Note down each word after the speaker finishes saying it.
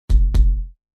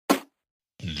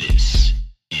This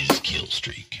is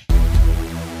Killstreak.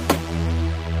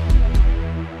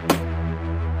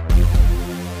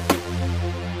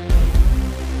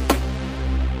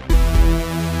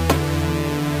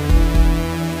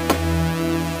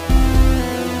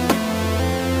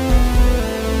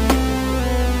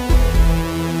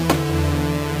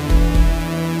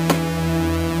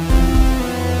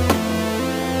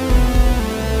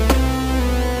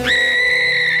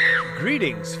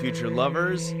 Greetings, future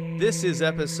lovers. This is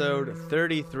episode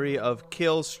 33 of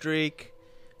Killstreak.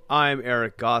 I'm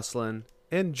Eric Goslin,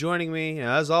 and joining me,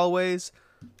 as always,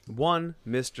 one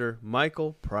Mr.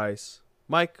 Michael Price.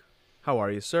 Mike, how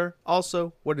are you, sir?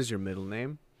 Also, what is your middle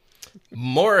name?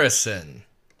 Morrison.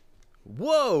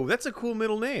 Whoa, that's a cool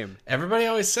middle name. Everybody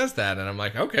always says that, and I'm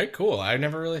like, okay, cool. I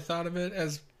never really thought of it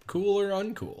as cool or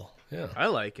uncool. Yeah, I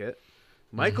like it.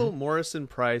 Michael Morrison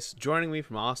Price, joining me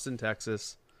from Austin,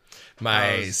 Texas.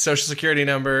 My social security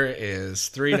number is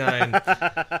 39.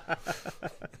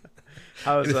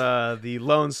 How's the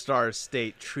Lone Star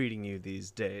State treating you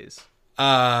these days?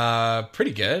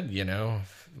 Pretty good, you know.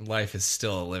 Life is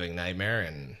still a living nightmare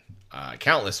in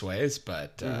countless ways,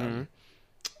 but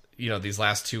you know, these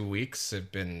last 2 weeks have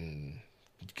been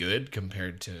good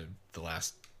compared to the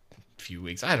last few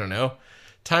weeks. I don't know.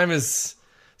 Time is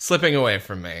slipping away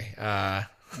from me.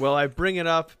 Well, I bring it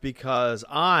up because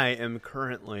I am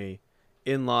currently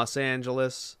in Los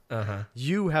Angeles.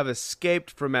 You have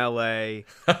escaped from LA.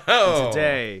 Oh. And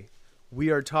today, we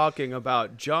are talking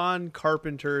about John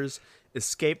Carpenter's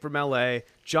Escape from LA.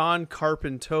 John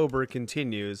Carpentober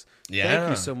continues. Yeah. Thank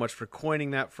you so much for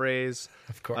coining that phrase.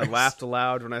 Of course. I laughed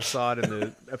aloud when I saw it in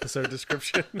the episode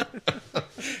description.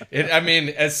 I mean,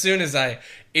 as soon as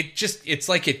it's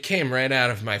like it came right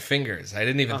out of my fingers. I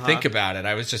didn't even think about it.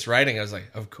 I was just writing. I was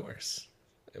like, of course.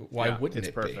 Why wouldn't it's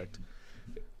it perfect.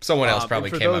 be? Someone else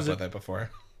probably came up with it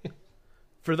before.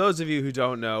 For those of you who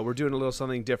don't know, we're doing a little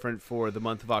something different for the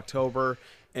month of October,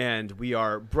 and we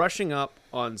are brushing up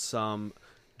on some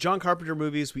John Carpenter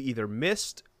movies we either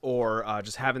missed or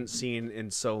just haven't seen in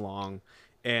so long.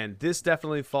 And this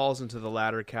definitely falls into the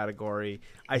latter category.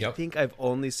 I think I've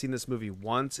only seen this movie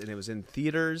once, and it was in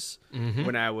theaters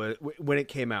when it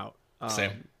came out.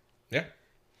 Same. Yeah.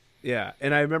 Yeah,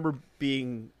 and I remember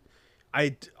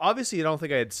I don't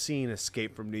think I had seen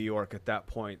Escape from New York at that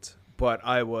point, but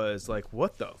I was like,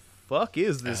 what the fuck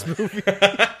is this movie?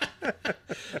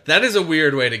 That is a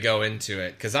weird way to go into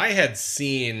it, because I had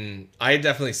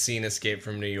definitely seen Escape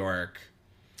from New York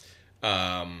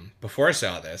before I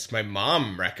saw this. My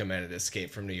mom recommended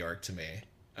Escape from New York to me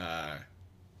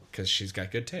because she's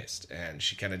got good taste, and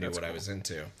she kind of knew what I was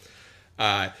into.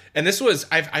 And this was,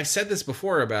 I've said this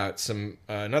before about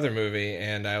another movie,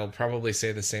 and I will probably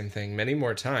say the same thing many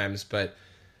more times, but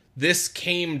this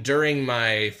came during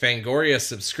my Fangoria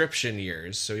subscription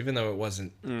years, so even though it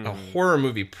wasn't a horror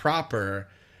movie proper,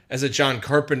 as a John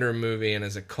Carpenter movie and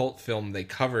as a cult film, they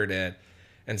covered it.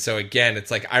 And so again,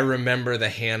 it's like I remember the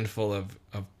handful of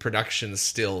production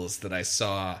stills that I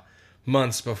saw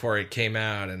months before it came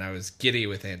out, and I was giddy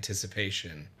with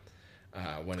anticipation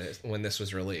when this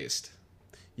was released.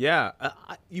 Yeah,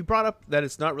 you brought up that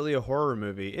it's not really a horror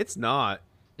movie. It's not.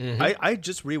 I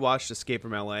just rewatched Escape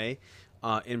from LA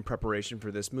in preparation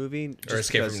for this movie. Or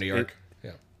Escape from New York.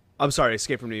 I'm sorry,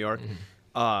 Escape from New York.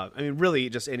 I mean, really,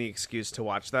 just any excuse to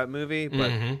watch that movie.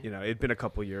 But you know, it'd been a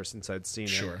couple years since I'd seen it.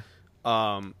 Sure.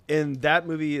 And that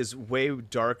movie is way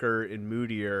darker and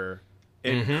moodier,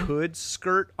 and could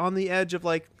skirt on the edge of,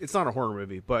 like, it's not a horror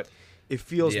movie, but it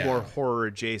feels more horror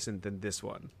adjacent than this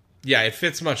one. Yeah, it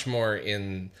fits much more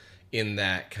in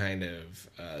that kind of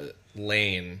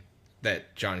lane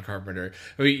that John Carpenter.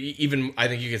 I mean, even I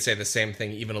think you could say the same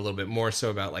thing, even a little bit more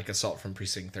so about like Assault from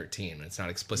Precinct 13. It's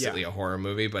not explicitly a horror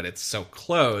movie, but it's so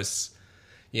close,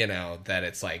 you know, that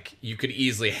it's like you could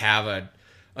easily have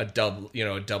a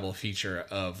double feature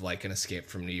of like an Escape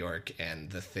from New York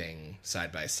and The Thing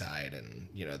side by side, and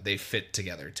you know they fit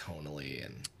together tonally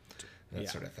and that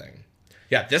sort of thing.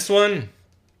 Yeah, this one,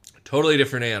 totally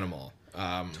different animal.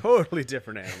 Totally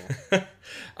different animal.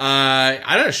 I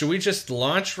don't know. Should we just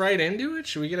launch right into it?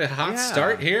 Should we get a hot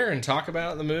start here and talk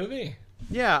about the movie?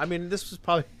 Yeah, I mean, this was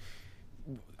probably.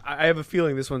 I have a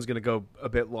feeling this one's going to go a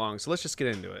bit long, so let's just get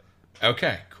into it.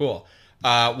 Okay, cool.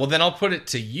 Well, then I'll put it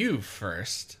to you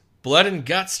first. Blood and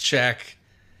Guts check.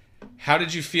 How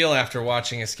did you feel after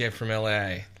watching Escape from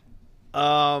LA?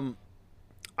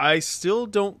 I still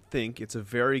don't think it's a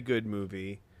very good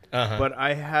movie. But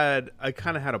I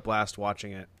kind of had a blast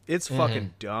watching it. It's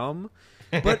fucking dumb,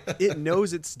 but it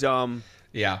knows it's dumb.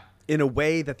 Yeah. In a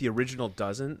way that the original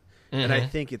doesn't, and I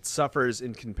think it suffers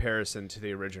in comparison to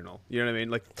the original. You know what I mean?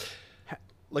 Like,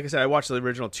 like I said, I watched the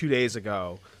original 2 days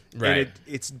ago. Right. And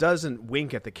it doesn't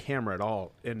wink at the camera at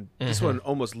all. And this one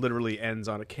almost literally ends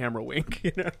on a camera wink,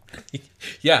 you know?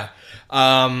 Yeah.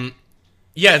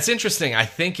 Yeah, it's interesting. I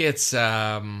think it's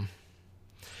the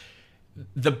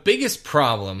biggest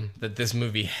problem that this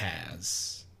movie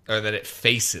has, or that it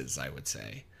faces, I would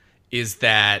say, is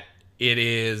that it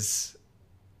is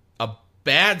a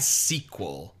bad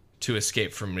sequel to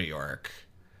Escape from New York.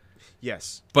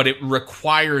 Yes. But it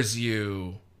requires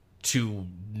you to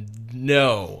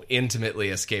know intimately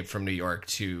Escape from New York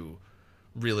to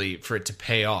really, for it to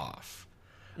pay off.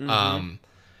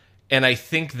 And I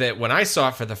think that when I saw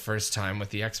it for the first time with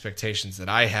the expectations that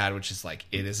I had, which is like,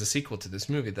 it is a sequel to this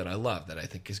movie that I love, that I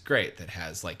think is great, that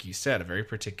has, like you said, a very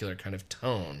particular kind of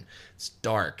tone. It's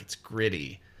dark, it's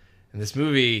gritty. And this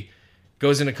movie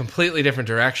goes in a completely different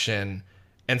direction.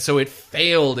 And so it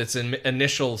failed its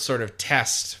initial sort of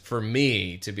test for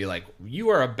me to be like, you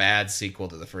are a bad sequel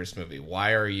to the first movie.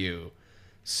 Why are you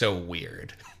so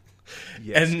weird?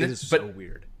 Yes, it is so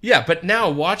weird. Yeah, but now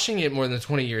watching it more than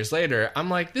 20 years later,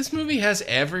 I'm like, this movie has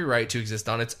every right to exist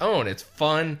on its own. It's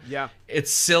fun. Yeah.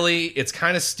 It's silly. It's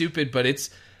kind of stupid, but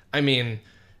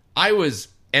I was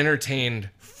entertained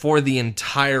for the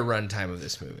entire runtime of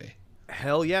this movie.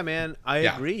 Hell yeah, man. I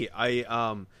agree.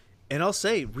 And I'll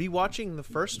say, rewatching the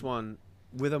first one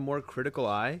with a more critical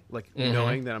eye, like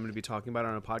knowing that I'm going to be talking about it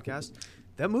on a podcast,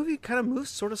 that movie kind of moves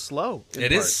sort of slow.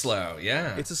 It is slow,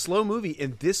 yeah. It's a slow movie,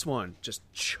 and this one just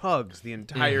chugs the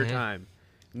entire time.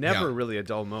 Never really a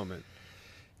dull moment.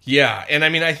 Yeah, and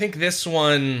I think this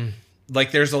one,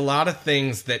 like, there's a lot of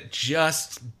things that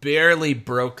just barely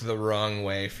broke the wrong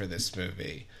way for this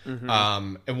movie.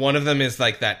 And one of them is,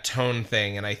 like, that tone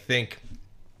thing, and I think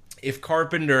if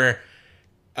Carpenter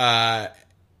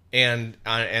and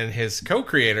his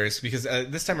co-creators, because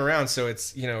this time around, so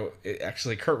it's,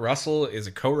 actually Kurt Russell is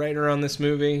a co-writer on this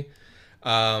movie,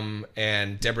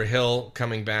 and Deborah Hill,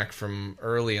 coming back from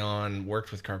early on,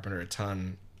 worked with Carpenter a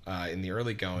ton in the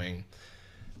early going.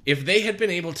 If they had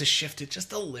been able to shift it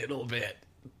just a little bit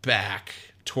back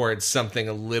towards something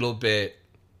a little bit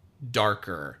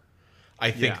darker,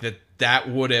 I think that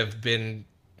would have been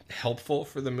helpful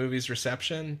for the movie's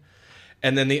reception.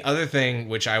 And then the other thing,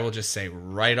 which I will just say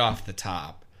right off the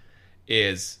top,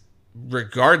 is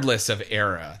regardless of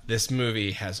era, this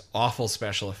movie has awful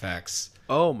special effects.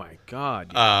 Oh my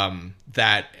God.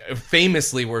 That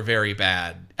famously were very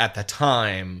bad at the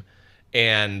time.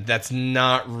 And that's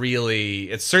not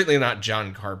really, it's certainly not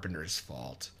John Carpenter's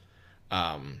fault.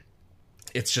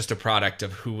 It's just a product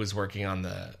of who was working on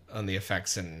the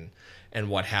effects and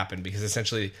what happened. Because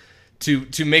essentially,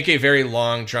 to make a very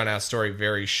long, drawn-out story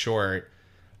very short,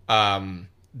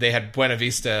 they had Buena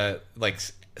Vista, like,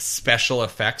 special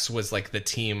effects was, like, the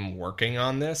team working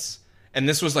on this. And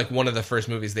this was, like, one of the first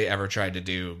movies they ever tried to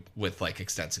do with, like,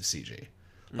 extensive CG.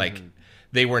 Like,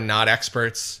 they were not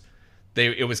experts.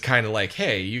 It was kind of like,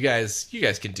 hey, you guys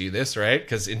can do this, right?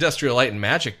 Because Industrial Light and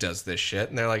Magic does this shit.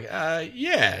 And they're like,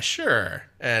 yeah, sure.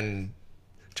 And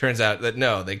turns out that,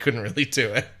 no, they couldn't really do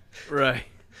it. Right.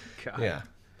 God. Yeah.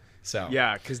 So.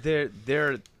 Yeah, because that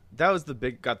was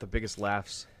got the biggest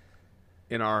laughs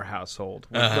in our household.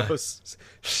 Those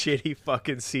shitty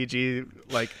fucking CG,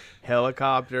 like,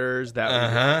 helicopters.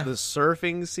 That the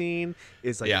surfing scene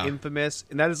is, like, infamous.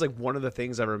 And that is, like, one of the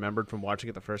things I remembered from watching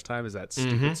it the first time is that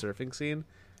stupid surfing scene.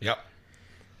 Yep.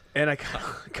 And I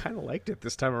kind of liked it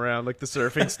this time around, like the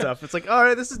surfing stuff. It's like, all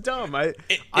right, this is dumb.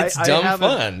 It's dumb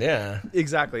fun, yeah.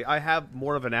 Exactly. I have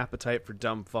more of an appetite for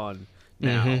dumb fun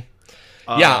now.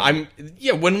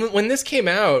 When this came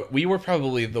out, we were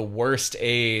probably the worst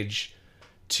age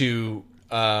to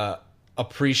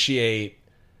appreciate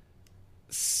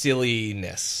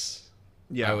silliness.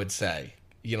 I would say,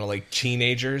 like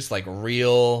teenagers, like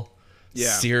real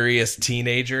serious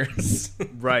teenagers.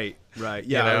 Right.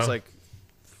 Yeah, I was like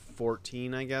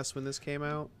 14, I guess, when this came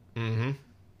out.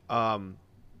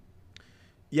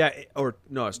 Yeah, or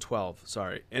no, I was 12.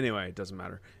 Sorry. Anyway, it doesn't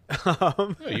matter.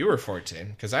 No, you were 14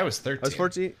 because I was 13. I was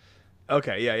 14.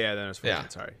 Okay, yeah, then I was 14. Yeah.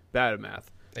 Sorry, bad at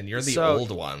math. And you're the old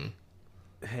one.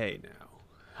 Hey, now,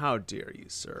 how dare you,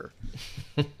 sir?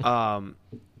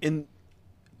 And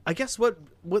I guess what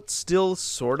still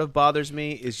sort of bothers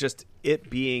me is just it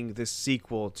being the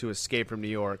sequel to Escape from New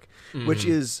York, which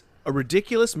is a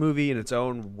ridiculous movie in its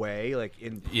own way, like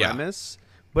in premise.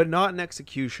 But not in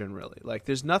execution, really. Like,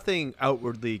 there's nothing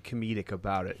outwardly comedic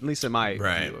about it, at least in my view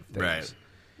of things. Right.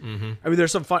 Mm-hmm. I mean,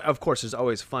 there's some fun. Of course, there's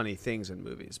always funny things in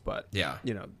movies, but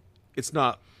it's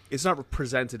not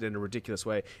presented in a ridiculous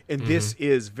way. And this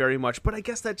is very much. But I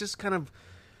guess that just kind of,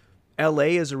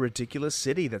 L.A. is a ridiculous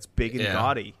city that's big and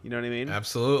gaudy. You know what I mean?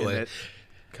 Absolutely.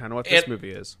 kind of what this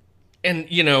movie is. And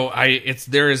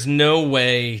there is no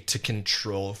way to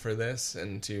control for this,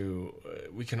 and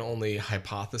we can only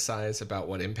hypothesize about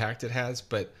what impact it has.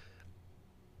 But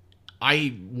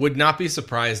I would not be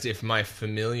surprised if my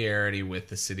familiarity with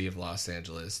the city of Los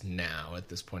Angeles now, at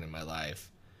this point in my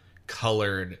life,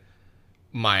 colored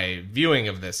my viewing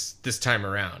of this time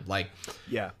around.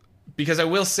 Yeah. Because I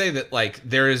will say that,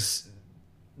 there's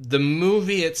the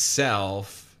movie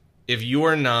itself, if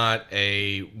you're not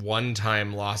a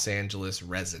one-time Los Angeles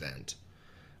resident,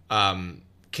 can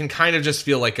kind of just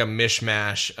feel like a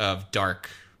mishmash of dark,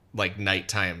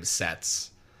 nighttime sets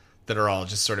that are all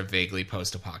just sort of vaguely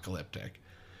post-apocalyptic.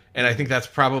 And I think that's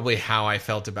probably how I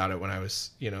felt about it when I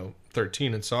was,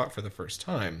 13 and saw it for the first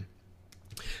time.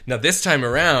 Now, this time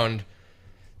around,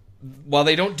 while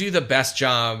they don't do the best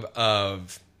job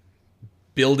of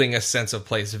building a sense of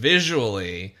place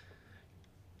visually,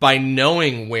 by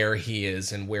knowing where he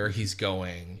is and where he's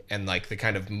going and the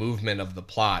kind of movement of the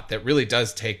plot, that really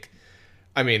does take,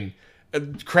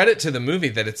 credit to the movie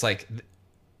that it's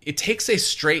it takes a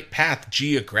straight path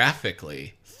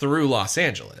geographically through Los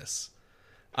Angeles.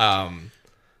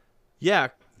 Yeah.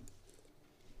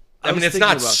 It's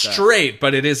not straight,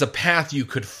 but it is a path you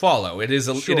could follow. It is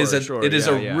a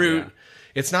route. Yeah.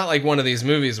 It's not like one of these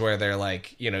movies where they're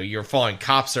you're following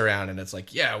cops around and it's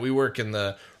we work in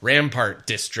the Rampart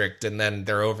district and then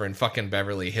they're over in fucking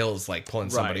Beverly Hills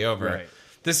pulling somebody over. Right.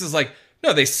 This is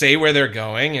no, they say where they're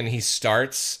going, and he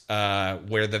starts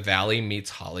where the valley meets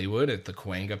Hollywood at the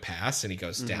Cahuenga Pass, and he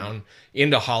goes down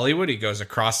into Hollywood. He goes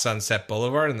across Sunset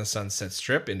Boulevard and the Sunset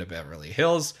Strip into Beverly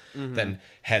Hills, then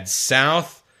heads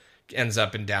south, ends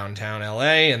up in downtown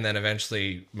LA, and then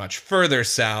eventually much further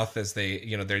south as they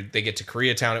get to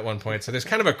Koreatown at one point. So there's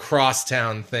kind of a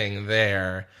crosstown thing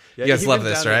there. Yeah, you guys love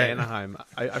this, right? Anaheim.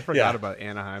 I forgot about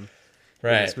Anaheim.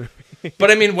 Right.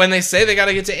 But when they say they got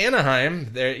to get to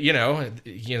Anaheim, they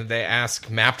they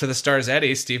ask Map to the Stars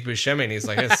Eddie, Steve Buscemi, and he's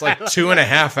like, it's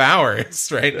 2.5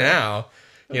 hours right now.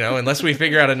 Unless we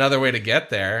figure out another way to get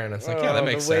there. And it's that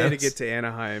makes sense. The way to get to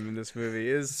Anaheim in this movie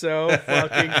is so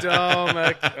fucking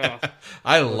dumb.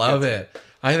 I love it.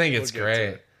 I think it's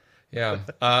great. Yeah.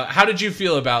 How did you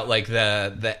feel about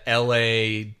the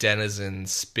LA denizen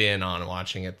spin on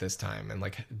watching it this time? And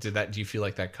do you feel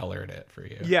like that colored it for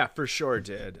you? Yeah, for sure it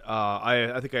did.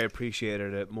 I think I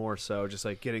appreciated it more so just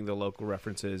getting the local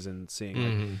references and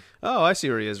seeing oh, I see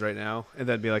where he is right now. And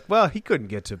then be well, he couldn't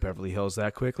get to Beverly Hills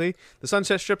that quickly. The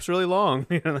Sunset Strip's really long.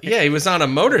 Yeah, he was on a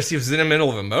he was in the middle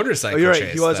of a motorcycle chase.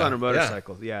 Right. He was on a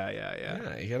motorcycle. Yeah.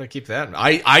 Yeah, you got to keep that.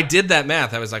 I did that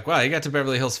math. I was wow, he got to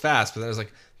Beverly Hills fast, but then I was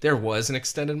there was an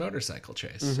extended motorcycle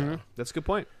chase. So. That's a good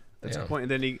point. That's a good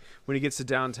point. And then when he gets to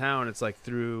downtown, it's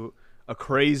through a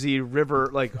crazy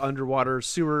river, underwater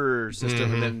sewer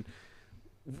system, and then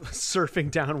surfing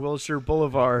down Wilshire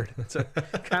Boulevard. So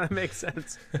it kind of makes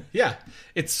sense. Yeah,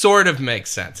 it sort of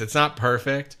makes sense. It's not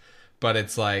perfect, but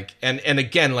it's and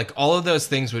again, all of those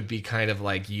things would be kind of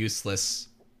useless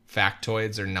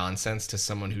factoids or nonsense to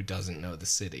someone who doesn't know the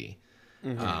city.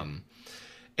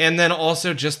 And then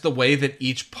also just the way that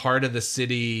each part of the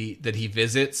city that he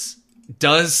visits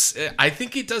I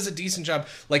think it does a decent job.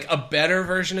 A better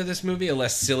version of this movie, a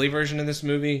less silly version of this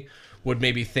movie, would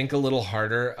maybe think a little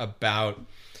harder about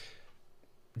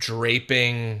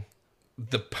draping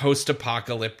the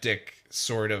post-apocalyptic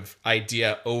sort of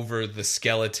idea over the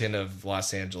skeleton of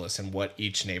Los Angeles and what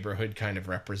each neighborhood kind of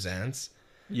represents.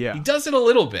 Yeah. He does it a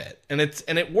little bit, and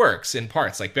it works in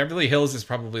parts. Beverly Hills is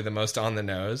probably the most on the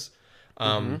nose.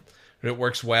 It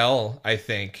works well, I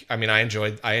think. I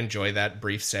enjoy that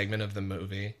brief segment of the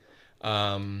movie.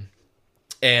 And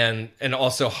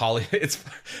also Hollywood.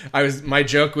 My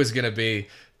joke was going to be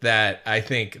that I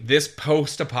think this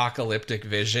post-apocalyptic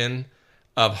vision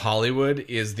of Hollywood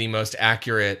is the most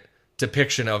accurate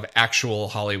depiction of actual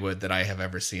Hollywood that I have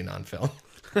ever seen on film.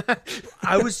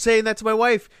 I was saying that to my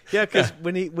wife. Yeah, because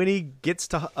when he gets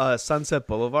to Sunset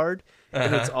Boulevard,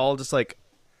 and it's all just a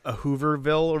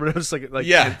Hooverville or whatever, just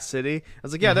Kent City. I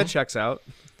was that checks out.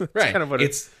 Right. Kind of what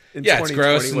it's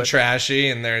gross and trashy,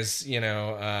 and there's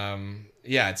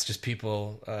it's just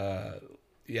people. I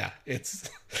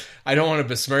don't want to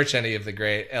besmirch any of the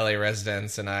great LA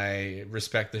residents, and I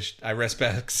respect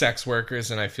sex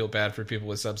workers, and I feel bad for people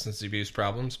with substance abuse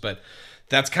problems, but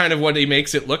that's kind of what he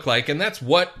makes it look like, and that's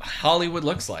what Hollywood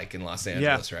looks like in Los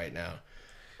Angeles right now.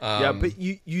 But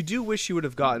you do wish you would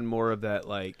have gotten more of that,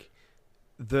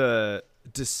 the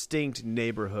distinct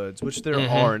neighborhoods, which there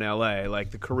are in LA,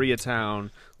 the Koreatown,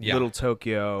 Little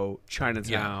Tokyo,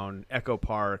 Chinatown, Echo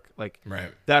Park,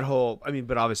 right. That whole.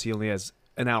 But obviously he only has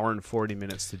an hour and 40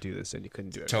 minutes to do this, and you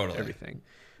couldn't do everything.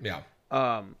 Yeah.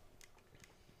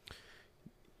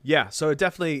 Yeah, so it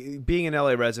definitely being an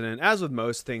LA resident, as with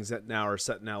most things that now are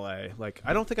set in LA. Like,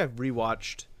 I don't think I've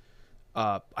rewatched.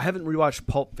 I haven't rewatched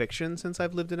Pulp Fiction since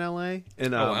I've lived in LA,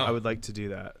 and wow. I would like to do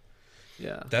that.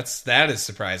 Yeah, That is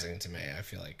surprising to me. I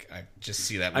feel like I just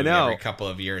see that movie every couple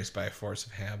of years by force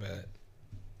of habit.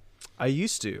 I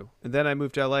used to, and then I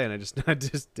moved to LA, and I just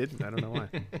didn't. I don't know why.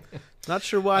 Not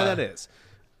sure why that is.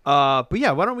 But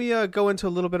yeah, why don't we go into a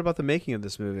little bit about the making of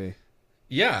this movie?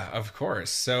 Yeah, of course.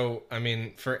 So, I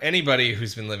mean, for anybody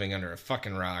who's been living under a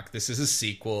fucking rock, this is a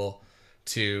sequel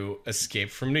to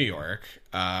Escape from New York,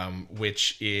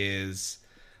 which is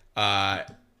a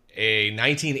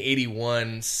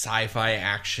 1981 sci-fi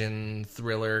action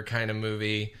thriller kind of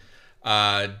movie,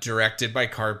 directed by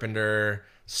Carpenter,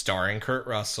 starring Kurt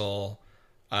Russell.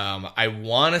 I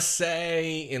want to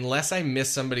say, unless I miss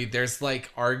somebody, there's like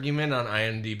argument on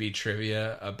IMDb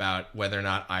trivia about whether or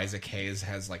not Isaac Hayes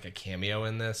has like a cameo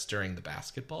in this during the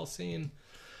basketball scene.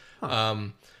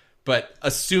 But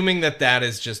assuming that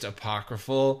is just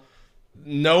apocryphal,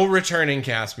 no returning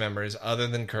cast members other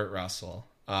than Kurt Russell.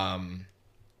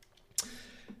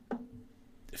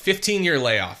 15-year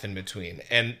layoff in between.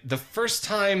 And the first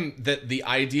time that the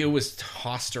idea was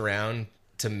tossed around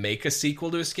to make a sequel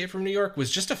to Escape from New York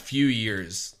was just a few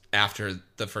years after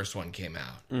the first one came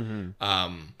out.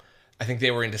 I think they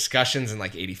were in discussions in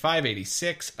like 85,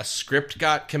 86. A script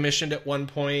got commissioned at one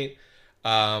point.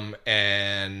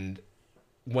 And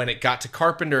when it got to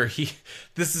Carpenter,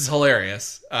 this is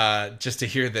hilarious, just to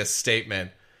hear this statement.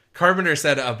 Carpenter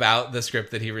said about the script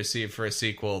that he received for a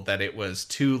sequel that it was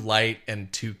too light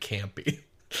and too campy.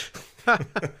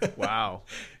 Wow.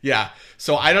 Yeah.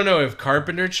 So I don't know if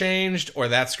Carpenter changed or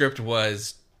that script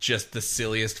was just the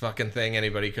silliest fucking thing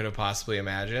anybody could have possibly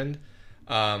imagined.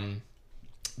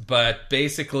 But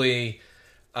basically,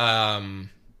 I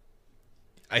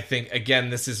think, again,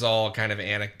 this is all kind of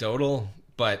anecdotal,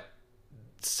 but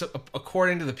so,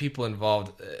 according to the people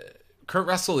involved, Kurt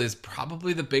Russell is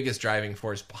probably the biggest driving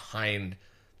force behind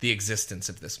the existence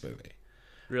of this movie.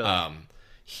 Really?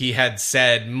 He had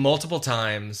said multiple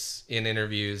times in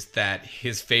interviews that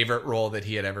his favorite role that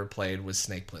he had ever played was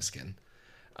Snake Plissken.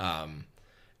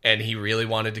 And he really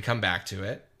wanted to come back to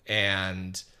it.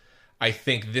 And I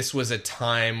think this was a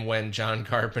time when John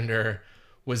Carpenter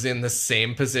was in the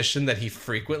same position that he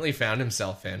frequently found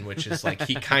himself in, which is like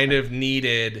he kind of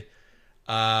needed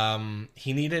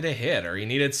a hit, or he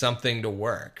needed something to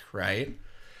work, right?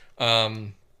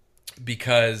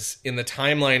 Because in the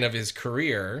timeline of his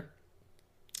career,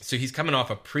 so he's coming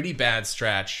off a pretty bad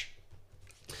stretch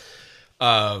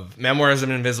of Memoirs of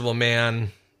an Invisible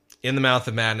Man, In the Mouth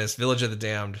of Madness, Village of the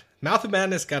Damned. Mouth of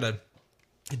Madness got a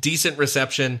decent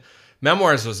reception.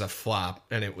 Memoirs was a flop,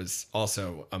 and it was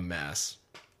also a mess.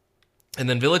 And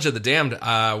then Village of the Damned,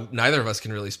 neither of us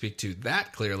can really speak to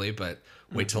that clearly, but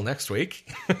wait till next week.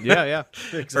 Yeah.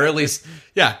 Exactly.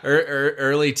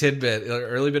 Early tidbit,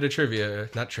 early bit of trivia,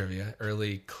 not trivia,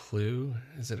 early clue.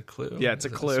 Is it a clue? Yeah, it's a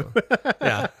clue.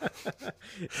 Yeah.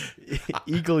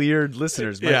 Eagle-eared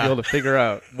listeners might be able to figure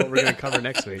out what we're going to cover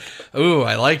next week. Ooh,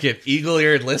 I like it.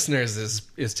 Eagle-eared listeners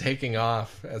is taking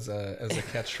off as a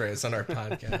catchphrase on our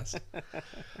podcast.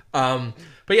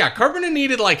 But yeah, Carpenter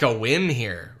needed like a win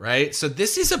here, right? So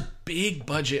this is a big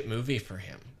budget movie for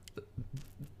him.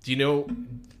 Do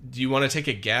you want to take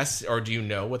a guess, or do you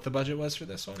know what the budget was for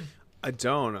this one? I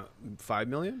don't. $5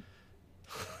 million?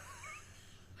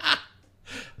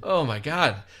 Oh my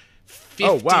God.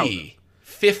 $50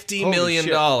 million.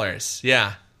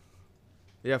 Yeah.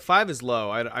 Yeah, 5 is low.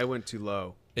 I went too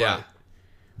low. Yeah.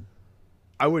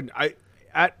 I wouldn't.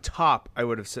 At top, I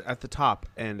would have said at the top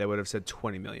end, I would have said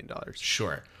 $20 million.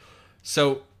 Sure.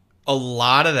 So a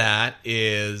lot of that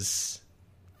is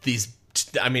these.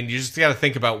 I mean, you just got to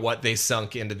think about what they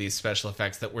sunk into these special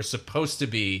effects that were supposed to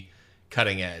be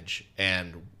cutting edge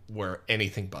and were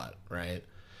anything but, right?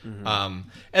 Mm-hmm.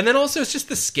 And then also it's just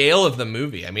the scale of the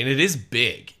movie. I mean, it is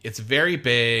big. It's very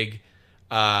big.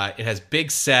 It has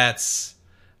big sets.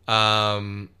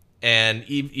 And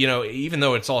even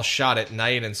though it's all shot at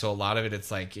night, and so a lot of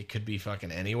it's like it could be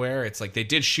fucking anywhere. It's like they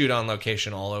did shoot on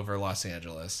location all over Los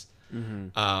Angeles.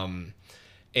 Mm-hmm.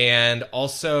 And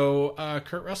also,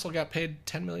 Kurt Russell got paid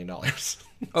 $10 million.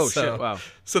 Oh, shit, wow.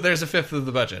 So there's a fifth of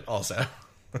the budget also.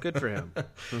 Good for him.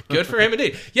 Good for him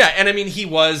indeed. Yeah, and I mean, he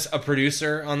was a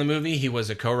producer on the movie. He was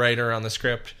a co-writer on the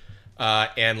script.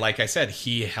 And like I said,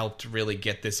 he helped really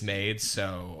get this made.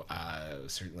 So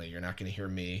certainly you're not going to hear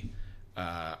me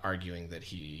arguing that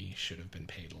he should have been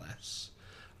paid less.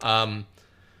 I'd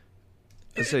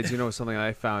say, do you know something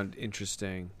I found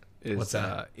interesting? Is, what's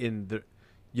that?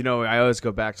 I always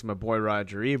go back to my boy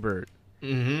Roger Ebert.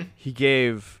 Mm-hmm. He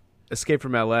gave Escape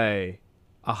from L.A.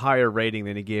 a higher rating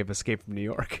than he gave Escape from New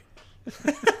York.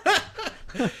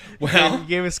 Well, He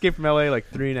gave Escape from LA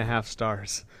like 3.5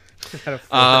 stars. Out of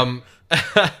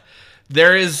 4.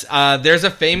 there's a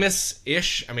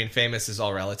famous-ish. I mean, famous is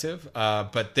all relative.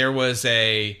 But there's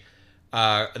a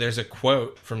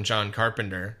quote from John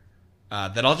Carpenter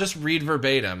that I'll just read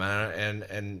verbatim,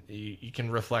 and you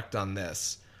can reflect on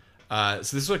this. So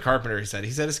this is what Carpenter said.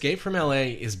 He said, "Escape from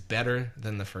LA is better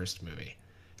than the first movie.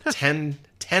 10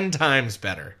 times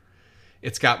better.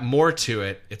 It's got more to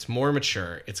it. It's more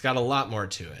mature. It's got a lot more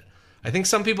to it. I think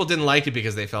some people didn't like it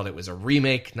because they felt it was a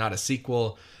remake, not a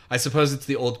sequel. I suppose it's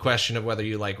the old question of whether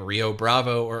you like Rio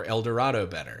Bravo or El Dorado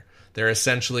better. They're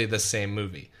essentially the same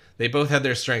movie. They both had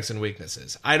their strengths and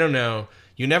weaknesses. I don't know.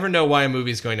 You never know why a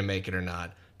movie's going to make it or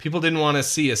not. People didn't want to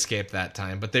see Escape that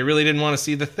time, but they really didn't want to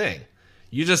see The Thing.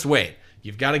 You just wait.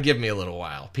 You've got to give me a little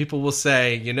while. People will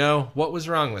say, what was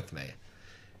wrong with me?"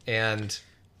 And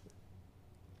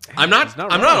I'm not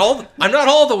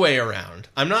all the way around.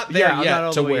 I'm not there I'm yet not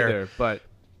all to the way where either,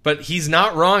 but he's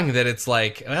not wrong that it's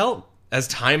like, well, as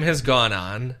time has gone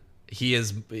on,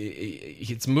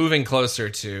 it's moving closer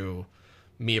to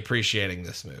me appreciating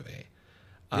this movie.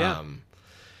 Yeah.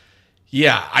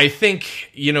 Yeah, I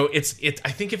think,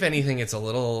 I think if anything, it's a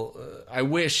little, I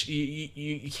wish,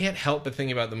 you can't help but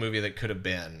think about the movie that could have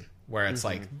been, where it's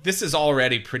like, this is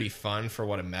already pretty fun for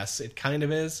what a mess it kind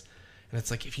of is. And it's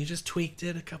like, if you just tweaked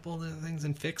it a couple of things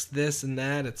and fixed this and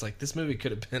that, it's like, this movie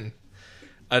could have been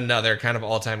another kind of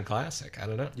all-time classic. I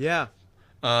don't know. Yeah.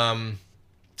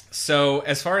 So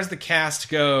as far as the cast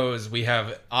goes, we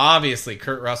have obviously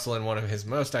Kurt Russell in one of his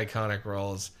most iconic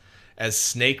roles as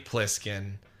Snake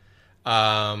Plissken.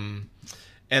 And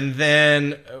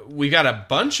then we got a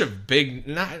bunch of I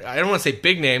don't want to say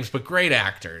big names, but great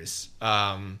actors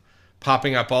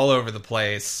popping up all over the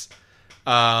place.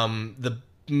 The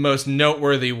most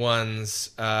noteworthy ones,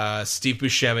 Steve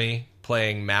Buscemi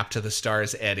playing Map to the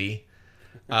Stars Eddie.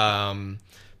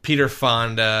 Peter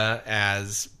Fonda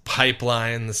as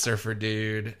Pipeline, the surfer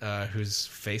dude, whose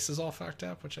face is all fucked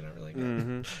up, which I don't really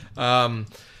get.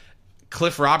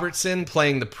 Cliff Robertson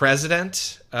playing the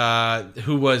president,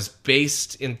 who was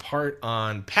based in part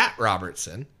on Pat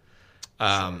Robertson,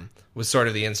 was sort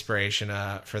of the inspiration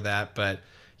for that. But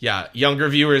yeah, younger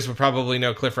viewers would probably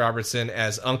know Cliff Robertson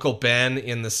as Uncle Ben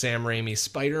in the Sam Raimi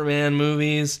Spider-Man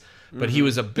movies, but he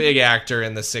was a big actor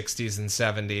in the 60s and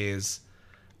 70s.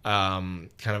 Kind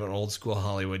of an old school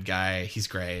Hollywood guy. He's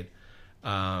great.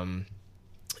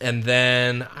 And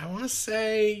then I want to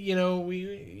say,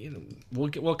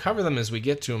 we'll cover them as we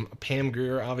get to them. Pam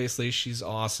Grier, obviously, she's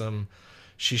awesome.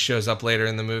 She shows up later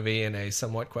in the movie in a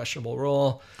somewhat questionable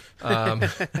role.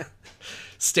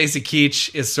 Stacy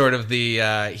Keach is sort of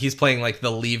he's playing like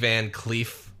the Lee Van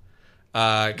Cleef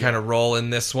kind of role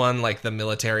in this one, like the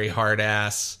military hard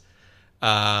ass.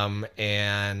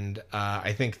 And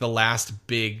I think the last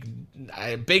big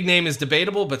name is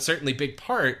debatable, but certainly big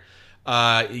part.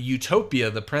 Utopia,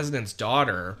 the president's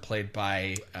daughter, played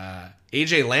by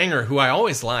AJ Langer, who I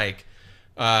always like.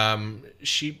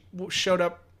 She showed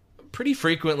up pretty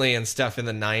frequently and stuff in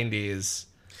the 90s.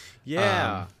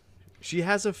 Yeah. She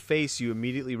has a face you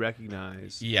immediately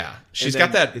recognize. Yeah. She's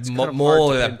got that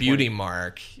mole or that beauty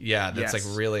mark. Yeah, that's like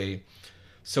really...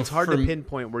 So it's hard to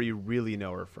pinpoint where you really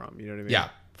know her from. You know what I mean? Yeah.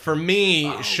 For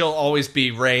me, she'll always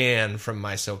be Rayanne from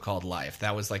My So-Called Life.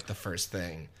 That was like the first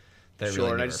thing that I really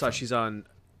knew and I just her saw from.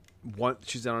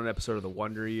 she's on an episode of The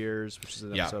Wonder Years, which is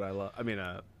an episode I love. I mean,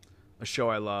 a show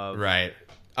I love. Right.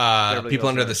 People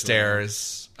Under the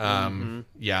Stairs.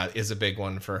 Yeah, is a big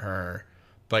one for her.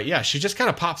 But yeah, she just kind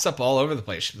of pops up all over the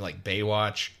place. She's like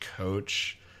Baywatch,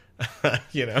 Coach,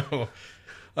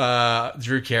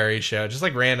 Drew Carey show, just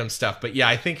like random stuff. But yeah,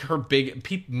 I think her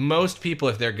most people,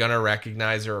 if they're gonna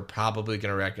recognize her, are probably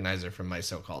gonna recognize her from My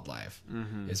So-Called Life,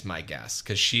 is my guess,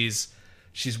 because she's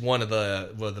one of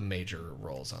the major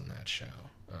roles on that show.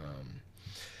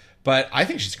 But I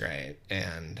think she's great,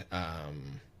 and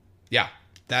yeah,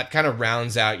 that kind of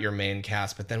rounds out your main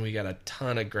cast. But then we got a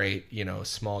ton of great,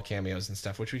 small cameos and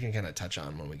stuff, which we can kind of touch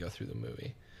on when we go through the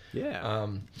movie. Yeah.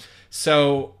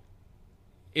 So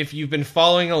if you've been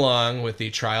following along with the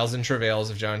trials and travails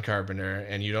of John Carpenter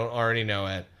and you don't already know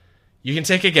it, you can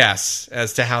take a guess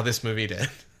as to how this movie did.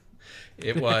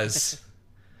 It was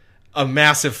a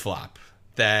massive flop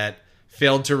that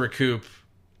failed to recoup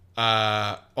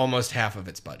almost half of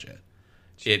its budget.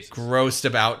 Jesus. It grossed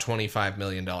about $25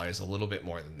 million, a little bit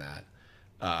more than that,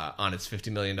 on its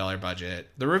 $50 million budget.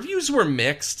 The reviews were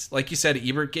mixed. Like you said,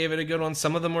 Ebert gave it a good one.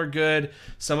 Some of them were good.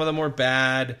 Some of them were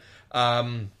bad.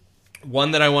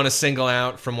 One that I want to single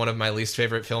out from one of my least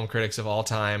favorite film critics of all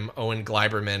time, Owen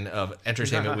Gleiberman of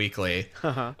Entertainment Weekly,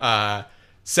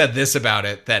 said this about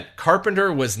it, that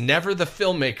Carpenter was never the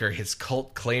filmmaker his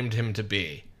cult claimed him to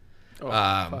be. Oh,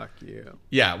 fuck you.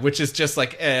 Yeah, which is just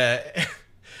like...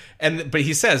 but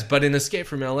he says, but in Escape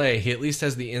from LA, he at least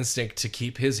has the instinct to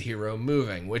keep his hero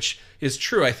moving, which is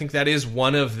true. I think that is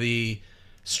one of the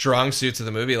strong suits of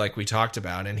the movie, like we talked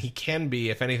about. And he can be,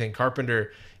 if anything,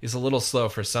 Carpenter is a little slow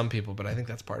for some people, but I think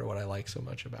that's part of what I like so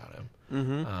much about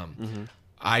him.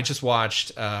 I just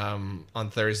watched on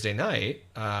Thursday night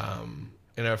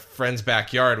in a friend's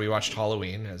backyard. We watched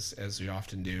Halloween, as we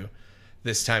often do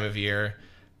this time of year.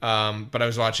 But I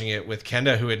was watching it with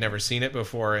Kenda, who had never seen it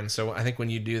before, and so I think when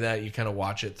you do that, you kind of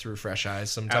watch it through fresh eyes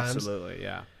sometimes. Absolutely,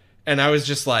 yeah. And I was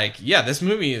just like, yeah, this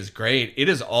movie is great. It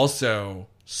is also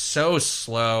so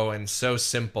slow and so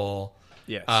simple.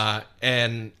 Yes.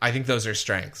 And I think those are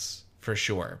strengths for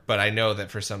sure. But I know that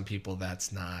for some people,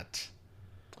 that's not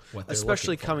what they're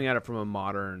especially looking for. coming at it from a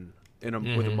modern,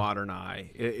 with a modern eye.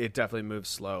 It definitely moves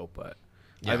slow, but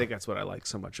I think that's what I like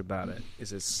so much about it.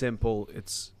 Is it's simple.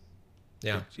 It's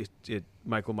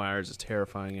Michael Myers is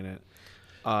terrifying in it.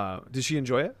 Did she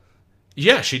enjoy it?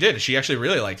 Yeah, she did. She actually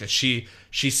really liked it. She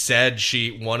said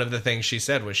one of the things she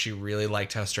said was she really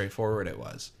liked how straightforward it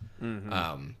was.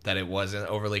 That it wasn't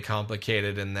overly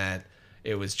complicated, and that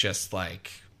it was just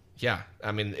like, yeah.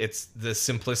 I mean, it's the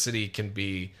simplicity can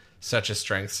be such a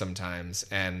strength sometimes.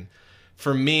 And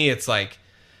for me, it's like,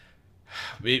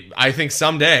 I think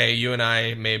someday you and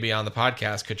I maybe on the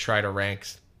podcast could try to rank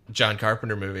John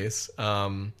Carpenter movies.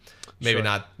 Maybe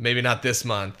not this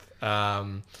month.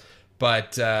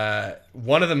 But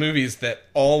one of the movies that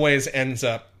always ends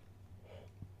up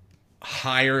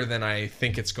higher than I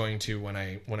think it's going to when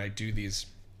I do these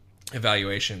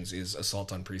evaluations is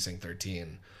Assault on Precinct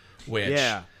 13,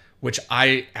 which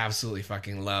I absolutely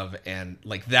fucking love. And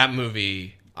like that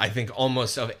movie, I think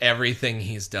almost of everything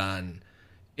he's done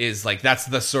is like that's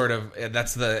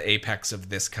the apex of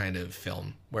this kind of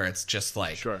film, where it's just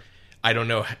like, I don't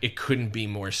know, it couldn't be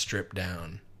more stripped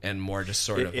down and more just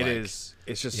sort of. It's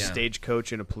just a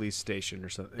stagecoach in a police station or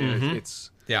something. It's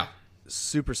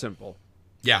super simple.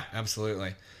 Yeah,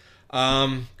 absolutely.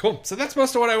 Cool. So that's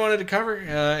most of what I wanted to cover.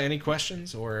 Any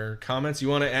questions or comments you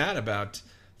want to add about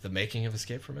the making of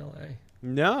Escape from LA?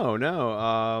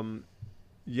 No.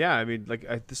 Yeah, I mean,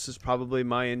 this is probably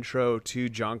my intro to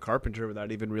John Carpenter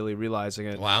without even really realizing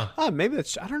it. Wow. Maybe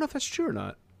I don't know if that's true or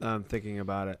not. I'm thinking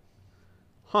about it.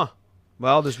 Huh.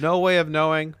 Well, there's no way of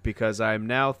knowing because I'm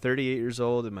now 38 years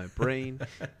old and my brain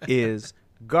is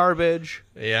garbage.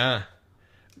 Yeah.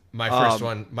 My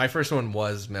first one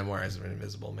was Memoirs of an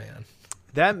Invisible Man.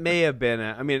 That may have been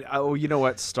you know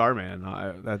what? Starman.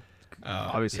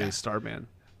 Obviously Starman.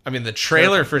 I mean, the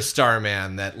trailer for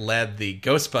Starman that led the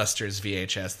Ghostbusters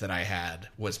VHS that I had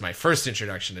was my first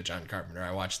introduction to John Carpenter.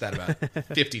 I watched that about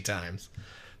 50 times,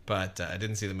 but I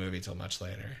didn't see the movie till much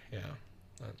later.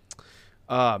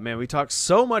 Yeah. Man, we talked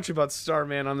so much about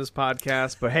Starman on this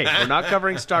podcast, but hey, we're not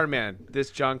covering Starman. This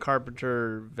John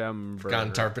Carpenter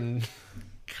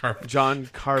John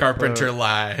Carpenter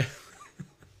lie.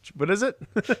 What is it?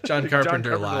 John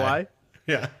Carpenter lie. lie.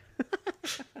 Yeah.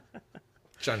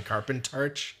 John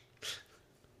Carpentarch.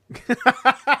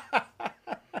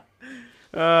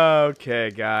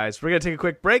 Okay, guys. We're going to take a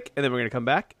quick break, and then we're going to come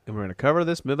back, and we're going to cover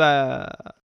this movie.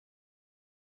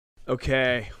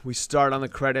 Okay, we start on the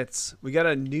credits. We got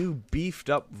a new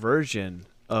beefed-up version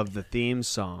of the theme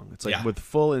song. It's with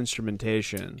full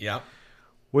instrumentation. Yeah.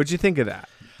 What'd you think of that?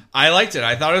 I liked it.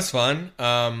 I thought it was fun.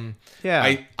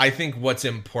 I think what's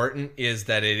important is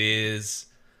that it is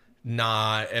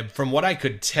not, from what I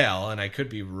could tell, and I could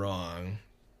be wrong,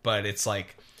 but it's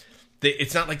like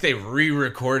it's not like they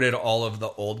re-recorded all of the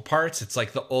old parts. It's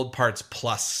like the old parts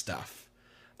plus stuff.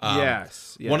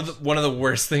 Yes. One of the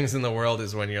worst things in the world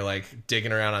is when you're like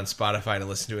digging around on Spotify to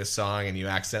listen to a song and you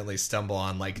accidentally stumble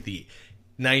on like the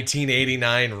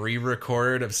 1989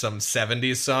 re-record of some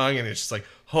 70s song, and it's just like,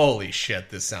 holy shit,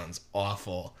 this sounds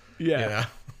awful. Yeah. You know?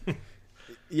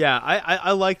 Yeah,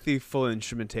 I like the full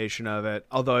instrumentation of it,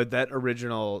 although that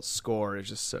original score is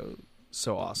just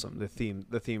so awesome. The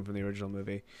theme from the original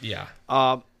movie. Yeah.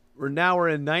 We're in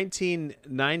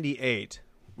 1998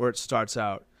 where it starts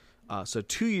out. So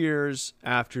 2 years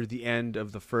after the end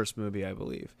of the first movie, I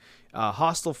believe.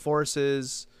 Hostile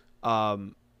forces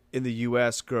in the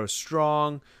U.S. grow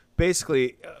strong.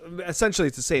 Basically, essentially,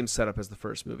 it's the same setup as the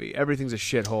first movie. Everything's a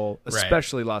shithole,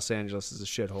 especially Los Angeles is a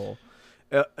shithole.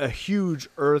 A huge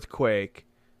earthquake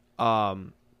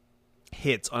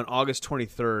hits on August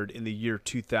 23rd in the year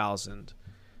 2000.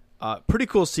 Pretty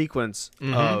cool sequence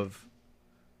of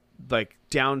like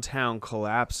downtown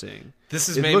collapsing. This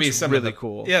is It maybe looks some really of the,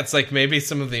 cool. Yeah, it's like maybe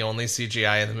some of the only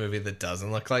CGI in the movie that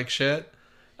doesn't look like shit.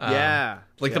 Yeah,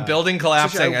 Like yeah. the building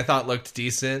collapsing, Especially I thought looked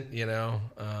decent. Because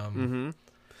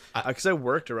I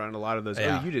worked around a lot of those.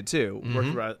 Yeah. Oh, you did too.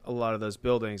 Worked around a lot of those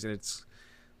buildings, and it's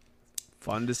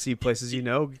fun to see places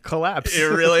collapse. It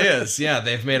really is. Yeah,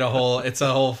 they've made it's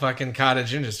a whole fucking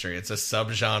cottage industry. It's a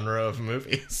subgenre of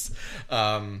movies.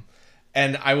 And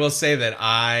I will say that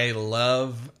I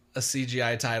love a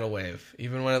CGI tidal wave.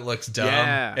 Even when it looks dumb.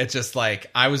 Yeah. It's just like,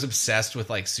 I was obsessed with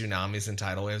like tsunamis and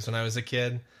tidal waves when I was a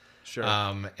kid. Sure.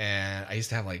 And I used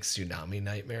to have like tsunami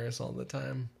nightmares all the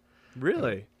time.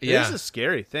 Really? Yeah. It is a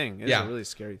scary thing. It's a really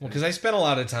scary thing. Well, because I spent a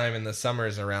lot of time in the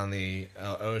summers around the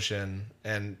ocean.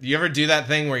 And you ever do that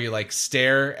thing where you like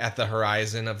stare at the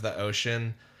horizon of the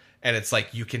ocean and it's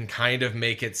like you can kind of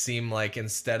make it seem like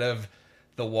instead of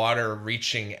the water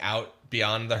reaching out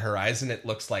beyond the horizon, it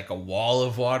looks like a wall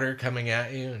of water coming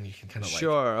at you, and you can kind of like,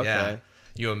 Sure, okay. yeah,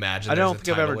 you imagine. I don't there's a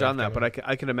think I've ever tidal done wave that, coming. but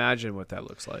I can imagine what that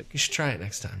looks like. You should try it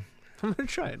next time. I'm going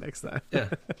to try it next time. Yeah.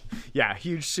 Yeah,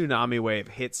 huge tsunami wave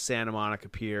hits Santa Monica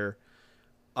Pier.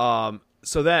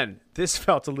 So then, this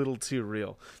felt a little too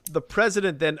real. The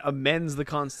president then amends the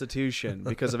Constitution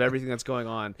because of everything that's going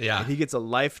on. Yeah. And he gets a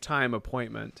lifetime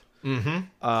appointment.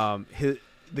 Mm-hmm.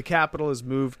 The capital is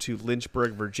moved to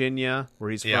Lynchburg, Virginia,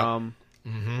 where he's from.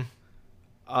 Mm-hmm.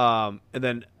 And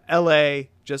then L.A.,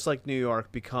 just like New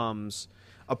York, becomes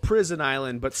a prison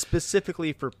island, but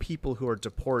specifically for people who are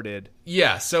deported.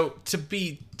 Yeah, so to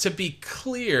be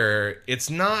clear, it's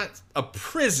not a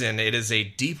prison, it is a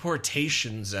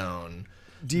deportation zone.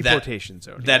 Deportation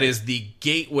zone. That is the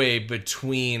gateway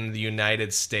between the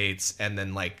United States and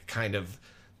then like kind of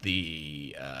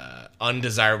the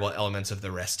undesirable elements of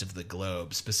the rest of the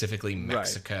globe, specifically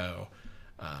Mexico.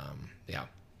 Yeah.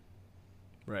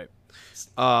 Right.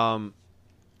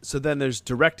 So then there's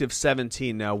Directive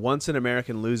 17. Now, once an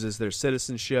American loses their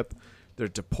citizenship, they're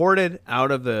deported out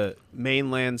of the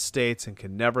mainland states and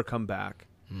can never come back.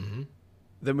 Mm-hmm.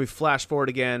 Then we flash forward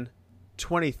again,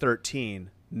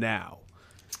 2013, now.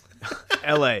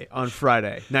 L.A. on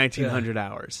Friday, 1900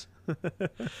 hours.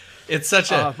 It's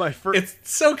such a it's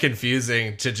so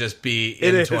confusing to just be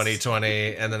in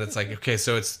 2020 and then it's like, okay,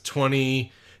 so it's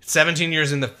 17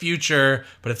 years in the future,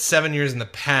 but it's 7 years in the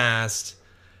past.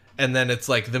 And then it's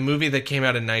like the movie that came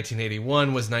out in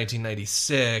 1981 was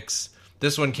 1996.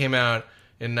 This one came out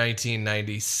in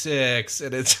 1996,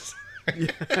 and it's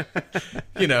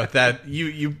you know that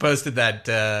you posted that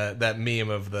that meme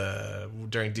of the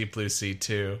during Deep Blue Sea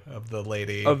 2 of the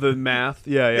lady of the math.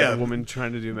 Yeah. The woman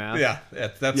trying to do math. Yeah,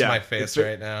 that's my face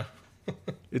right now.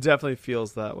 It definitely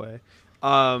feels that way.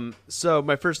 So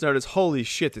my first note is, holy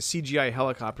shit, the CGI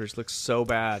helicopters look so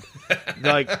bad.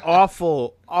 They're like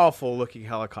awful looking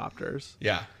helicopters.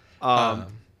 Yeah.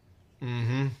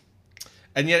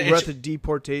 And yet we're at the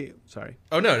deportation. Sorry.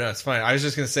 Oh, no, it's fine. I was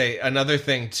just going to say another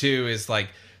thing too is like,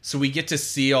 so we get to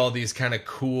see all these kind of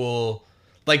cool,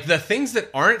 like the things that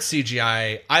aren't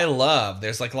CGI, I love.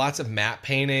 There's like lots of matte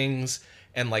paintings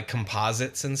and like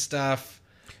composites and stuff.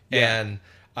 Yeah. And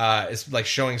it's like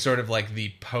showing sort of like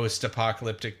the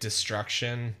post-apocalyptic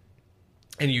destruction.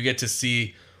 And you get to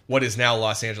see what is now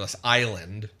Los Angeles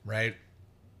Island, right?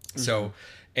 Mm-hmm. So,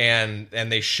 and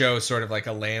they show sort of like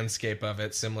a landscape of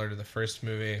it similar to the first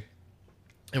movie.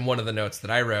 And one of the notes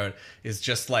that I wrote is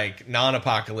just like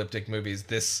non-apocalyptic movies,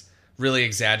 this really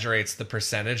exaggerates the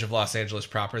percentage of Los Angeles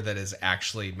proper that is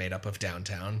actually made up of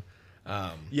downtown.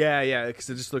 Yeah, because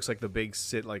it just looks like the big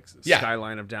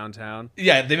skyline of downtown.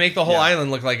 Yeah, they make the whole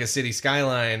island look like a city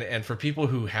skyline. And for people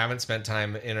who haven't spent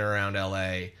time in or around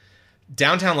LA,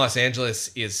 downtown Los Angeles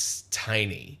is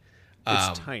tiny.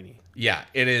 It's tiny. Yeah,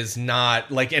 it is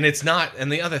not like, and it's not,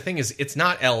 and the other thing is it's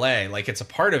not LA, like it's a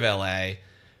part of LA,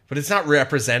 but it's not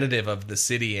representative of the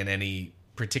city in any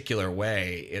particular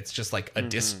way. It's just like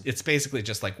it's basically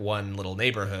just like one little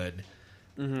neighborhood,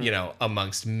 you know,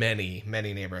 amongst many,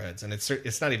 many neighborhoods. And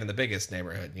it's not even the biggest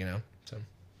neighborhood, you know, so.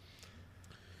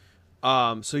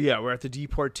 So yeah, we're at the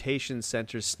deportation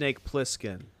center. Snake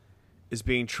Plissken is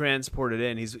being transported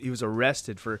in. He was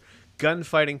arrested for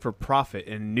gunfighting for profit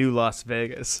in New Las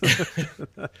Vegas.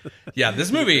 Yeah,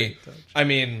 this movie, I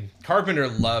mean, Carpenter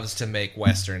loves to make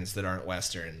westerns that aren't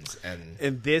westerns,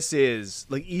 and this is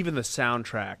like, even the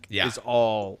soundtrack is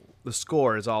all, the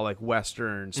score is all like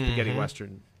western, spaghetti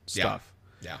western stuff.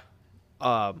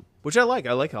 Yeah. Which I like.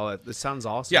 I like all that. This sounds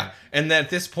awesome. Yeah, and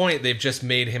at this point, they've just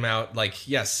made him out like,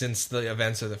 yes, since the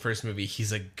events of the first movie,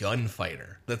 he's a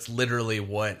gunfighter. That's literally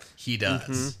what he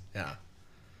does. Yeah.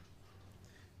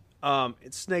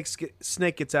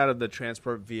 Snake gets out of the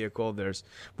transport vehicle.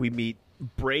 We meet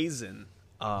Brazen,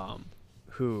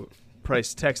 who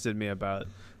Price texted me about,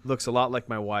 looks a lot like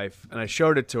my wife, and I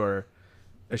showed it to her,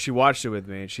 and she watched it with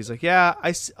me, and she's like, "Yeah,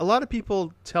 a lot of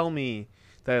people tell me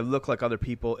that I look like other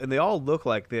people, and they all look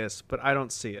like this, but I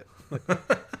don't see it."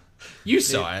 You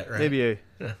saw it, right? Maybe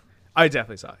I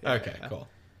definitely saw it. Yeah, Okay, yeah. cool.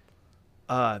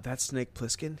 That's Snake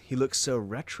Plissken. He looks so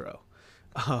retro.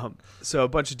 So a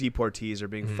bunch of deportees are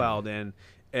being filed in,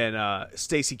 and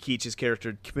Stacy Keach's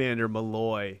character, Commander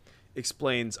Malloy,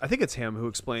 explains. I think it's him who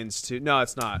explains to. No,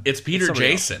 it's not. It's Peter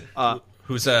somebody Jason, else.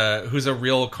 who's a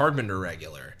real Carpenter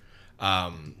regular.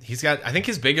 He's got. I think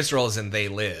his biggest role is in They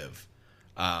Live.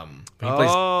 But he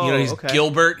plays. He's okay.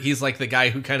 Gilbert. He's like the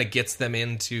guy who kind of gets them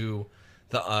into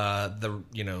the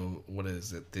what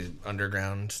is it? The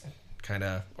underground kind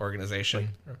of organization.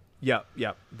 Yeah.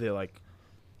 The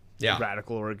Yeah.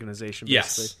 radical organization.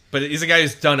 Basically. Yes, but he's a guy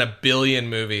who's done a billion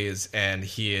movies, and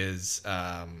he is,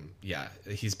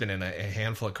 he's been in a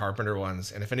handful of Carpenter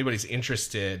ones. And if anybody's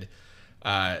interested,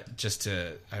 I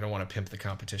don't want to pimp the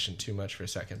competition too much for a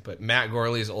second, but Matt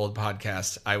Gorley's old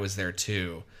podcast, I Was There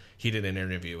Too, he did an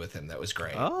interview with him that was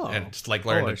great. Oh. And just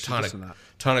learned I a should listen to that.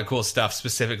 ton of cool stuff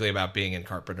specifically about being in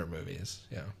Carpenter movies.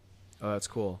 Yeah. Oh, that's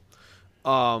cool.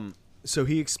 So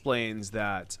he explains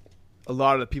that a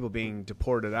lot of the people being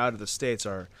deported out of the States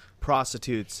are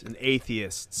prostitutes and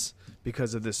atheists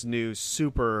because of this new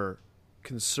super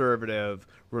conservative,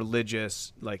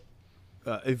 religious,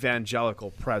 evangelical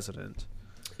president.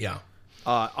 Yeah.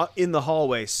 In the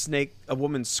hallway, a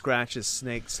woman scratches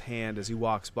Snake's hand as he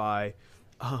walks by.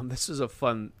 This is a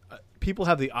fun. People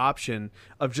have the option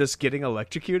of just getting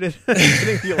electrocuted,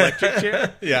 getting the electric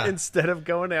chair, Yeah. instead of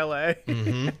going to L.A.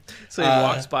 Mm-hmm. So he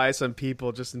walks by some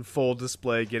people just in full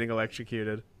display getting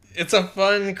electrocuted. It's a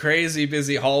fun, crazy,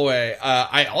 busy hallway.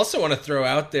 I also want to throw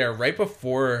out there, right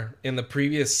before, in the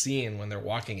previous scene, when they're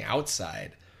walking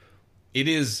outside, it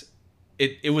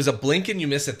was a blink and you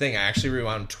miss a thing. I actually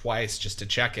rewound twice just to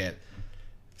check it.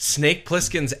 Snake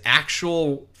Plissken's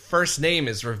actual first name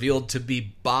is revealed to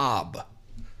be Bob.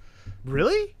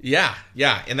 Really? Yeah.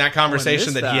 In that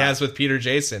conversation missed that he that. has with Peter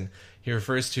Jason, he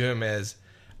refers to him as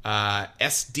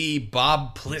SD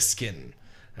Bob Pliskin.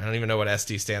 I don't even know what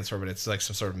SD stands for, but it's like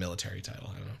some sort of military title.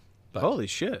 I don't know. But, Holy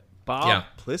shit. Bob Yeah.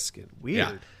 Pliskin. Weird.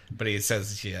 yeah. But he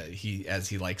says, he as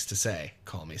he likes to say,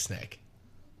 call me Snake.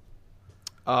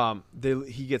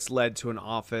 He gets led to an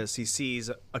office. He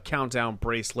sees a countdown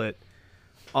bracelet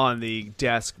on the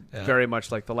desk, very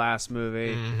much like the last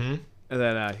movie. Mm-hmm. And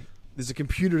then there's a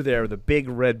computer there with a big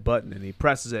red button, and he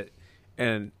presses it,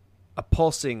 and a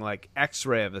pulsing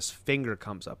X-ray of his finger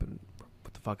comes up. And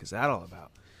what the fuck is that all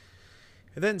about?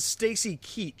 And then Stacy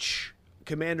Keach,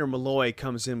 Commander Malloy,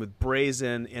 comes in with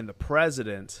Brazen and the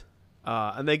president,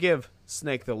 and they give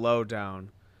Snake the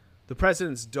lowdown. The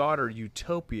president's daughter,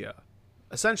 Utopia,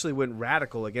 essentially went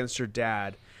radical against her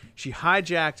dad. She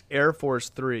hijacked Air Force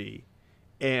 3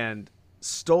 and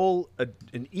stole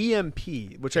an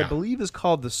EMP, which I believe is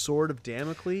called the Sword of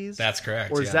Damocles. That's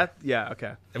correct. Or is that? Yeah,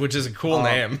 okay. Which is a cool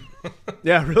name.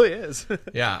 Yeah, it really is.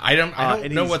 Yeah, I don't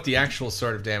and know he's- what the actual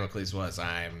Sword of Damocles was.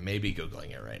 I'm maybe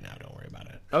Googling it right now. Don't worry about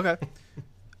it. Okay.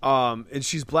 And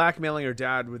she's blackmailing her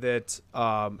dad with it.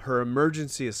 Her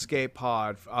emergency escape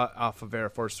pod off of Air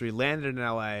Force 3 landed in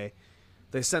L.A.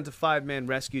 They sent a 5-man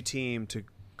rescue team to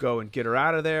go and get her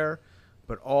out of there,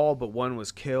 but all but one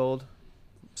was killed.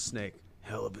 Snake,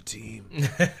 hell of a team.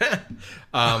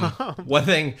 One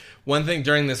thing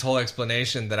during this whole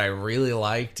explanation that I really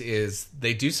liked is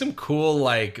they do some cool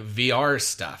VR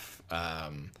stuff,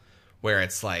 where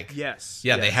it's Yes.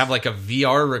 they have a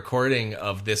VR recording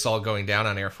of this all going down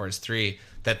on Air Force 3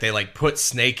 that they put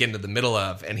Snake into the middle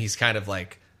of, and he's kind of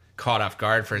caught off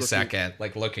guard for a second,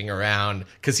 looking around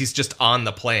because he's just on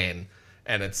the plane,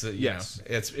 and it's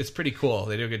it's pretty cool.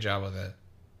 They do a good job with it.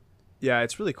 Yeah,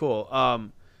 it's really cool.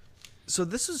 So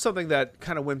this is something that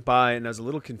kind of went by, and I was a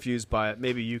little confused by it.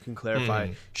 Maybe you can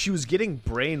clarify. She was getting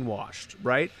brainwashed,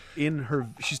 right?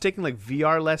 She's taking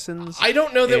VR lessons. I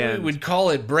don't know that we would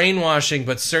call it brainwashing,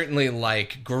 but certainly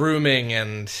grooming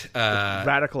and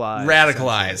radicalized.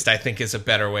 Radicalized, I think, is a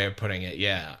better way of putting it.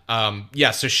 Yeah.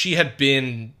 So she had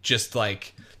been just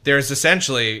there's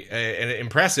essentially an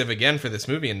impressive, again, for this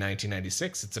movie in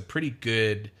 1996. It's a pretty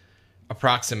good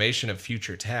approximation of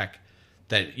future tech.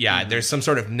 That there's some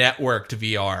sort of networked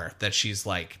VR that she's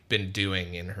been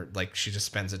doing in her, she just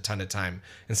spends a ton of time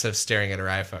instead of staring at her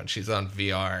iPhone, she's on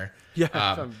VR. Yeah,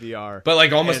 on VR.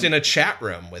 But almost in a chat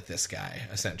room with this guy,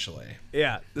 essentially.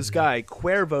 Yeah, this guy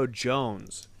Cuervo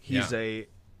Jones. He's a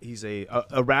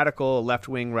radical, a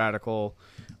left-wing radical.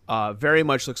 Very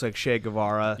much looks like Che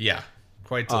Guevara. Yeah,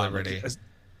 quite deliberately.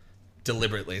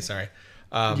 Sorry.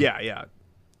 Yeah.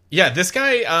 Yeah, this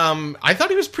guy, I thought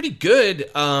he was pretty good.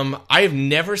 I have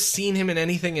never seen him in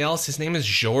anything else. His name is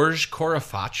Georges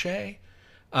Coraface.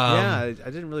 Yeah, I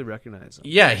didn't really recognize him.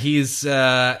 Yeah, he's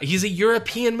a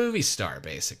European movie star,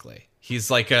 basically.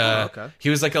 He's like he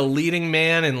was like a leading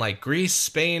man in like Greece,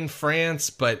 Spain, France,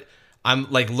 but I'm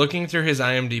like looking through his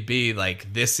IMDb,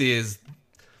 like this is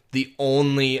the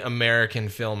only American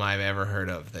film I've ever heard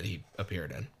of that he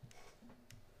appeared in.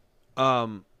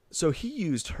 So he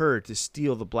used her to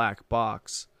steal the black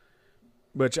box,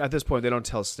 which at this point they don't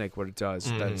tell Snake what it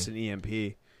does. That it's an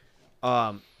EMP.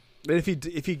 But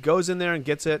if he goes in there and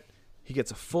gets it, he gets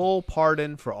a full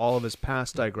pardon for all of his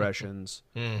past digressions,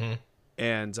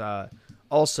 and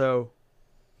also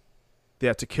they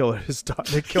have to kill his daughter.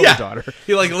 They kill his daughter.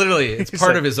 He like literally, it's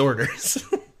part of his orders.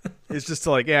 It's just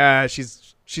like, yeah,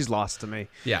 she's lost to me.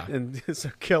 Yeah, and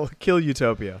so kill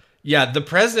Utopia. Yeah, the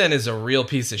president is a real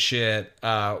piece of shit,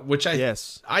 which I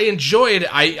enjoyed.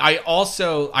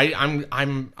 I'm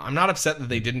not upset that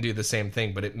they didn't do the same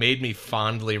thing, but it made me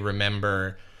fondly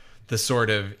remember the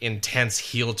sort of intense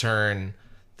heel turn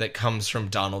that comes from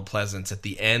Donald Pleasance at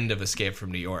the end of Escape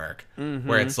from New York,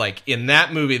 where it's like in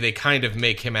that movie they kind of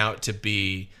make him out to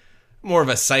be more of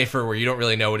a cipher where you don't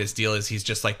really know what his deal is. He's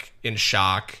just like in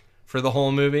shock for the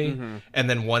whole movie, and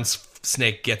then once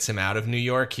Snake gets him out of New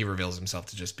York, he reveals himself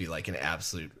to just be like an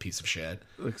absolute piece of shit.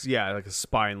 Like a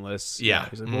spineless. Yeah.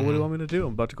 He's like, well, what do you want me to do?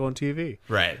 I'm about to go on TV.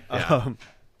 Right. Yeah.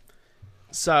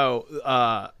 So,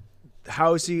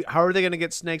 how are they going to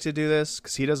get Snake to do this?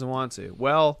 Because he doesn't want to.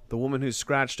 Well, the woman who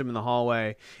scratched him in the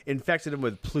hallway infected him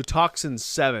with Plutoxin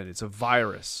 7. It's a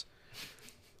virus.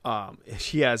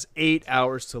 He has 8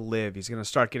 hours to live. He's going to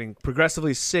start getting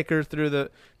progressively sicker through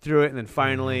it, and then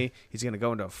finally he's going to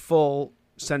go into a full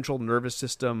central nervous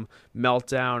system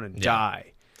meltdown and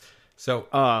die. So,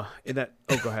 go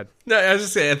ahead. No, I was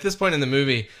just saying, at this point in the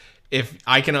movie, if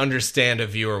I can understand a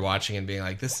viewer watching and being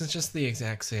like, "This is just the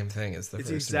exact same thing as the first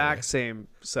movie." It's the exact same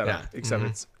setup, except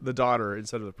it's the daughter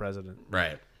instead of the president.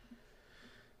 Right.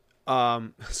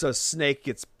 So Snake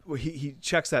he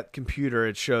checks that computer.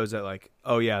 It shows that like,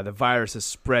 oh yeah, the virus has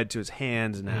spread to his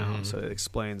hands now. So it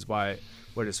explains what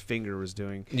his finger was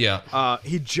doing. Yeah.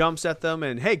 He jumps at them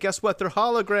and, hey, guess what? They're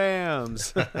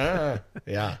holograms.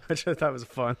 Yeah. Which I thought was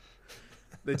fun.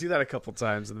 They do that a couple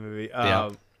times in the movie. Yeah.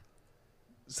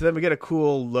 So then we get a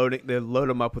cool loading. They load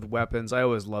them up with weapons. I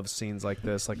always love scenes like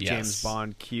this, like James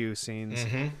Bond Q scenes.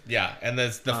 Yeah, and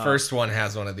the first one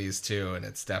has one of these too, and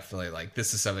it's definitely like,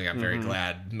 this is something I'm very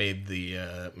glad made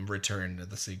the return to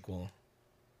the sequel.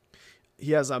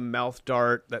 He has a mouth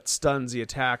dart that stuns the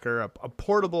attacker, a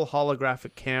portable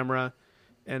holographic camera,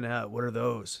 and what are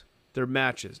those? They're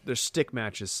matches. They're stick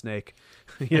matches, Snake.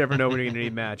 You never know when you're going to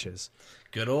need matches.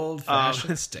 Good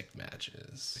old-fashioned stick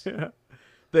matches. Yeah.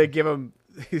 They give him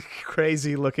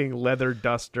crazy-looking leather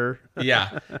duster.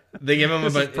 Yeah. They give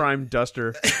him a prime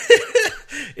duster.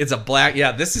 It's a black.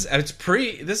 Yeah, this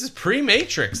is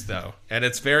pre-Matrix though, and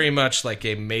it's very much like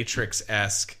a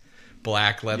Matrix-esque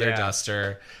black leather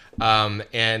duster.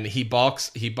 And he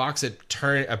balks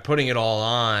at putting it all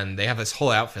on. They have this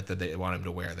whole outfit that they want him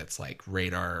to wear that's like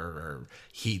radar or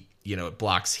heat. It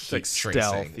blocks heat like tracing.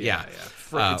 Stealth, yeah.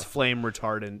 It's flame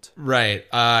retardant. Right.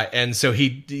 And so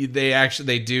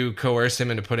they do coerce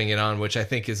him into putting it on, which I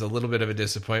think is a little bit of a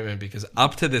disappointment because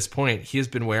up to this point he has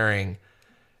been wearing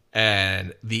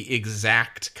the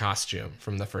exact costume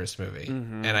from the first movie.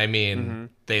 And I mean,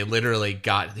 they literally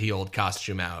got the old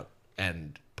costume out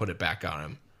and put it back on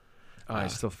him. He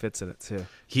still fits in it too.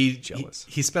 He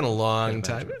spent a long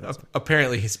time.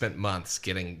 Apparently, he spent months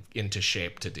getting into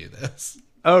shape to do this.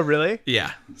 Oh, really?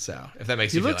 Yeah. So if that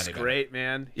makes you feel any better. He looks great,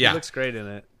 man. Yeah. He looks great in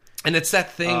it. And it's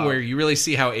that thing where you really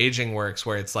see how aging works,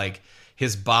 where it's like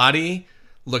his body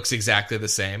looks exactly the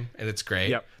same, and it's great.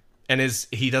 Yep. And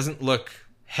he doesn't look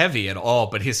heavy at all,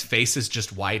 but his face is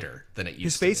just wider than it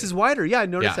used to be. His face is wider. Yeah, I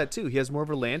noticed that too. He has more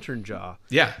of a lantern jaw.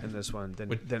 Yeah. In this one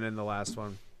than in the last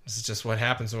one. This is just what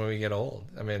happens when we get old.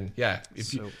 I mean, yeah.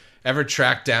 If you ever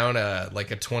track down a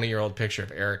 20-year-old picture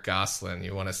of Eric Goslin,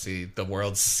 you want to see the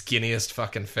world's skinniest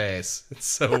fucking face. It's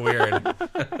so weird.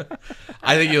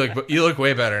 I think you look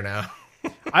way better now.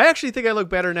 I actually think I look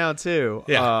better now too.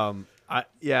 Yeah.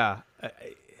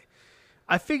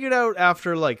 I figured out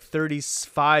after like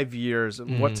 35 years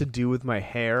what to do with my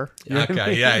hair. You know what I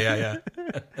mean? Yeah.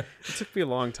 It took me a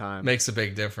long time. Makes a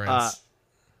big difference.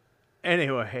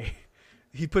 Anyway,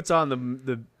 he puts on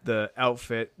the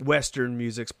outfit. Western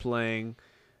music's playing.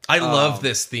 I love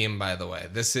this theme, by the way.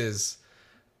 This is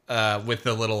with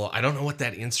the little, I don't know what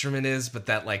that instrument is, but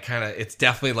that like kind of, it's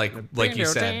definitely like you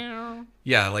said.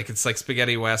 Yeah, like it's like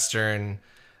spaghetti Western.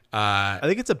 I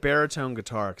think it's a baritone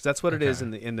guitar because that's what it is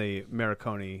in the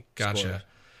Morricone Gotcha. score.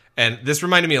 And this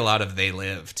reminded me a lot of They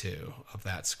Live, too, of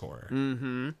that score.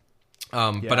 Mm-hmm.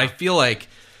 But I feel like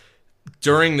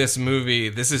during this movie,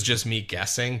 this is just me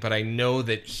guessing, but I know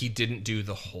that he didn't do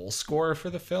the whole score for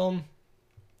the film.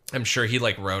 I'm sure he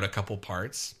like wrote a couple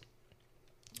parts,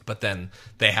 but then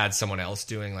they had someone else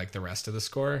doing like the rest of the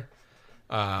score.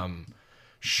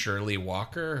 Shirley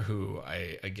Walker, who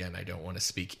I don't want to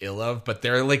speak ill of, but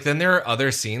there are other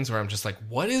scenes where I'm just like,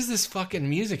 what is this fucking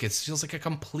music? It feels like a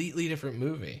completely different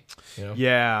movie. You know?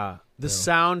 Yeah. The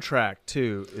soundtrack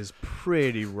too is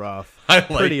pretty rough.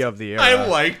 Pretty of the era. I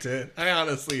liked it.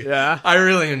 I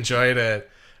really enjoyed it.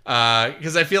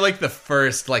 Because I feel like the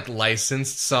first like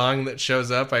licensed song that shows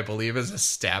up, I believe, is a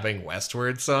Stabbing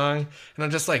Westward song, and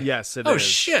I'm just like, yes, it oh is.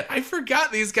 Shit, I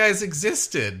forgot these guys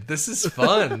existed. This is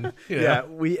fun. You know? Yeah,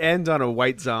 we end on a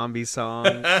White Zombie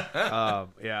song.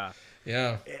 Yeah.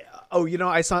 Oh,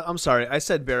 I'm sorry. I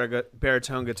said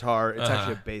baritone guitar. It's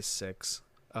actually a bass 6.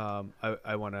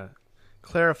 I want to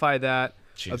clarify that.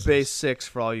 Jesus. A bass 6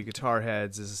 for all you guitar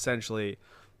heads is essentially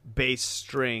bass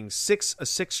string, a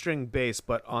 6-string bass,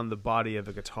 but on the body of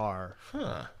a guitar.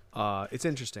 It's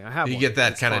interesting. I have. You one. get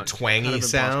that it's kind fun. of twangy kind of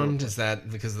sound. Is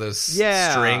that because those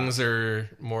strings are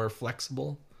more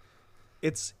flexible?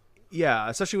 It's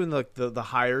especially when the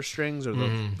higher strings or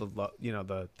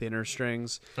the thinner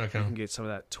strings. Okay. You can get some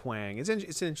of that twang. It's an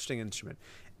interesting instrument.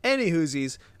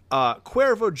 Anywhoosies,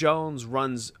 Cuervo Jones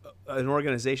runs an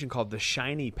organization called the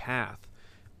Shiny Path.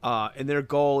 And their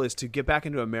goal is to get back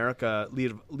into America,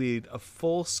 lead a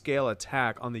full-scale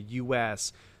attack on the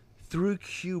U.S. through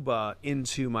Cuba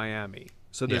into Miami.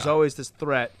 So there's always this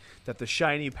threat that the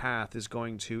Shiny Path is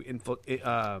going to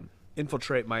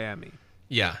infiltrate Miami.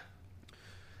 Yeah.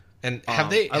 And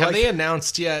have they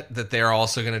announced yet that they're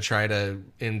also going to try to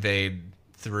invade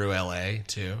through L.A.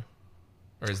 too,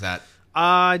 or is that?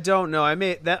 I don't know. I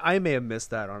may have missed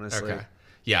that, honestly. Okay.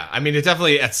 Yeah, I mean, it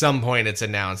definitely, at some point, it's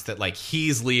announced that, like,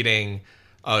 he's leading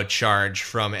a charge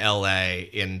from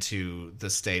L.A. into the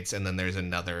States, and then there's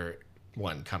another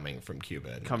one coming from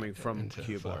Cuba.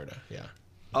 Cuba. Florida, yeah.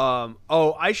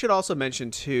 I should also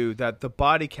mention, too, that the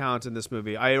body count in this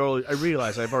movie, I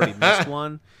realize I've already missed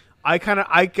one.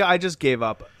 I just gave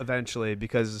up eventually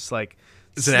because it's like...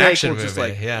 It's an action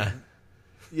movie, yeah.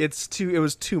 It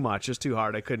was too much. It was too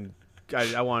hard.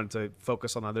 I wanted to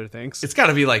focus on other things. It's got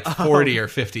to be like 40 or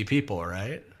 50 people,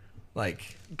 right?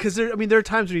 Like, because there are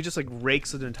times when he just like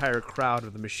rakes an entire crowd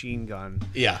with a machine gun.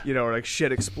 Yeah, or like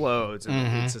shit explodes,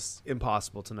 and it's just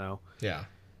impossible to know. Yeah.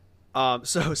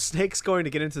 So Snake's going to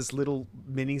get into this little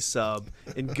mini sub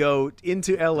and go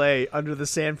into L.A. under the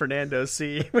San Fernando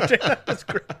Sea, which was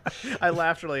great. I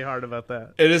laughed really hard about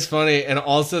that. It is funny, and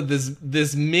also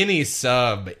this mini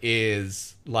sub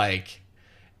is like.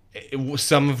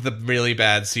 Some of the really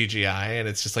bad CGI, and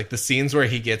it's just like the scenes where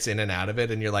he gets in and out of it,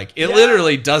 and you're like, it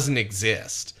literally doesn't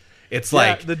exist. It's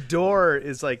like the door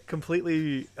is like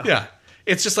completely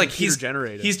it's just like he's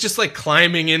generated. He's just like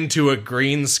climbing into a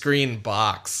green screen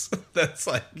box. That's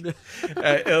like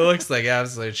it looks like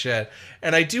absolute shit.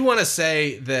 And I do want to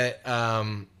say that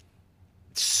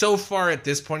so far at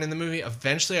this point in the movie,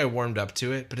 eventually I warmed up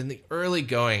to it, but in the early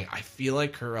going, I feel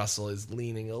like Kurt Russell is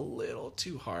leaning a little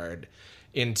too hard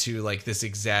into like this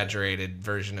exaggerated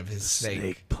version of his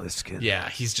Snake Plissken. Yeah,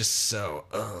 he's just so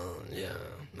yeah,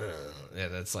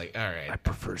 that's like, all right. I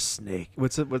prefer Snake.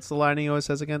 What's the line he always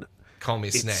says again? Call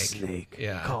me Snake. It's Snake.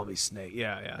 Yeah. Call me Snake.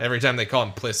 Yeah. Every time they call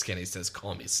him Pliskin, he says,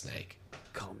 "Call me Snake."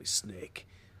 Call me Snake.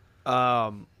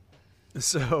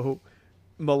 So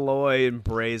Malloy and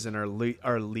Brazen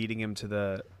are leading him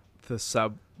to the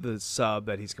sub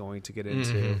that he's going to get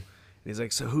into. And he's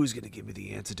like, "So who's going to give me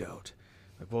the antidote?"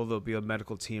 Like, well, there'll be a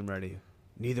medical team ready.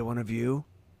 Neither one of you?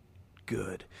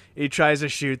 Good. He tries to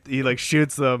shoot. He like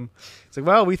shoots them. It's like,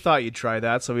 well, we thought you'd try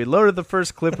that, so we loaded the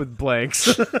first clip with blanks.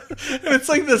 And it's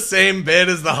like the same bit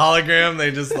as the hologram. They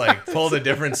just like pulled a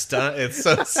different stunt.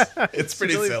 It's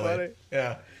pretty really silly. Funny.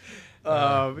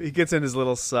 Yeah. He gets in his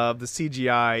little sub. The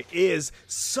CGI is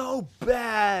so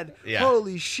bad. Yeah.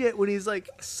 Holy shit! When he's like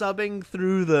subbing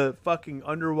through the fucking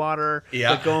underwater,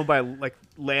 like going by like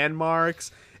landmarks.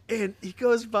 And he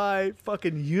goes by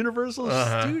fucking Universal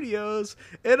Studios,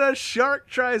 and a shark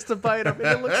tries to bite him,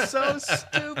 and it looks so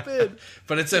stupid.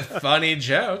 But it's a funny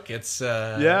joke. It's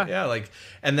like,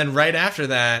 and then right after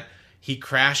that, he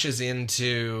crashes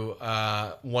into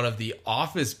one of the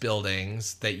office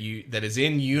buildings that is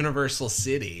in Universal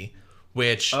City,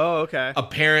 which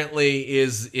apparently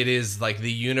is like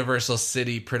the Universal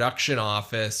City production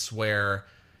office where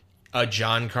a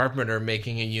John Carpenter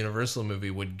making a Universal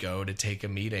movie would go to take a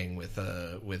meeting with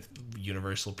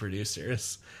Universal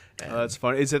producers. Oh, that's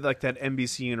funny. Is it like that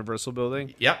NBC Universal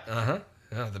building? Yep.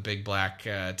 The big black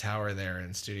tower there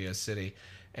in Studio City.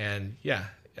 And yeah,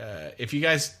 if you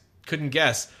guys couldn't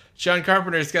guess, John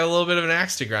Carpenter's got a little bit of an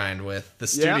axe to grind with the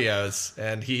studios,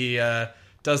 and he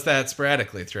does that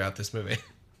sporadically throughout this movie.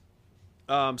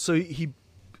 So he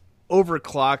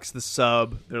overclocks the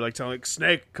sub. They're like telling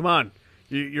Snake, "Come on,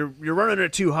 you're running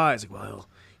it too high." He's like, "Well,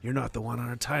 you're not the one on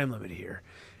a time limit here."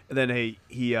 And then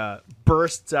he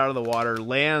bursts out of the water,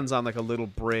 lands on like a little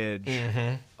bridge,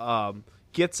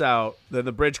 gets out. Then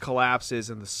the bridge collapses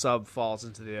and the sub falls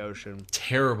into the ocean.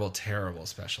 Terrible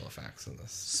special effects in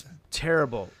this.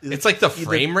 Terrible. It's like the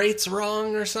frame rate's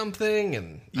wrong or something,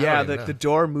 and the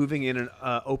door moving in and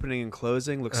opening and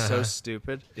closing looks so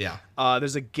stupid. Yeah.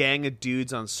 There's a gang of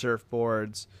dudes on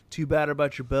surfboards. Too bad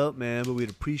about your boat, man, but we'd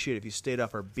appreciate it if you stayed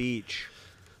off our beach.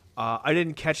 I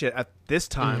didn't catch it at this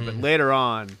time, but later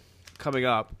on, coming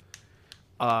up,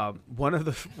 one of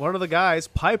the guys,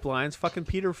 Pipeline's fucking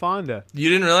Peter Fonda. You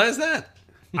didn't realize that?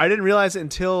 I didn't realize it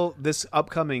until this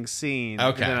upcoming scene.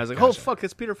 Okay, And then I was like, gotcha. "Oh fuck,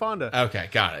 it's Peter Fonda." Okay,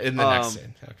 got it. In the next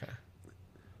scene. Okay.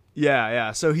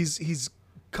 Yeah. So he's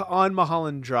on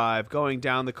Mulholland Drive, going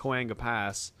down the Cahuenga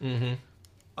Pass.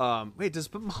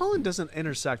 But Mulholland doesn't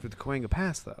intersect with the Cahuenga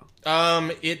Pass though.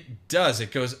 It does.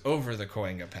 It goes over the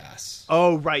Cahuenga Pass.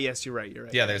 Oh right, yes, you're right.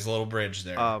 Yeah, there's a little bridge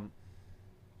there. And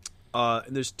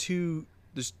there's two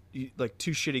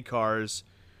shitty cars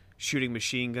shooting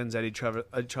machine guns at each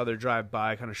other drive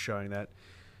by, kind of showing that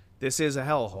this is a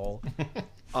hellhole.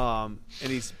 And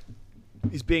he's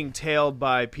being tailed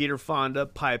by Peter Fonda,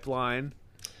 Pipeline.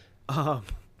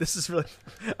 This is really,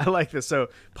 I like this. So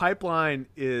Pipeline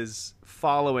is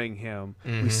following him.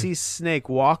 We see Snake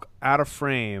walk out of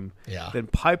frame. Yeah. Then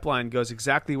Pipeline goes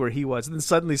exactly where he was, and then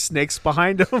suddenly Snake's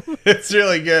behind him. It's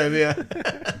really good. Yeah.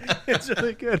 It's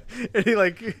really good. And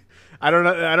he I don't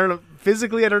know.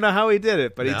 Physically, I don't know how he did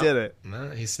it, but he did it.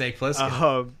 No, he's Snake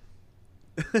Plissken.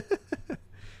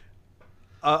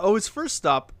 His first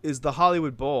stop is the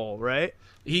Hollywood Bowl, right?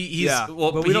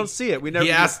 But we don't see it. We never.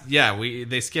 He asked. Yeah,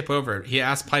 they skip over it. He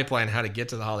asked Pipeline how to get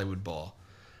to the Hollywood Bowl.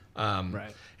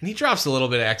 Right. And he drops a little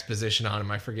bit of exposition on him.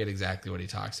 I forget exactly what he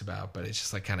talks about, but it's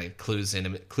just like kind of clues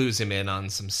him in on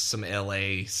some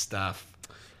LA stuff.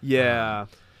 Yeah.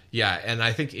 Yeah, and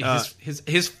I think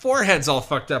his forehead's all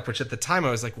fucked up, which at the time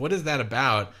I was like, what is that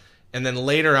about? And then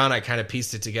later on I kind of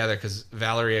pieced it together because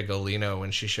Valeria Golino,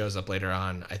 when she shows up later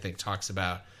on, I think talks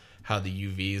about how the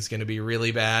UV is going to be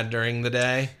really bad during the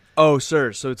day. Oh,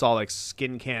 sir. So it's all like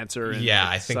skin cancer and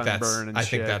I think sunburn and shit.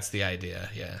 think that's the idea,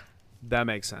 yeah. That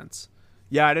makes sense.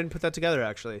 Yeah, I didn't put that together,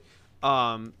 actually.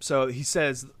 So he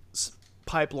says,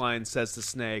 Pipeline says to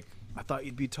Snake, "I thought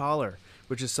you'd be taller,"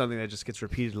 which is something that just gets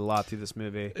repeated a lot through this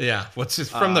movie. Yeah, what's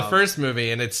just from the first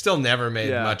movie, and it still never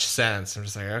made much sense. I'm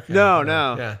just like, okay. No.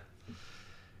 Yeah.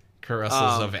 Kurt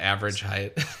Russell's of average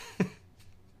height.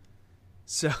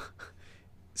 So,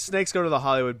 Snakes go to the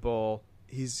Hollywood Bowl.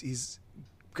 He's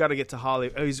got to get to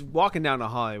Hollywood. He's walking down to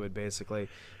Hollywood, basically.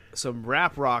 Some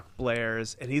rap rock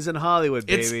blares, and he's in Hollywood,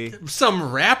 baby. It's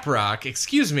some rap rock.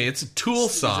 Excuse me, it's a Tool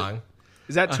song.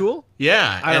 Is that Tool?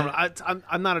 Yeah, I don't know.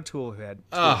 I'm not a Tool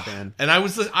fan.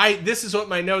 And this is what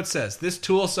my note says. This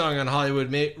Tool song on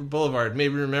Hollywood Boulevard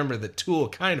made me remember that Tool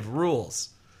kind of rules.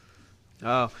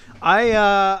 Oh,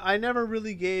 I never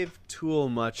really gave Tool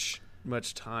much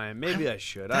time. Maybe I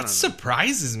should. I don't know. That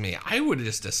surprises me. I would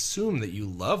just assume that you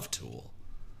love Tool.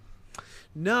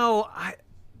 No,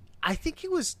 I think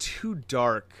it was too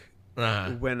dark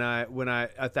when I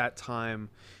at that time.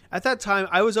 At that time,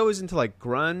 I was always into like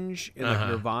grunge and like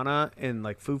Nirvana and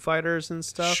like Foo Fighters and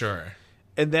stuff. Sure.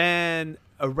 And then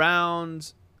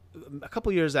around a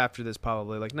couple years after this,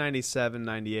 probably like 97,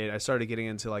 98, I started getting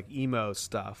into like emo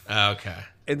stuff. Okay.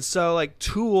 And so like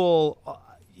Tool,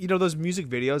 those music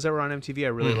videos that were on MTV, I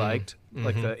really liked,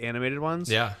 like the animated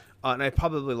ones. Yeah. And I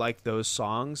probably liked those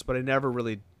songs, but I never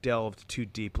really delved too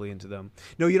deeply into them.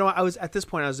 No, I was at this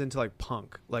point I was into like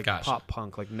punk, like pop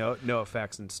punk, like no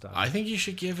effects and stuff. I think you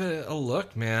should give it a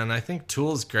look, man. I think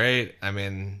Tool's great. I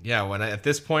mean, yeah, at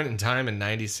this point in time in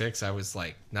 96, I was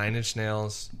like 9 Inch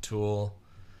Nails, Tool.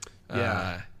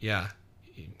 Yeah.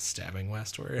 Stabbing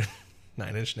Westward.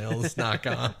 9 Inch Nails knock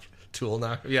off. Tool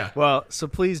knock. Yeah. Well, so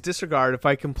please disregard if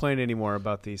I complain anymore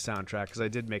about the soundtrack, because I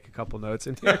did make a couple notes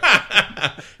in here.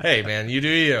 Hey, man, you do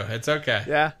you. It's okay.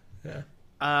 Yeah.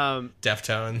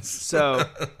 Deftones. So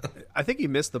I think he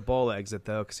missed the bowl exit,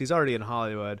 though, because he's already in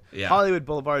Hollywood. Yeah. Hollywood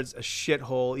Boulevard's a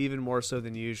shithole, even more so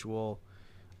than usual.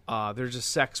 There's just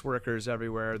sex workers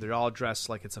everywhere. They're all dressed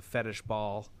like it's a fetish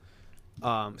ball.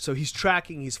 So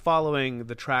he's following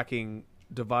the tracking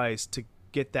device to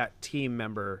get that team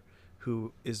member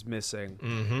who is missing.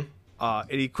 Mm-hmm.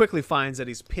 And he quickly finds that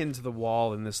he's pinned to the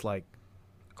wall in this like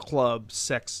club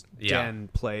sex den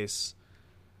place.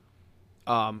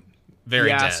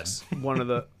 Very he dead. asks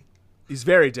he's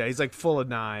very dead. He's like full of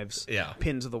knives. Yeah.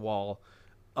 Pinned to the wall.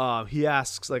 He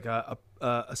asks like a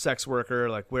sex worker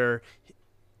like where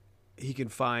he can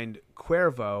find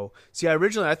Cuervo. See,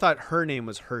 originally I thought her name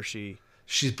was Hershey.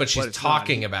 She's it's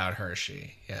talking not. about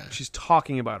Hershey. Yeah. She's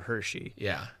talking about Hershey.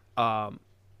 Yeah.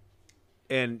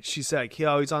 And she said like,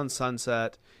 he's on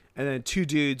Sunset, and then two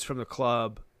dudes from the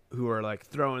club who are like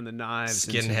throwing the knives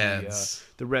Skinheads.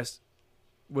 into the rest.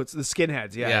 What's the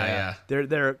skinheads? Yeah.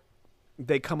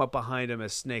 They come up behind him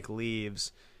as Snake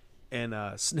leaves, and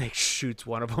Snake shoots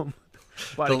one of them.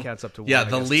 Body count's up to one. Yeah, I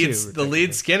the guess, lead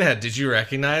skinhead. Did you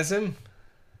recognize him?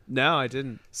 No, I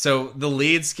didn't. So the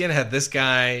lead skinhead, this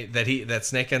guy that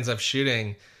Snake ends up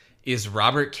shooting, is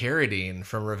Robert Carradine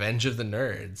from Revenge of the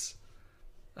Nerds.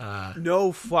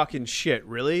 No fucking shit,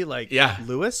 really? Like, Yeah.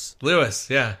 Lewis?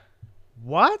 Yeah.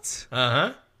 What?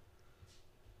 Uh-huh.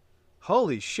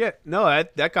 Holy shit! No,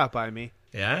 that got by me.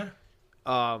 Yeah?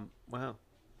 Wow.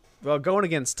 Well, going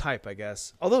against type, I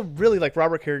guess. Although, really, like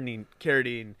Robert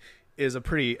Carradine is a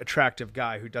pretty attractive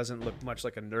guy who doesn't look much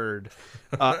like a nerd.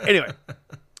 Anyway,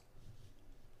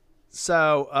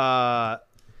 so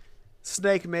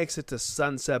Snake makes it to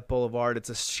Sunset Boulevard. It's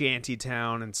a shanty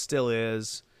town and still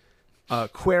is.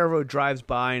 Cuervo drives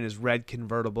by in his red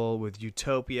convertible with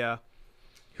Utopia,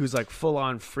 who's like full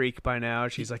on freak by now.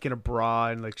 She's like in a bra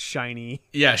and like shiny.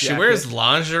 Yeah, she jacket. wears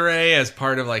lingerie as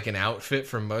part of like an outfit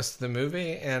for most of the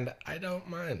movie, and I don't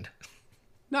mind.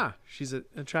 Nah, she's an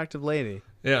attractive lady.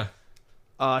 Yeah.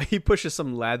 He pushes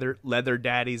some leather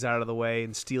daddies out of the way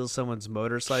and steals someone's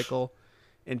motorcycle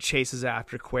and chases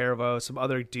after Cuervo. Some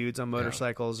other dudes on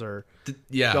motorcycles are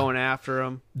going after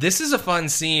him. This is a fun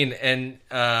scene, and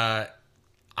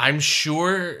I'm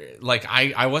sure, like,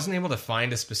 I wasn't able to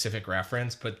find a specific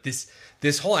reference, but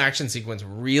this whole action sequence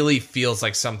really feels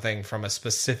like something from a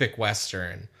specific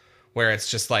Western, where it's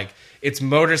just like, it's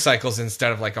motorcycles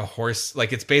instead of like a horse.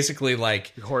 Like, it's basically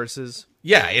like Horses.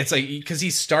 Yeah, it's like, because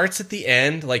he starts at the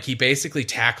end, like he basically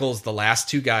tackles the last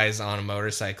two guys on a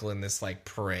motorcycle in this like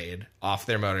parade off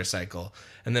their motorcycle,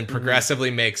 and then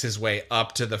progressively makes his way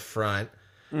up to the front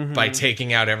by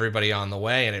taking out everybody on the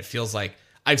way. And it feels like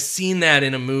I've seen that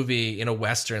in a movie, in a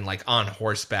Western, like on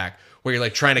horseback, where you're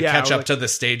like trying to catch up like to the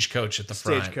stagecoach at the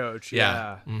front. Stagecoach,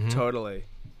 yeah. Totally.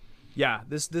 Yeah,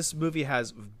 this movie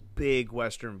has big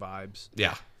Western vibes.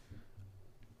 Yeah.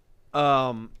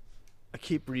 I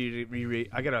keep rereading.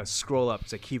 I gotta scroll up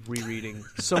because I keep rereading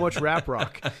so much rap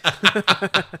rock.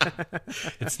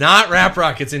 It's not rap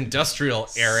rock. It's industrial,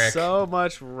 Eric. So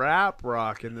much rap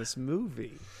rock in this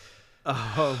movie.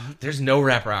 There's no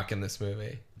rap rock in this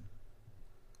movie.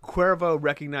 Cuervo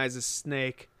recognizes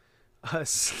Snake.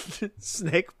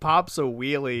 Snake pops a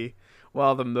wheelie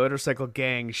while the motorcycle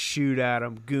gang shoot at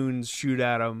him. Goons shoot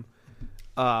at him.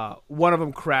 One of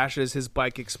them crashes. His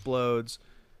bike explodes.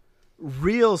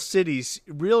 Real shitty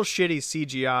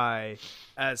CGI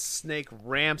as Snake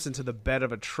ramps into the bed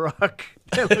of a truck.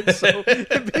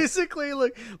 It basically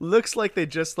looks like they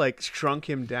just like shrunk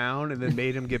him down and then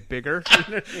made him get bigger.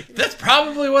 That's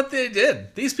probably what they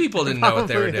did. These people didn't know what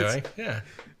they were doing. Yeah.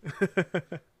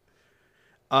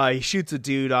 He shoots a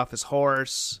dude off his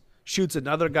horse. Shoots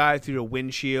another guy through a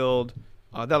windshield.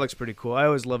 That looks pretty cool. I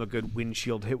always love a good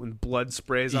windshield hit when blood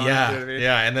sprays on it. You know what I mean?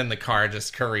 Yeah, and then the car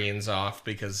just careens off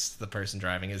because the person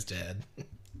driving is dead.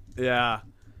 Yeah.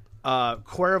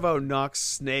 Cuervo knocks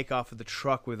Snake off of the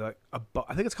truck with I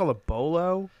think it's called a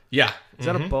bolo. Yeah. Is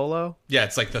that a bolo? Yeah,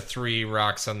 it's like the three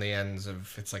rocks on the ends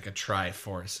of, it's like a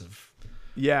triforce of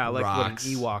like rocks.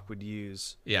 what an Ewok would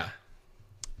use. Yeah.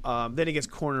 Then he gets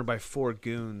cornered by 4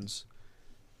 goons.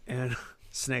 And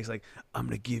Snake's like, I'm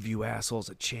going to give you assholes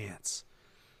a chance.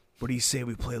 What do you say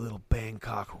we play a little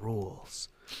Bangkok rules?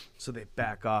 So they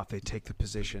back off. They take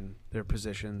their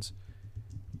positions.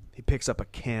 He picks up a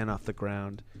can off the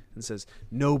ground and says,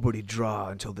 nobody draw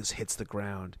until this hits the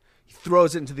ground. He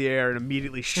throws it into the air and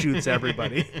immediately shoots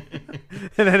everybody.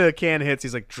 And then the can hits.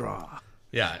 He's like, draw.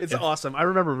 Yeah. It's awesome. I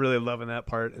remember really loving that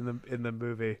part in the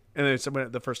movie. And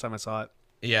then the first time I saw it.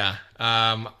 Yeah.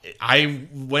 I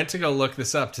went to go look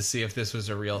this up to see if this was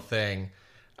a real thing.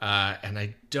 And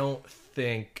I don't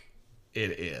think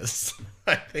it is.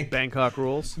 I think Bangkok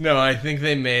rules? No, I think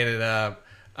they made it up.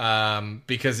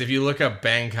 Because if you look up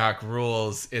Bangkok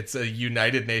rules, it's a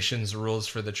United Nations rules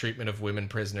for the treatment of women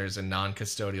prisoners and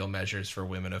non-custodial measures for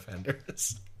women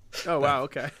offenders. Oh, wow.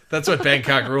 Okay. That's what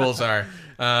Bangkok rules are.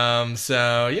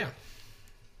 So, yeah.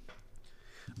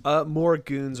 More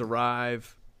goons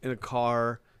arrive in a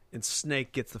car, and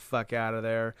Snake gets the fuck out of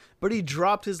there. But he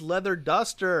dropped his leather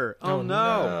duster. Oh,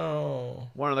 no.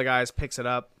 One of the guys picks it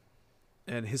up,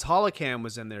 and his holocam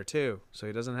was in there too, so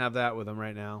he doesn't have that with him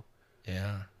right now.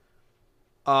 Yeah.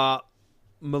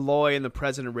 Malloy and the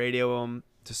president radio him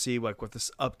to see like what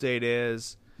this update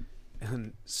is.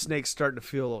 And Snake's starting to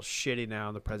feel a little shitty now.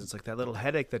 And the president's like, that little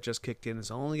headache that just kicked in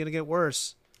is only going to get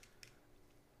worse.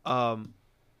 Oh,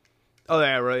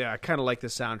 yeah, really, yeah. I kind of like the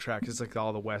soundtrack. It's like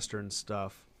all the Western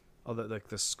stuff. All the, like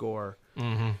the score.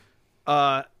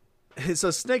 Mm-hmm. So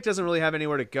Snake doesn't really have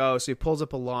anywhere to go. So he pulls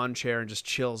up a lawn chair and just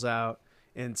chills out.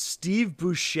 And Steve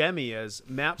Buscemi as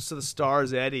Maps to the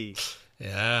Stars Eddie.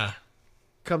 Yeah.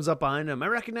 Comes up behind him. I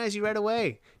recognize you right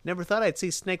away. Never thought I'd see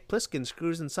Snake Plissken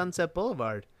cruising Sunset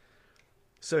Boulevard.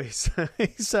 So he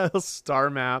sells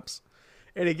star maps,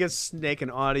 and he gives Snake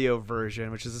an audio version,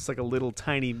 which is just like a little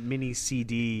tiny mini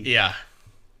CD. Yeah.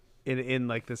 In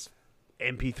like this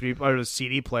MP3 or a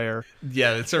CD player.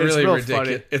 Yeah, it's really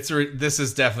ridiculous. This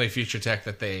is definitely future tech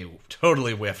that they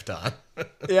totally whiffed on.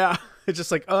 Yeah. It's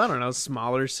just like, I don't know,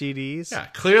 smaller CDs. Yeah,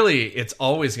 clearly it's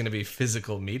always going to be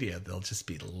physical media. They'll just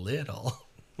be little.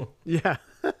 Yeah.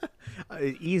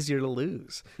 Easier to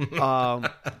lose.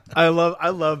 I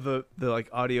love the like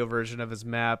audio version of his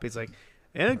map. He's like,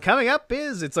 and coming up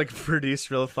is, it's like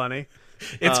produced real funny.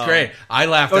 It's great. I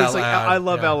laughed out like, loud. I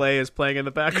love LA is playing in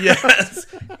the background. Yes.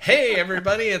 Hey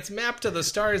everybody, it's Map to the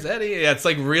Stars Eddie. Yeah, it's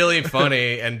like really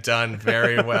funny and done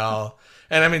very well.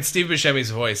 And I mean, Steve Buscemi's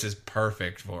voice is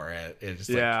perfect for it. It just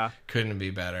couldn't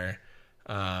be better.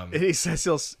 And he says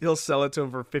he'll sell it to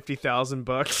him for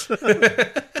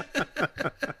 $50,000.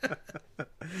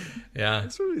 Yeah,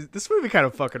 this movie kind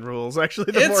of fucking rules.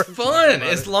 Actually, it's fun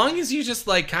as long as you just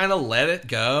like kind of let it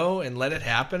go and let it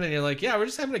happen, and you're like, yeah, we're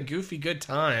just having a goofy good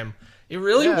time. It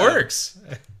really works.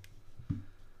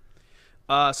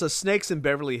 So Snake's in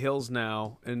Beverly Hills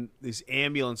now, and these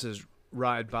ambulances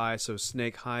ride by. So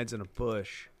Snake hides in a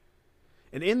bush,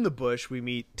 and in the bush we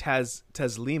meet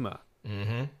Teslima.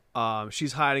 Mm-hmm.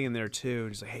 She's hiding in there too, and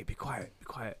he's like, "Hey, be quiet, be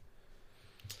quiet."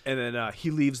 And then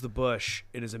he leaves the bush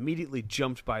and is immediately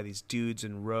jumped by these dudes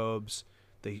in robes.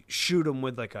 They shoot him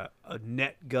with like a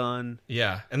net gun.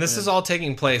 Yeah, and this is all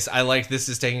taking place. This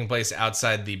is taking place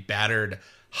outside the battered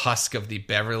husk of the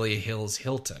Beverly Hills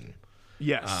Hilton.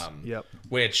 Yes. Yep.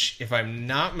 Which, if I'm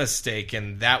not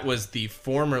mistaken, that was the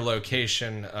former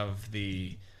location of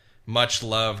the much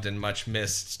loved and much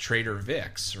missed Trader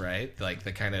Vic's, right? Like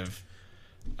the kind of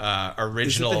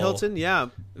original. Is it the Hilton? Yeah.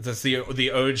 That's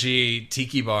the OG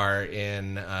tiki bar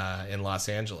in Los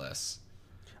Angeles.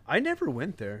 I never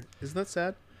went there. Isn't that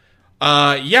sad?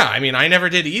 Yeah, I mean, I never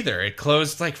did either. It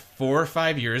closed like 4 or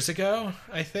 5 years ago,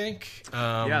 I think.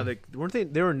 Yeah,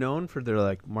 they were known for their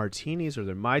like martinis or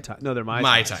their Mai Tai. No, they're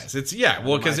Mai Tais. It's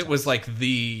because it was like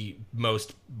the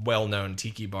most well-known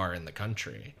tiki bar in the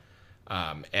country,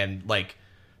 and like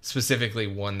specifically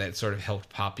one that sort of helped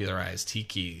popularize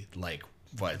tiki, like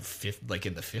like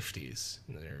in the 50s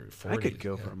or 40s. I could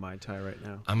go for a Mai Tai right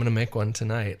now. I'm gonna make one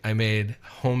tonight. I made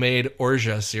homemade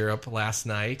orgeat syrup last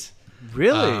night.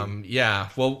 Really? Yeah.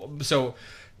 Well, so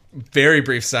very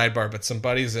brief sidebar, but some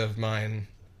buddies of mine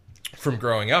from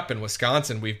growing up in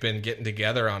Wisconsin, we've been getting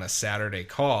together on a Saturday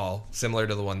call, similar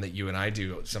to the one that you and I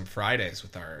do some Fridays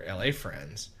with our LA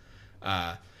friends.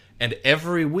 And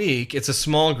every week, it's a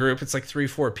small group. It's like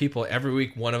 3-4 people. Every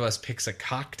week, one of us picks a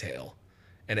cocktail.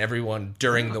 And everyone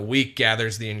during the week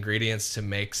gathers the ingredients to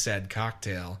make said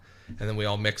cocktail. And then we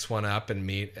all mix one up and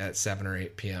meet at 7 or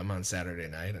 8 p.m. on Saturday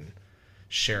night and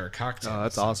share a cocktail. Oh,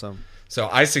 that's awesome. So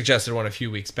I suggested one a few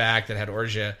weeks back that had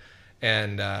orgeat.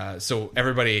 And so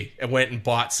everybody went and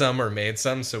bought some or made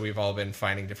some. So we've all been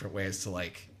finding different ways to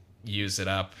like use it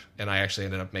up. And I actually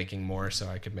ended up making more so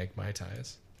I could make Mai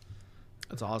Tais.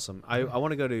 That's awesome. I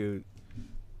want to go to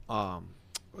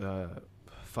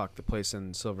the place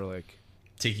in Silver Lake.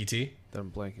 Tiki Tea? That I'm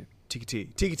blanking.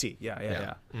 Tiki Tea.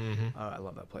 Yeah. Mm-hmm. I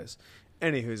love that place.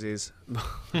 Any whoosies.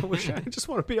 I just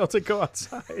want to be able to go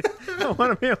outside. I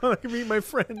want to be able to meet my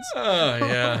friends. Oh,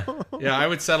 yeah. Yeah, I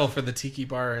would settle for the Tiki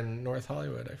Bar in North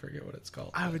Hollywood. I forget what it's called.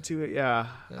 I would do it, yeah.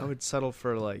 I would settle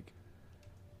for, like,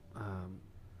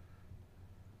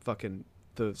 fucking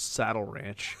the Saddle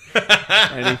Ranch.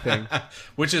 Anything.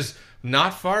 Which is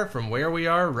not far from where we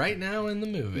are right now in the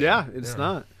movie. Yeah, it's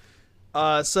not.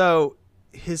 So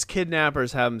his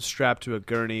kidnappers have him strapped to a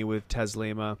gurney with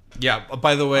Teslima. Yeah,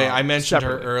 by the way, I mentioned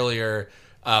her earlier,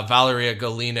 Valeria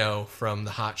Golino from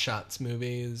the Hot Shots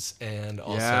movies and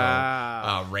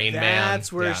also Rain Man.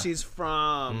 That's where she's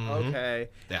from. Mm-hmm. Okay.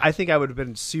 Yeah. I think I would have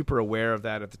been super aware of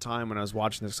that at the time when I was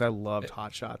watching this. I loved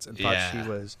Hot Shots and thought she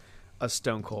was a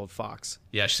Stone Cold Fox.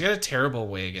 Yeah, she's got a terrible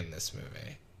wig in this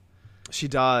movie. She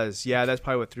does. Yeah, that's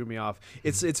probably what threw me off.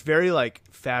 It's very like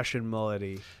fashion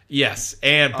mullety. Yes,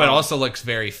 but also looks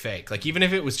very fake. Like even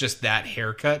if it was just that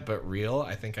haircut but real,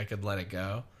 I think I could let it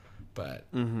go. But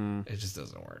it just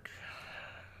doesn't work.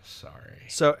 Sorry.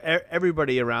 So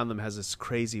everybody around them has this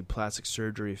crazy plastic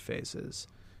surgery faces.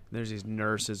 And there's these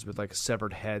nurses with like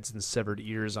severed heads and severed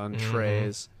ears on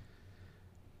trays.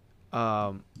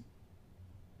 And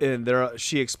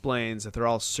she explains that they're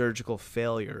all surgical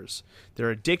failures. They're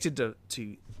addicted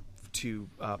to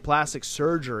plastic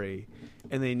surgery,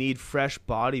 and they need fresh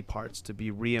body parts to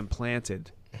be reimplanted.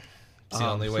 It's the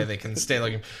only way they can stay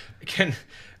looking.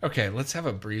 Okay, let's have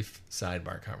a brief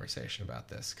sidebar conversation about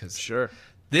this, because Sure.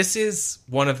 this is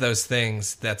one of those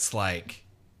things that's like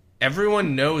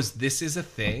everyone knows this is a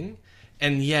thing,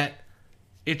 and yet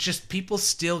it just people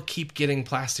still keep getting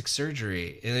plastic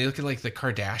surgery. And they look at like the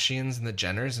Kardashians and the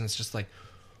Jenners, and it's just like,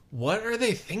 what are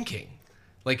they thinking?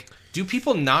 Like, do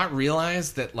people not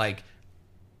realize that like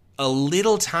a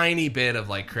little tiny bit of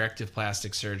like corrective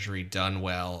plastic surgery done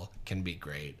well can be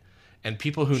great, and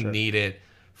people who need it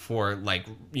for like,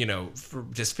 you know, for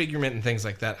disfigurement and things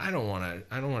like that, I don't want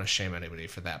to shame anybody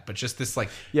for that, but just this like,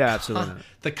 Yeah, absolutely not.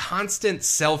 the constant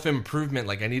self-improvement,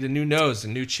 like I need a new nose, a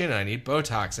new chin, I need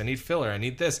Botox, I need filler, I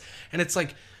need this, and it's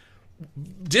like,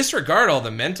 disregard all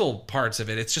the mental parts of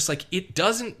it. It's just like it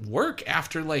doesn't work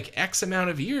after like X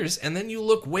amount of years, and then you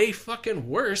look way fucking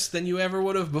worse than you ever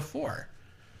would have before.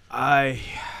 I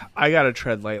gotta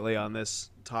tread lightly on this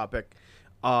topic.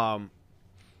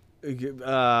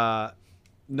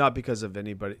 Not because of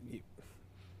anybody.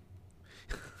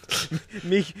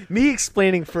 me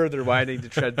explaining further why I need to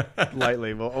tread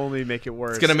lightly will only make it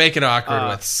worse. It's gonna make it awkward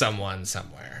with someone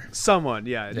somewhere. Someone,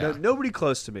 yeah. Yeah. Nobody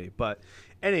close to me. But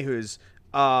anywho's,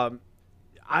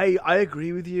 I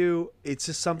agree with you. It's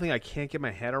just something I can't get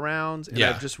my head around, and Yeah.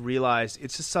 I've just realized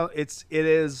it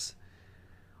is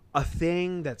a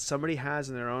thing that somebody has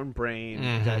in their own brain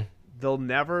that they'll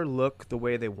never look the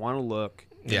way they want to look.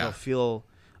 And Yeah. they'll feel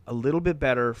a little bit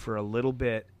better for a little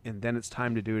bit, and then it's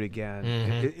time to do it again.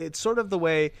 It's sort of the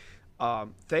way,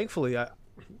 thankfully,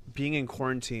 being in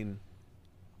quarantine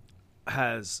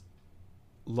has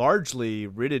largely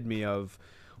ridded me of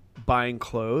buying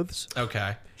clothes.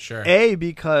 Okay, sure.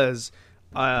 Because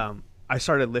I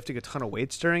started lifting a ton of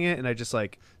weights during it, and I just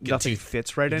like nothing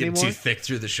fits right Getting anymore. too thick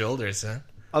through the shoulders, huh?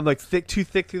 I'm like too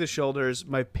thick through the shoulders.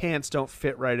 My pants don't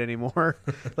fit right anymore.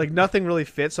 Like nothing really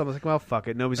fits. So I'm like, well, fuck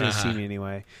it. Nobody's gonna see me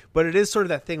anyway. But it is sort of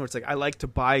that thing where it's like I like to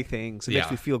buy things. It makes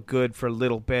me feel good for a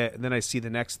little bit, and then I see the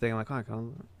next thing. I'm like,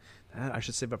 oh, I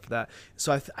should save up for that.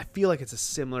 So I feel like it's a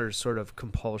similar sort of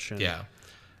compulsion. Yeah.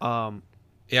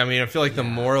 Yeah, I mean, I feel like the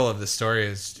moral of the story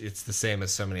is it's the same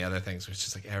as so many other things, which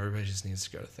is like everybody just needs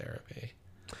to go to therapy.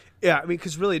 Yeah, I mean,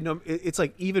 because really, it's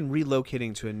like even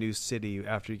relocating to a new city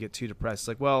after you get too depressed. It's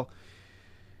like, well,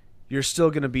 you're still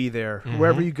going to be there.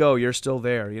 Wherever you go, you're still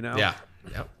there, you know? Yeah.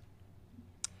 Yep.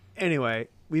 Anyway,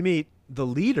 we meet the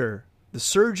leader, the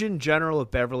Surgeon General of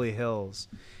Beverly Hills,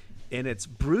 and it's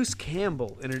Bruce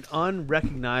Campbell in an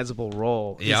unrecognizable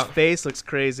role. Yep. His face looks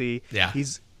crazy. Yeah.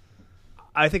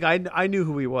 I think I knew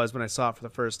who he was when I saw it for the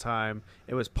first time.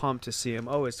 It was pumped to see him.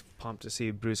 Always pumped to see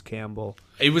Bruce Campbell.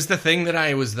 It was the thing that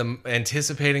I was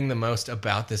anticipating the most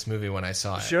about this movie when I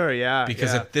saw it. Sure, yeah.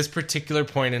 Because yeah. at this particular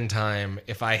point in time,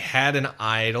 if I had an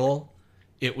idol,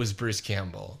 it was Bruce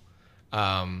Campbell.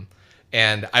 And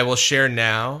I will share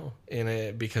now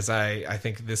because I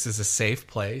think this is a safe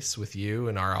place with you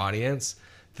and our audience,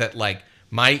 that like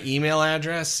my email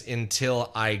address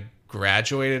until I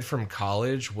graduated from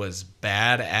college was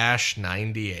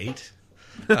badash98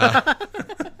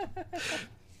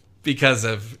 because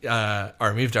of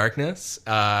Army of Darkness,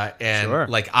 and Sure.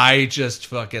 like I just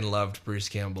fucking loved Bruce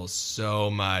Campbell so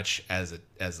much as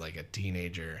like a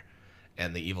teenager,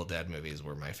 and the Evil Dead movies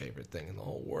were my favorite thing in the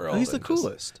whole world. Oh, he's the And just-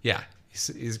 coolest. yeah,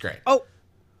 he's great. Oh,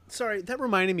 sorry. That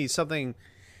reminded me something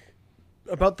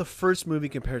about the first movie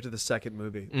compared to the second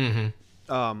movie.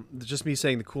 Just me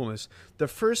saying the coolness. The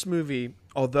first movie,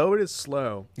 although it is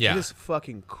slow, Yeah. it is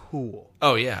fucking cool.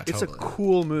 Oh yeah, It's a totally.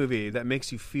 cool movie that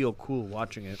makes you feel cool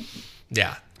watching it.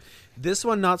 Yeah. This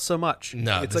one, not so much.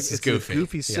 No, it's this like is it's goofy. a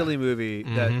goofy, Yeah. silly movie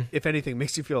that, if anything,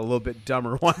 makes you feel a little bit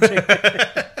dumber watching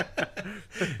it.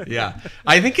 Yeah.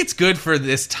 I think it's good for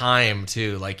this time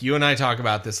too. Like you and I talk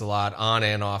about this a lot on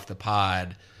and off the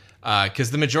pod.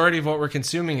 Because the majority of what we're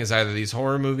consuming is either these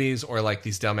horror movies or like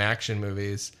these dumb action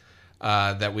movies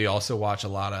that we also watch a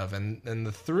lot of. And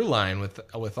the through line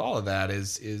with all of that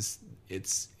is it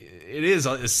is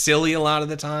silly a lot of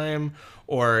the time,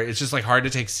 or it's just like hard to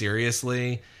take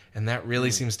seriously. and that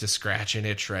really seems to scratch an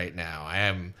itch right now.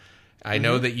 I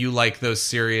know that you like those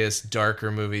serious,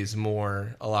 darker movies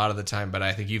more a lot of the time, but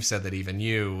I think you've said that even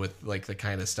you, with like the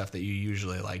kind of stuff that you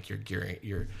usually like,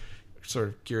 you're sort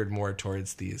of geared more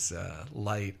towards these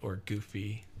light or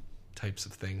goofy types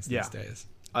of things these days.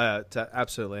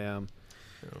 Absolutely am.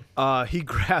 He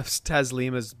grabs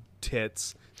Taslima's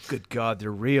tits. Good God,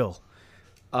 they're real.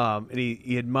 And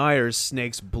he admires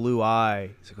Snake's blue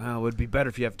eye. He's like, "Well, it would be better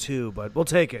if you have two, but we'll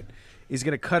take it." He's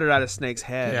gonna cut it out of Snake's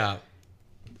head. Yeah.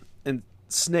 And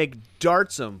Snake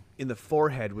darts him in the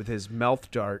forehead with his mouth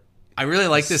dart. I really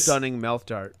like this stunning mouth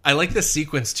dart. I like this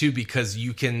sequence too because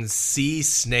you can see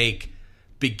Snake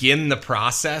begin the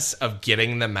process of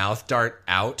getting the mouth dart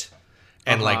out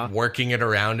and like working it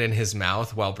around in his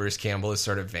mouth while Bruce Campbell is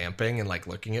sort of vamping and like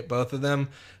looking at both of them.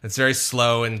 It's very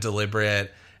slow and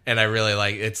deliberate, and I really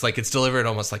like it's delivered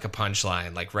almost like a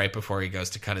punchline. Like right before he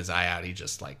goes to cut his eye out, he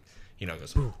just like,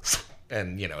 goes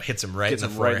and hits him right in the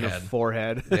forehead. Right in the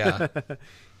forehead. Yeah.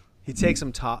 He takes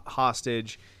him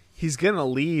hostage. He's gonna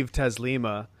leave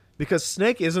Taslima because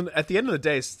Snake isn't. At the end of the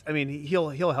day, I mean,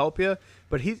 he'll help you,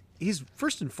 but he's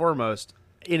first and foremost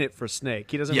in it for Snake.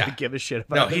 He doesn't really give a shit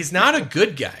about. No, he's not a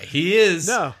good guy. He is.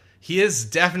 No. He is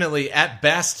definitely at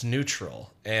best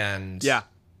neutral. And yeah.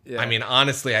 I mean,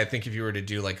 honestly, I think if you were to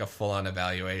do like a full-on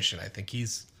evaluation, I think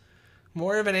he's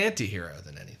more of an anti-hero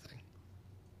than anything.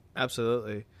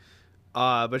 Absolutely.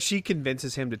 But she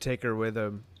convinces him to take her with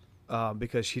him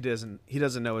because he doesn't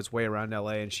know his way around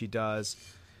LA, and she does.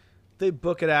 They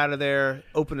book it out of there,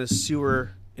 open a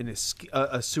sewer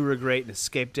a sewer grate, and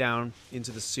escape down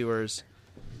into the sewers.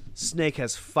 Snake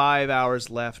has 5 hours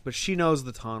left, but she knows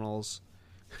the tunnels.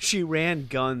 She ran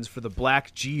guns for the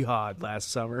Black Jihad last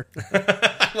summer.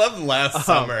 I love last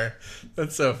summer.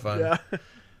 That's so fun. Yeah.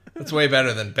 That's way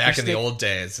better than back in the old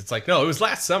days. It's like, no, it was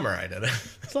last summer I did it.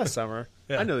 It's last summer.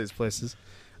 Yeah. I know these places.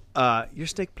 You're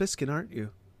Snake Plissken, aren't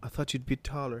you? I thought you'd be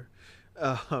taller.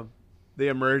 They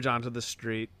emerge onto the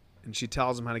street, and she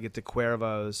tells him how to get to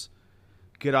Cuervo's.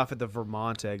 Get off at the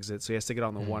Vermont exit, so he has to get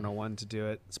on the 101 to do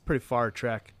it. It's a pretty far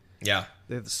trek. Yeah.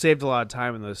 They've saved a lot of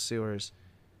time in those sewers.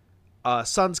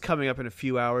 Sun's coming up in a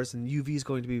few hours, and UV is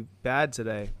going to be bad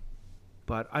today.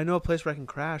 But I know a place where I can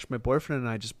crash. My boyfriend and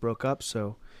I just broke up,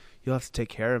 so you'll have to take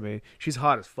care of me. She's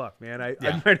hot as fuck, man. I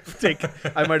might have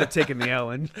taken the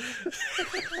Ellen.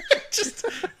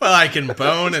 I can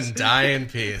bone and die in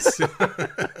peace.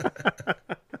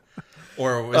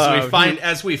 Or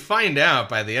as we find out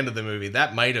by the end of the movie,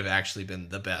 that might have actually been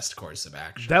the best course of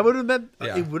action. That would have been.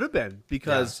 It would have been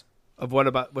because of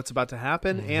what's about to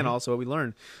happen, and also what we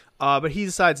learned. But he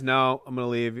decides, no, I'm going to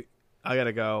leave. I got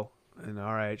to go. And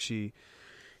all right, she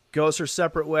goes her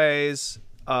separate ways.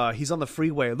 He's on the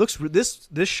freeway. It looks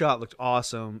this shot looked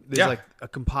awesome. There's like a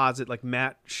composite, like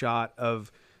matte shot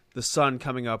of the sun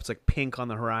coming up. It's like pink on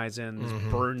the horizon. This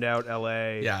burned out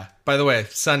LA. Yeah. By the way,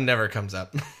 sun never comes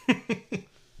up.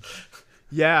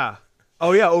 Yeah.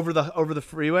 Oh yeah, over the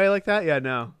freeway like that? Yeah,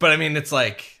 no. But I mean, it's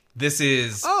like this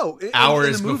is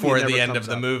hours before the end of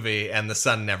the movie, and the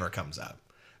sun never comes up,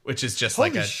 which is just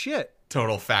like a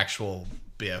total factual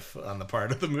biff on the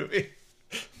part of the movie.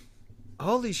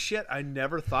 Holy shit! I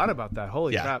never thought about that.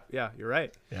 Holy crap! Yeah, you're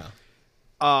right.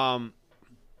 Yeah.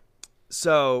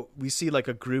 So we see like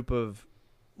a group of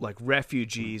like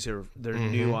refugees they're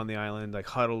new on the island, like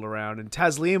huddled around, and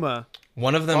Taslima.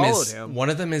 One of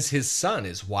them is his son,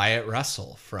 is Wyatt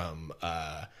Russell from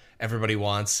Everybody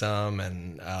Wants Some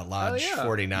and Lodge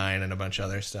 49 and a bunch of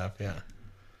other stuff. Yeah.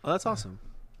 Oh, that's awesome.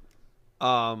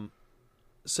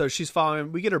 So she's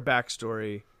following. We get her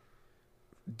backstory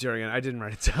during it. I didn't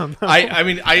write it down. I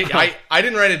mean, I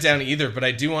didn't write it down either, but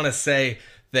I do want to say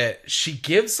that she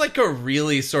gives like a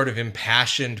really sort of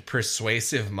impassioned,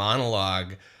 persuasive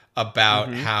monologue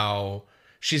about how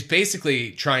she's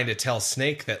basically trying to tell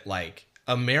Snake that like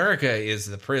America is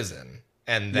the prison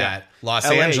and that Los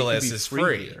Angeles is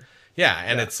free. Yeah.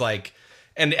 And it's like,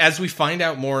 and as we find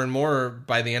out more and more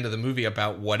by the end of the movie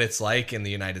about what it's like in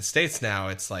the United States now,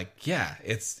 it's like,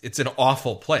 it's an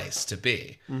awful place to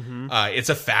be. It's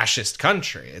a fascist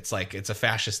country. It's like, it's a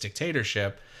fascist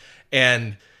dictatorship.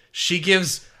 And she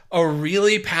gives a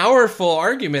really powerful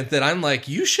argument that I'm like,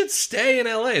 you should stay in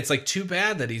LA. It's like too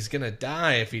bad that he's going to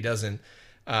die if he doesn't.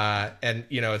 And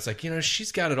it's like,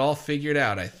 she's got it all figured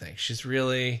out. I think she's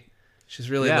really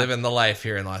living the life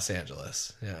here in Los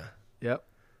Angeles. Yeah. Yep.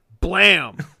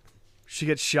 Blam. She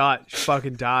gets shot. She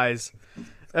fucking dies.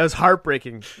 That was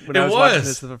heartbreaking when I was watching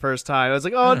this for the first time. I was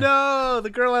like, oh no, the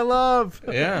girl I love.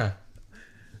 Yeah.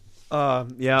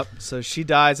 Yep. So she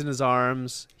dies in his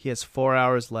arms. He has 4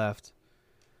 hours left.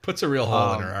 Puts a real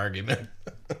hole in her argument.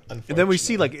 And then we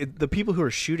see like the people who are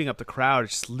shooting up the crowd are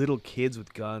just little kids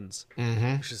with guns.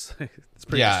 Mm-hmm. Which is it's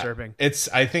pretty disturbing.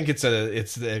 I think it's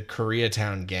the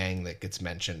Koreatown gang that gets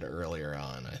mentioned earlier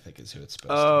on. I think is who it's supposed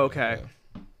to be. Oh, okay.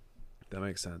 Yeah. That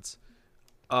makes sense.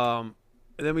 And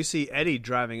then we see Eddie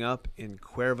driving up in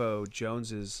Cuervo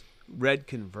Jones's red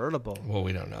convertible. Well,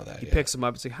 we don't know that He yet. picks him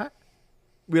up and says, "Hi."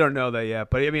 We don't know that yet,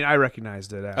 but I mean, I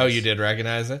recognized it as. Oh, you did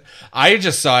recognize it? I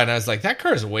just saw it and I was like, that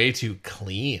car is way too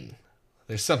clean.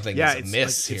 There's something that's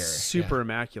amiss here. It's super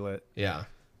immaculate. Yeah.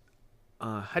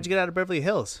 How'd you get out of Beverly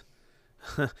Hills?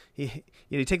 You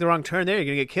take the wrong turn there, you're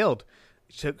going to get killed.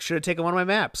 Should have taken one of my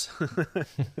maps.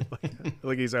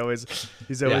 like he's always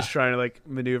trying to like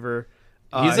maneuver.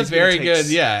 He's a very good,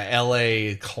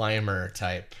 LA climber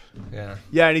type. Yeah.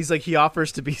 Yeah, and he's like, he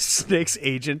offers to be Snake's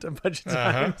agent a bunch of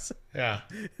times. Yeah.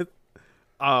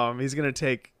 He's going to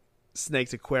take Snake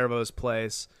to Cuervo's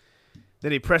place.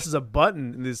 Then he presses a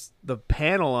button and the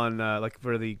panel on like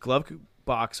where the glove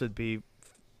box would be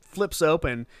flips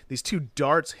open. These two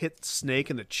darts hit Snake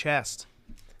in the chest.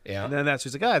 Yeah. And then that's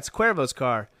he's like, it's Cuervo's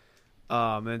car.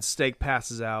 And Snake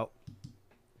passes out.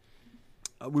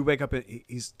 We wake up and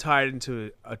he's tied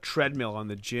into a treadmill in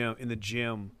the gym. And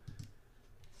then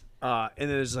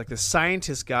there's like the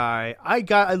scientist guy.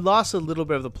 I lost a little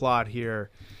bit of the plot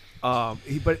here.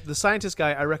 But the scientist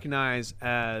guy I recognize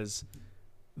as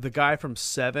the guy from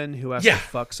Seven who has to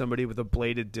fuck somebody with a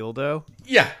bladed dildo.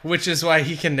 Yeah, which is why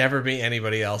he can never be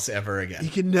anybody else ever again. He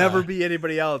can never be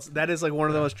anybody else. That is like one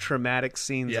of the most traumatic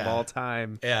scenes of all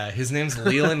time. Yeah, his name's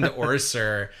Leland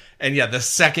Orser. And the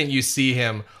second you see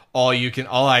him, all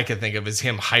I can think of is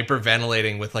him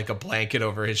hyperventilating with like a blanket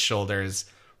over his shoulders,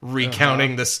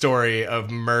 recounting the story of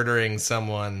murdering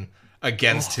someone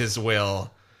against his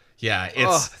will. Yeah,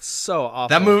 it's so awful.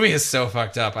 That movie is so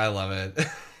fucked up. I love it.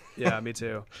 Yeah, me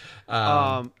too.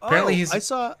 Apparently I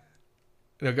saw.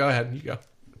 No, go ahead. You go.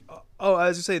 Oh, I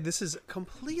was gonna say this is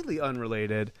completely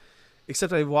unrelated,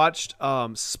 except I watched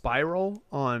Spiral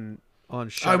on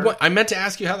Shudder. I meant to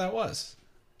ask you how that was.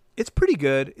 It's pretty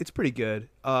good. It's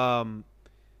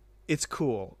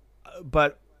cool,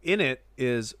 but in it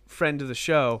is friend of the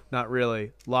show, not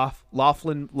really,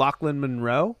 Lachlan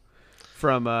Monroe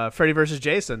from Freddy vs.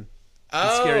 Jason.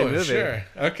 Scary movie. Sure.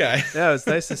 Okay. Yeah, it's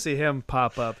nice to see him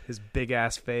pop up, his big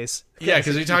ass face. Yeah,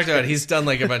 because we talked about he's done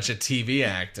like a bunch of TV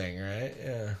acting, right?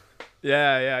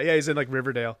 Yeah. He's in like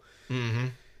Riverdale. Mm-hmm.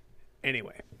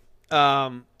 Anyway,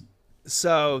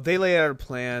 so they lay out a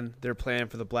plan. Their plan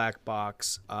for the black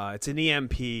box. It's an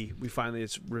EMP.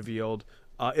 It's revealed.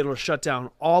 It'll shut down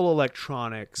all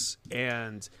electronics,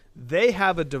 and they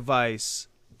have a device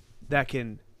that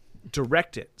can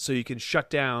direct it, so you can shut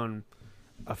down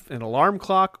an alarm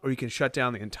clock, or you can shut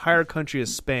down the entire country of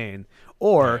Spain,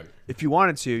 or if you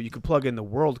wanted to, you could plug in the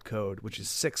world code, which is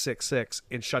 666,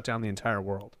 and shut down the entire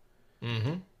world.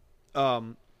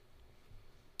 Mm-hmm.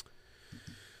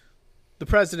 The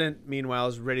president, meanwhile,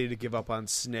 is ready to give up on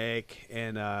Snake,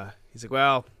 and he's like,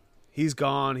 well, he's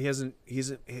gone.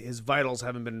 His vitals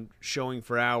haven't been showing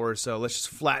for hours, so let's just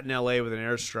flatten LA with an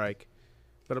airstrike.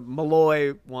 But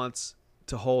Malloy wants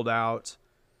to hold out.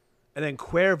 And then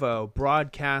Cuervo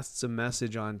broadcasts a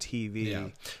message on TV. Yeah.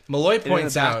 Malloy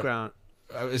points out.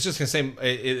 I was just going to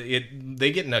say,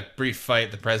 they get in a brief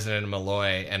fight, the president and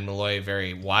Malloy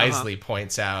very wisely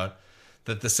points out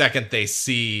that the second they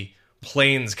see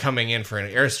planes coming in for an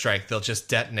airstrike, they'll just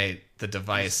detonate the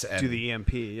device and do the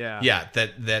EMP. Yeah.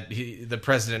 The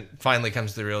president finally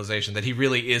comes to the realization that he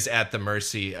really is at the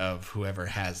mercy of whoever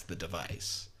has the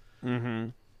device. Mm-hmm.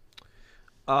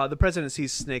 The president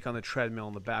sees Snake on the treadmill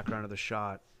in the background of the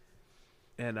shot.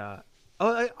 And I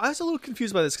was a little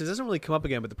confused by this because it doesn't really come up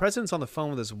again, but the president's on the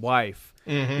phone with his wife,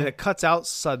 and it cuts out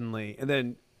suddenly. And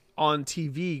then on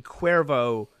TV,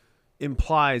 Cuervo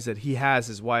implies that he has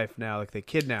his wife now, like they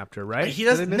kidnapped her, right? He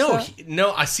doesn't.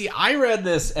 No. I read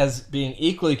this as being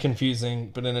equally confusing,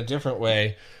 but in a different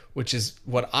way, which is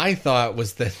what I thought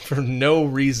was that for no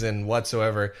reason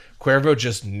whatsoever, Cuervo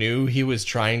just knew he was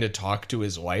trying to talk to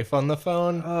his wife on the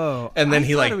phone. Oh, and then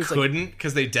he couldn't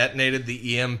because they detonated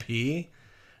the EMP.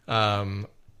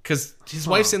 Because his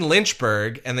wife's in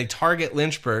Lynchburg, and they target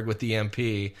Lynchburg with the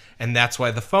EMP, and that's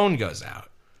why the phone goes out.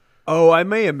 Oh, I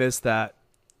may have missed that.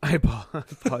 I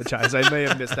apologize. I may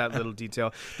have missed that little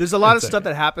detail. There's a lot of stuff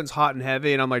that happens hot and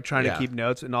heavy, and I'm like trying to keep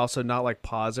notes and also not like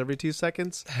pause every 2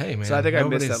 seconds. Hey man, so I think I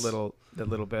missed that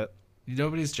little bit.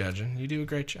 Nobody's judging. You do a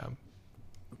great job.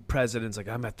 President's like,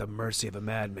 I'm at the mercy of a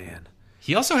madman.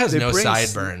 He also has no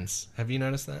sideburns. Have you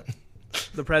noticed that?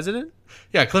 The president?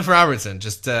 Yeah, Cliff Robertson.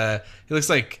 Just he looks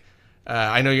like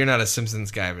I know you're not a Simpsons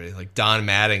guy, but like Don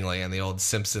Mattingly on the old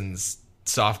Simpsons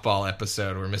softball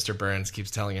episode where Mr. Burns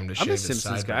keeps telling him to shave I'm a his Simpsons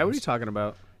sideburns. guy. What are you talking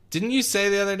about? Didn't you say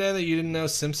the other day that you didn't know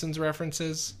Simpsons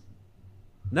references?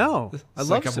 No, I It's love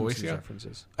like a couple weeks Simpsons ago?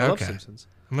 references. I love Okay. Simpsons.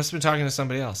 I must have been talking to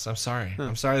somebody else. I'm sorry.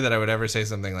 I'm sorry that I would ever say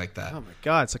something like that. Oh my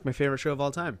god, it's like my favorite show of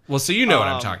all time. Well, so you know what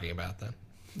I'm talking about then.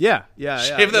 Yeah.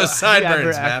 Shave those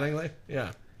sideburns, Mattingly.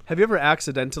 Yeah. Have you ever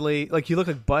accidentally, like, you look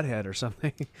like Butthead or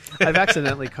something? I've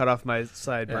accidentally cut off my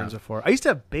sideburns before. I used to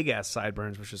have big ass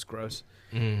sideburns, which is gross.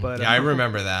 But Yeah, I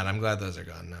remember that. I'm glad those are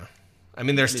gone now. I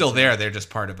mean, they're still there. They're just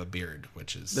part of a beard,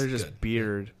 which is they're just good.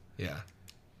 beard. Yeah.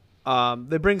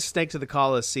 They bring Snake to the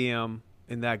Coliseum,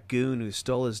 and that goon who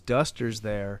stole his dusters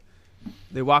there.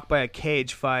 They walk by a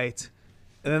cage fight,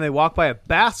 and then they walk by a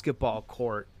basketball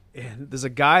court, and there's a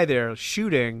guy there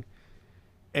shooting,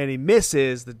 and he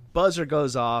misses. The buzzer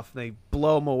goes off, and they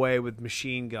blow him away with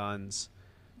machine guns.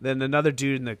 Then another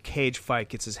dude in the cage fight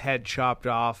gets his head chopped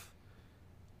off.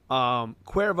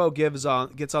 Cuervo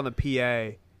gets on the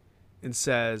PA and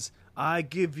says, "I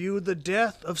give you the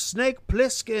death of Snake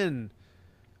Plissken."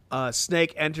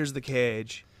 Snake enters the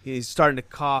cage. He's starting to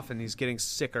cough, and he's getting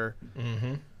sicker.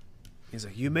 Mm-hmm. He's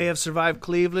like, "You may have survived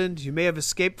Cleveland. You may have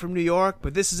escaped from New York,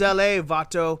 but this is L.A.,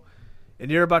 Vato. And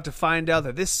you're about to find out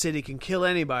that this city can kill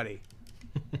anybody."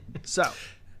 So,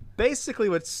 basically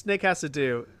what Snake has to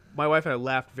do, my wife and I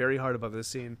laughed very hard about this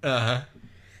scene. Uh-huh.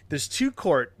 There's two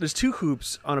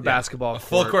hoops on a basketball court.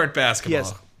 Full court basketball.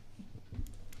 Yes.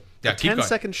 Yeah, keep going.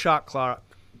 10-second shot clock,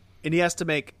 and he has to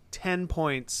make 10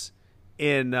 points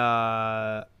in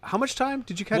how much time?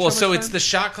 Did you catch? Well, how much so time? it's the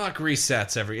shot clock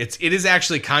resets it is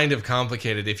actually kind of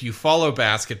complicated. If you follow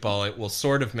basketball, it will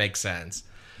sort of make sense.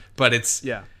 But it's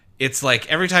like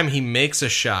every time he makes a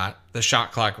shot, the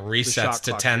shot clock resets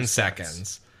to 10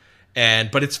 seconds.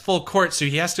 But it's full court, so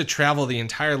he has to travel the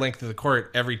entire length of the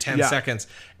court every 10 seconds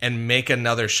and make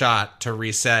another shot to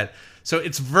reset. So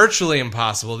it's virtually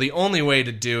impossible. The only way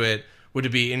to do it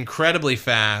would be incredibly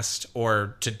fast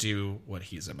or to do what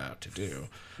he's about to do.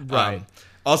 Right.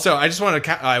 Also, I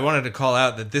wanted to call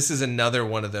out that this is another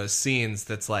one of those scenes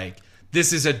that's like,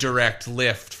 this is a direct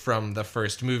lift from the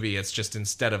first movie. It's just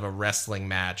instead of a wrestling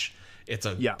match, it's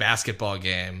a basketball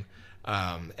game.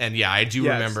 I do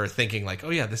remember thinking like,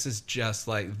 oh yeah, this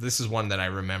is one that I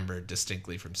remember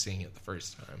distinctly from seeing it the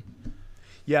first time.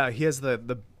 Yeah, he has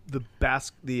the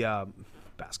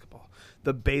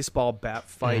baseball bat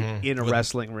fight in a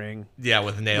wrestling ring. Yeah,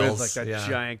 with nails. With like a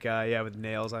giant guy, with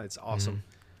nails on it. It's awesome.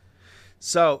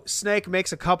 So Snake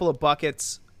makes a couple of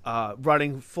buckets,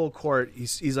 running full court.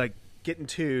 He's like getting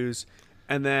twos,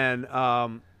 and then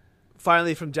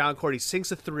finally from down court he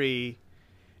sinks a three,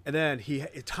 and then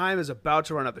time is about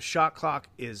to run up. The shot clock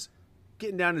is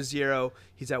getting down to 0.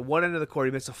 He's at one end of the court.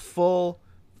 He makes a full,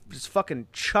 just fucking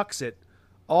chucks it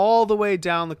all the way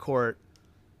down the court.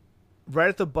 Right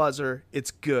at the buzzer,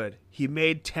 it's good. He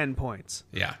made 10 points.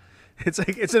 Yeah. It's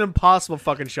like it's an impossible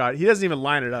fucking shot. He doesn't even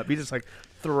line it up. He just like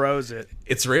throws it.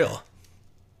 It's real.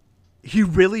 He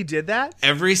really did that?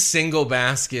 Every single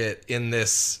basket in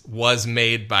this was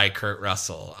made by Kurt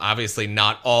Russell. Obviously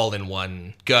not all in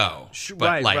one go.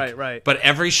 But right. But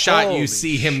every shot Holy you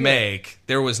see him shit. make,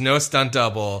 there was no stunt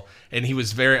double, and he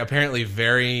was very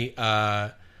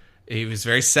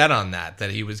set on that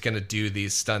he was going to do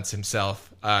these stunts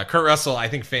himself. Kurt Russell, I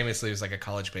think famously was like a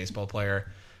college baseball player.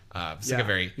 He's a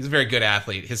very good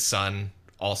athlete. His son,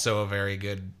 also a very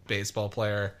good baseball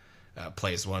player,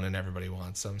 plays one, and everybody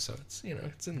wants him. So it's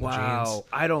it's in the genes. Wow.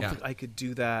 I don't think I could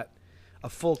do that. A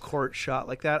full court shot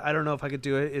like that. I don't know if I could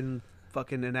do it in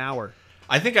fucking an hour.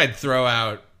 I think I'd throw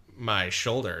out my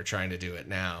shoulder trying to do it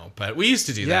now. But we used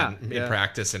to do that in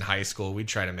practice in high school. We'd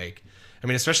try to make. I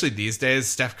mean, especially these days,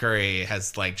 Steph Curry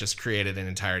has like just created an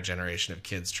entire generation of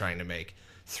kids trying to make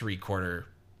 3/4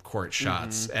 court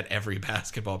shots at every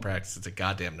basketball practice. It's a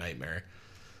goddamn nightmare.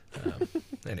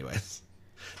 Anyways,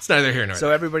 it's neither here nor So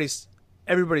there.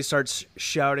 everybody starts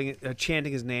shouting,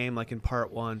 chanting his name like in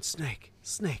part 1. Snake,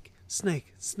 Snake,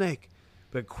 Snake, Snake.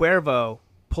 But Cuervo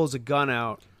pulls a gun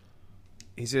out.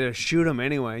 He's going to shoot him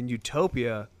anyway. And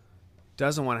Utopia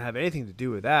doesn't want to have anything to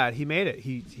do with that. He made it.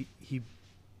 He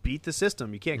beat the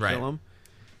system. You can't kill him.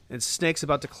 And Snake's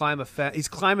about to climb a fence. He's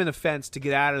climbing the fence to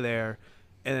get out of there.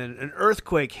 And then an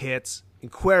earthquake hits.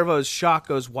 And Cuervo's shot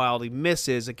goes wild. He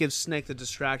misses. It gives Snake the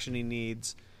distraction he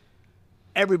needs.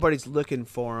 Everybody's looking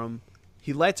for him.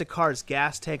 He lights a car's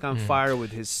gas tank on fire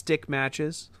with his stick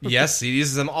matches. Yes, he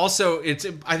uses them. Also, it's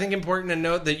I think important to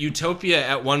note that Utopia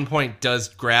at one point does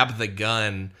grab the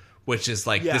gun, which is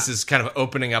like this is kind of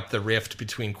opening up the rift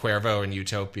between Cuervo and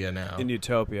Utopia now. In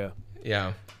Utopia.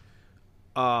 Yeah.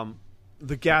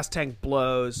 The gas tank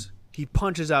blows. He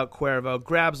punches out Cuervo,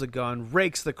 grabs a gun,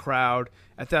 rakes the crowd.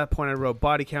 At that point, I wrote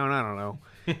body count. I don't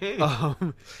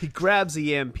know. He grabs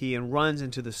the EMP and runs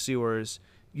into the sewers.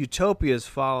 Utopia is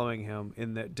following him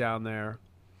down there.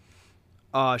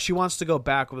 She wants to go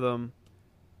back with him,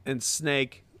 and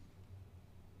Snake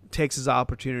takes his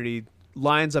opportunity,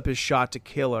 lines up his shot to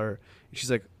kill her. And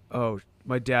she's like, "Oh,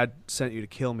 my dad sent you to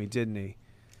kill me, didn't he?"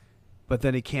 But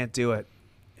then he can't do it,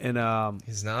 and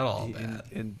he's not all bad.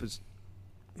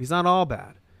 He's not all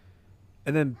bad.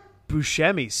 And then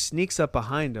Buscemi sneaks up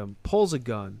behind him, pulls a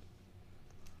gun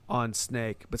on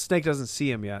Snake, but Snake doesn't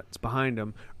see him yet. It's behind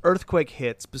him. Earthquake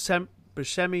hits.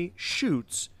 Buscemi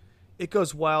shoots. It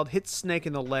goes wild, hits Snake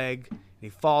in the leg, and he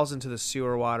falls into the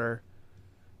sewer water.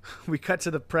 We cut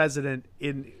to the president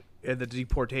in the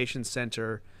deportation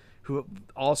center, who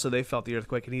also, they felt the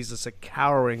earthquake, and he's just like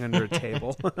cowering under a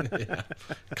table. Yeah.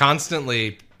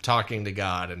 Constantly talking to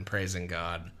God and praising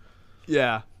God.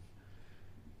 Yeah.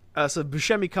 So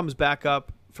Buscemi comes back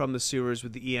up from the sewers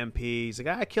with the EMP. He's like,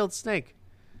 I killed Snake.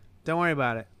 Don't worry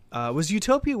about it. Was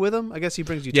Utopia with him? I guess he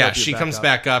brings Utopia back. Yeah, she comes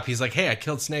back up. He's like, hey, I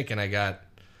killed Snake and I got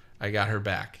her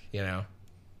back, you know?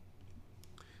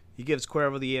 He gives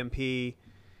Cuervo the EMP,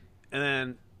 and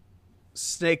then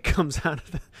Snake comes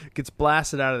gets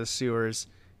blasted out of the sewers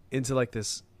into like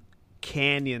this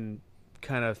canyon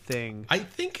kind of thing. I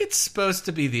think it's supposed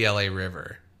to be the LA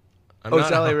River.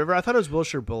 It's LA River? I thought it was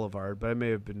Wilshire Boulevard, but I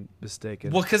may have been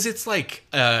mistaken. Well, because it's like,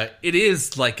 it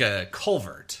is like a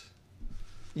culvert.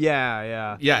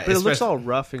 Yeah. Yeah, but it looks all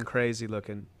rough and crazy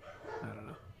looking.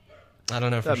 I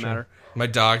don't know for Doesn't sure. matter. My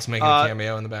dog's making a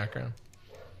cameo in the background.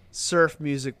 Surf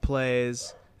music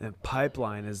plays, and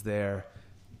Pipeline is there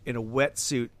in a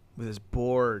wetsuit with his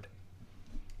board.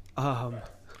 And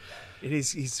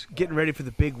he's getting ready for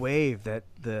the big wave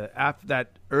after that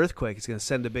earthquake is going to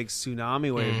send a big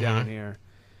tsunami wave down here.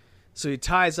 So he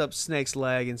ties up Snake's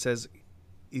leg and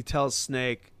he tells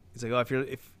Snake, he's like, "Oh,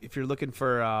 if you're looking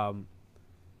for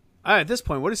at this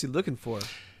point, what is he looking for?"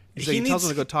 He tells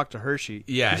him to go talk to Hershey.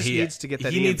 Yeah, he needs to get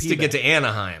that. He needs EMP to back. get to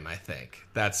Anaheim. I think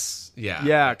that's Yeah,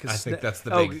 I think that's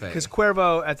the big thing. Because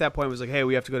Cuervo at that point was like, "Hey,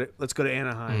 let's go to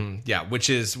Anaheim." Yeah, which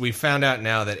is, we found out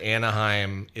now that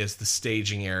Anaheim is the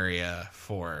staging area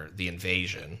for the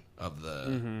invasion of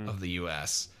the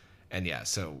U.S. And yeah,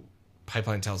 so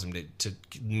Pipeline tells him to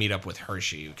meet up with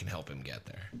Hershey, who can help him get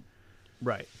there.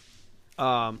 Right.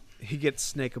 He gets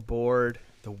Snake aboard.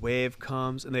 The wave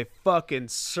comes, and they fucking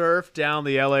surf down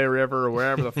the LA River or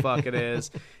wherever the fuck it is.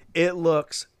 It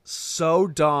looks so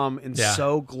dumb and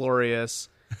so glorious.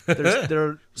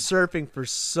 They're surfing for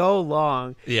so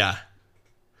long. Yeah.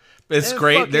 It's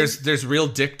great. There's real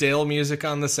Dick Dale music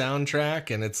on the soundtrack,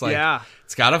 and it's like,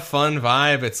 it's got a fun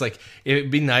vibe. It's like,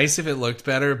 it'd be nice if it looked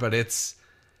better, but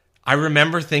I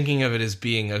remember thinking of it as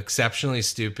being exceptionally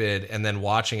stupid, and then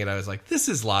watching it, I was like, this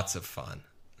is lots of fun.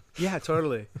 Yeah,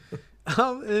 totally.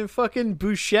 And fucking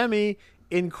Buscemi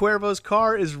in Cuervo's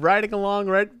car is riding along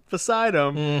right beside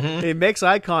him. He makes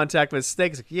eye contact with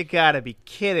Snake. He's like, "You gotta be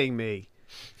kidding me."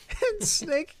 And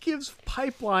Snake gives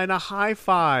Pipeline a high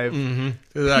five. I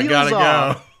gotta go.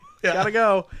 Yeah. Gotta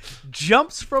go.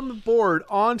 Jumps from the board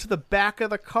onto the back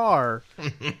of the car.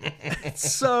 It's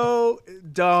so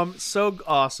dumb, so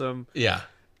awesome. Yeah.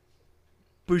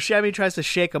 Buscemi tries to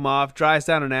shake him off, drives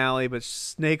down an alley, but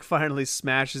Snake finally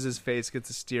smashes his face against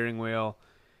the steering wheel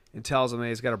and tells him that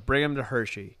he's got to bring him to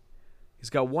Hershey. He's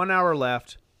got 1 hour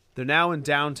left. They're now in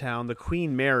downtown. The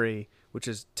Queen Mary, which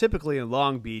is typically in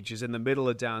Long Beach, is in the middle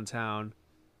of downtown.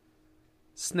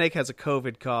 Snake has a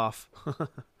COVID cough.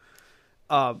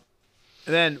 And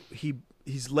then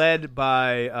he's led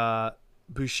by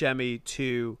Buscemi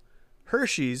to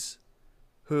Hershey's,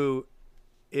 who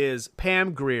is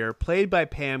Pam Grier, played by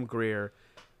Pam Grier,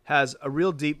 has a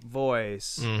real deep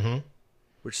voice,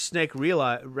 which Snake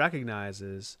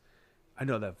recognizes. I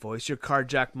know that voice. You're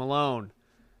Carjack Malone.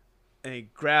 And he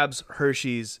grabs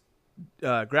grabs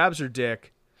her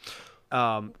dick.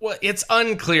 Well, it's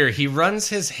unclear. He runs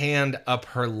his hand up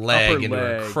her leg into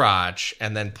her crotch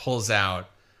and then pulls out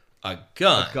a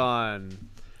gun.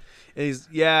 And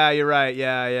you're right.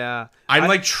 Yeah. I'm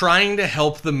like trying to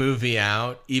help the movie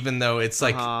out, even though it's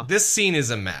like, this scene is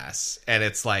a mess. And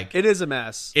it's like, it is a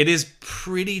mess. It is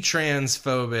pretty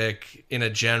transphobic in a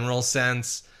general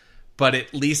sense, but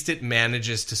at least it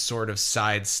manages to sort of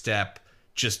sidestep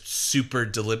just super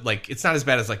like, it's not as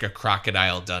bad as like a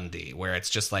Crocodile Dundee, where it's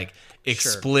just like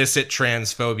explicit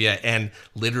transphobia and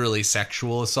literally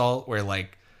sexual assault, where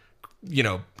like, you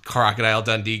know, Crocodile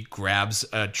Dundee grabs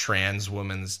a trans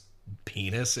woman's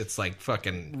penis. It's like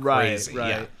fucking crazy. Right.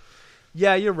 Yeah.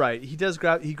 Yeah, you're right. He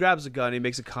grabs a gun. He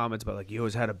makes a comment about like you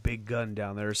always had a big gun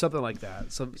down there or something like that.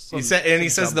 He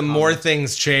says the more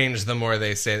things change, the more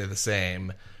they say the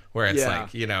same. Where it's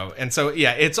like, you know, and so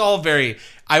yeah, it's all very.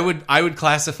 I would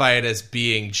classify it as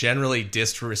being generally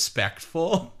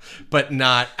disrespectful, but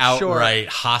not outright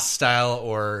hostile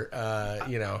or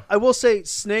you know. I will say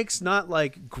Snake's not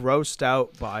like grossed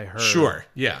out by her. Sure,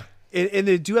 yeah, and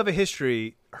they do have a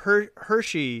history.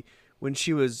 Hershey, when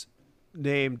she was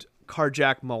named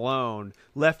Carjack Malone,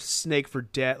 left Snake for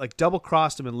dead, like double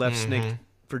crossed him and left Snake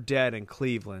for dead in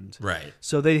Cleveland. Right.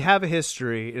 So they have a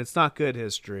history, and it's not good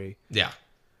history. Yeah.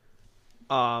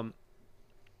 And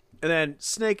then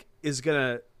Snake is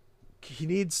he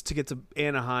needs to get to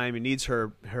Anaheim. He needs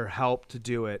her help to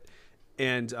do it,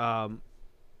 and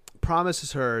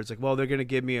promises her, it's like, well, they're gonna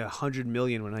give me $100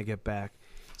 million when I get back.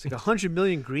 It's like $100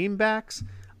 million greenbacks.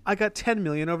 I got $10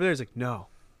 million over there. He's like, no,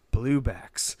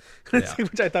 bluebacks,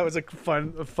 which I thought was a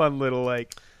fun little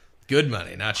like good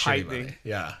money, not shitty money.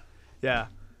 Yeah, yeah.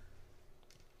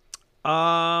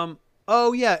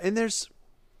 Oh yeah, and there's.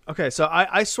 Okay, so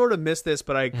I sort of missed this,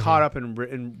 but I caught up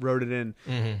and wrote it in.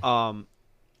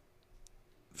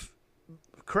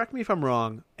 Correct me if I'm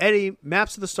wrong. Eddie,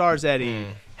 Maps of the Stars Eddie,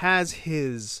 has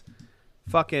his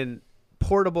fucking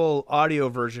portable audio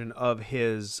version of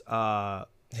his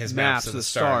Maps of the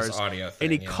Stars audio thing,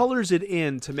 and he colors it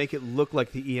in to make it look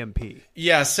like the EMP.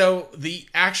 Yeah, so the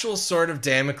actual Sword of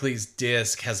Damocles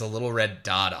disc has a little red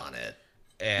dot on it.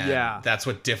 And that's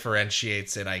what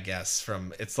differentiates it, I guess,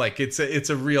 from it's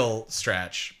a real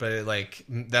stretch, but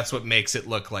that's what makes it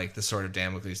look like the Sword of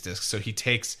Damocles disc. So he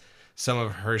takes some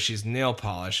of Hershey's nail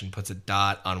polish and puts a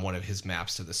dot on one of his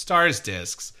Maps to the Stars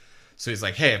discs. So he's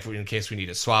like, hey, in case we need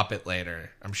to swap it later,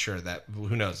 I'm sure that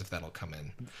who knows if that'll come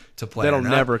in to play. That'll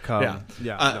never come.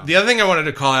 Yeah. No. The other thing I wanted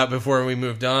to call out before we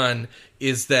moved on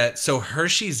is that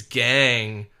Hershey's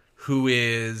gang, who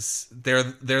is they're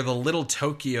the Little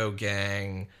Tokyo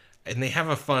Gang, and they have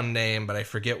a fun name, but I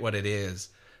forget what it is.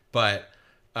 But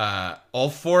all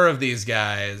four of these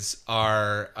guys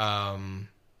are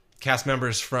cast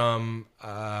members from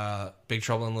Big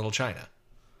Trouble in Little China.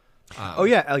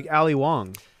 Like Ali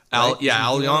Wong. Ali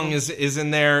Wong is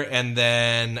in there, and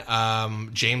then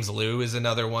James Liu is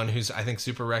another one who's I think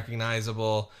super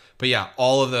recognizable. But yeah,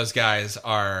 all of those guys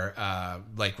are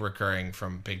like recurring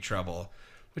from Big Trouble.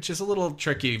 Which is a little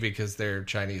tricky because they're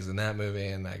Chinese in that movie,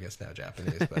 and I guess now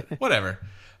Japanese, but whatever.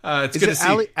 It's good to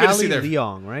see. Good to see their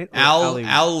Leong, right? Al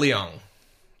Leong.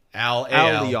 Al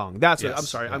Leong. That's yes. it. I'm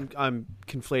sorry. Yeah. I'm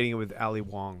conflating it with Ali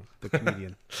Wong, the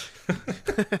comedian.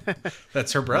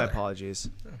 That's her brother. My apologies.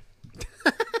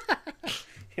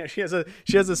 Yeah, she has a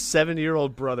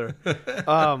 7-year-old brother.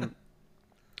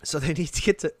 So they need to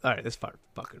get to. All right, this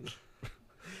fucking.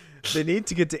 They need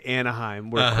to get to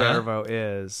Anaheim, where Cuervo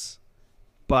is.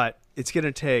 But it's going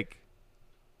to take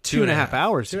 2.5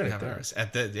 hours. 2.5 hours.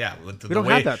 We don't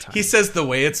have that time. He says the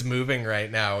way it's moving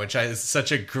right now, which is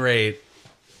such a great.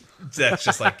 That's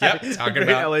just like, yep, talking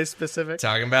about LA specific.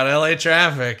 Talking about LA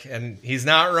traffic, and he's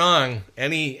not wrong.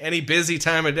 Any busy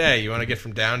time of day, you want to get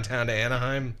from downtown to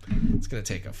Anaheim, it's going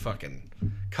to take a fucking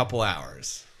couple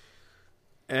hours.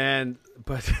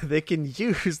 But they can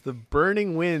use the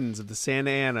burning winds of the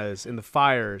Santa Anas and the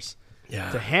fires.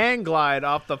 Yeah. To hang glide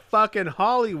off the fucking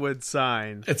Hollywood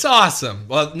sign. It's awesome.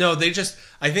 Well, no,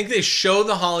 I think they show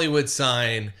the Hollywood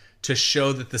sign to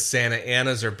show that the Santa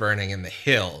Anas are burning in the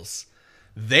hills.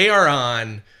 They are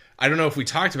on, I don't know if we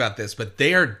talked about this, but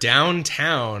they are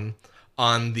downtown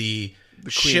on the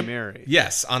Queen Mary.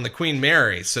 Yes, on the Queen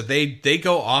Mary. So they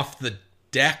go off the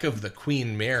deck of the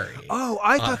Queen Mary. Oh,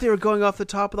 I thought they were going off the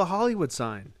top of the Hollywood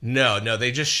sign. No,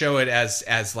 they just show it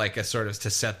as like a sort of to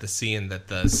set the scene that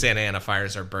the Santa Ana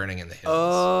fires are burning in the hills.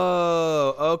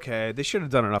 Oh, okay. They should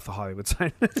have done it off the Hollywood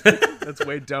sign. That's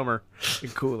way dumber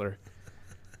and cooler.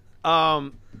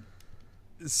 So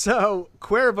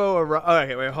Cuervo.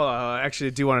 Okay, wait, hold on. I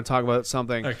actually do want to talk about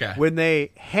something. Okay. When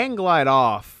they hang glide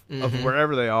off of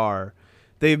wherever they are,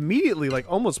 they immediately like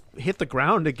almost hit the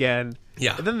ground again.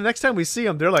 Yeah. And then the next time we see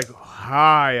them, they're like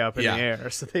high up in the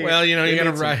air. So you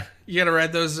gotta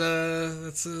ride those.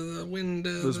 That's the wind.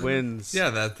 Those winds. Yeah,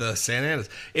 the Santa Anas.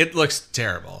 It looks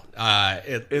terrible.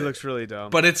 It looks really dumb.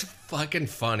 But it's fucking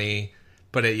funny.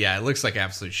 But it looks like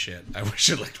absolute shit. I wish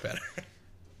it looked better.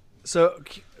 So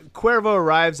Cuervo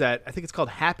arrives at, I think it's called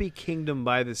Happy Kingdom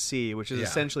by the Sea, which is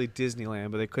essentially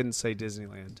Disneyland, but they couldn't say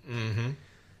Disneyland.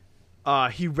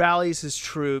 Mm-hmm. He rallies his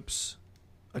troops.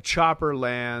 A chopper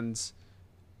lands.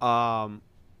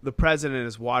 The president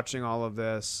is watching all of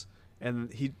this, and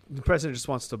the president just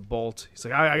wants to bolt. He's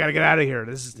like, I got to get out of here.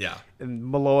 And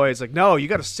Malloy's like, no, you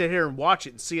got to sit here and watch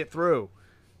it and see it through.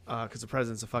 because the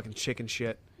president's a fucking chicken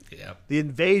shit. Yep. The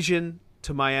invasion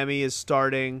to Miami is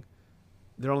starting.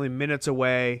 They're only minutes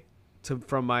away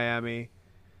from Miami.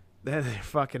 Then they're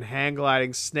fucking hang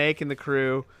gliding. Snake and the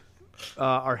crew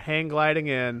are hang gliding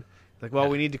in. Like, well,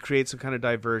 we need to create some kind of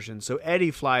diversion. So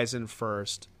Eddie flies in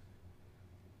first,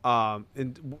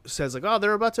 and says like, "Oh,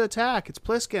 they're about to attack. It's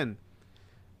Pliskin."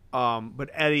 But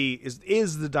Eddie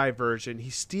is the diversion. He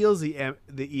steals the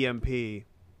EMP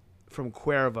from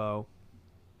Cuervo,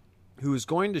 who is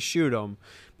going to shoot him.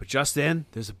 But just then,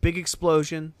 there's a big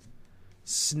explosion.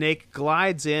 Snake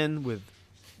glides in with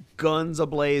guns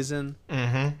ablazing.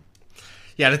 Mm-hmm.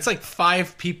 Yeah, it's like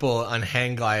 5 people on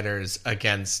hang gliders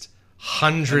against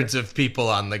hundreds of people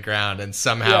on the ground, and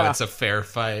somehow it's a fair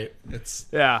fight. It's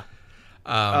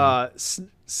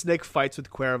Snake fights with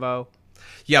Cuervo.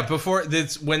 Yeah, before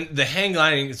this, when the hang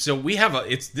gliding, so we have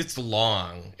it's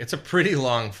long. It's a pretty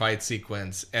long fight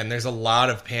sequence, and there's a lot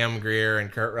of Pam Grier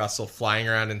and Kurt Russell flying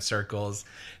around in circles.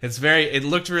 It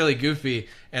looked really goofy,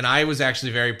 and I was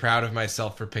actually very proud of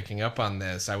myself for picking up on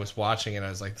this. I was watching it, I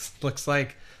was like, this looks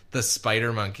like the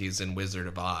spider monkeys in Wizard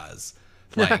of Oz.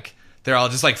 Like, they're all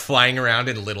just like flying around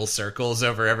in little circles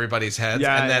over everybody's heads.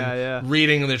 And then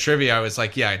reading the trivia, I was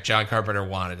like, yeah, John Carpenter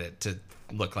wanted it to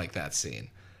look like that scene.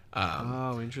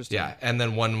 Interesting. Yeah, and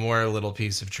then one more little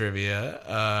piece of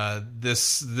trivia. This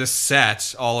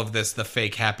set, all of this, the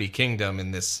fake Happy Kingdom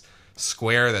in this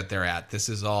square that they're at, this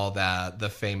is all the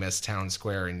famous town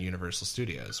square in Universal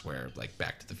Studios where, like,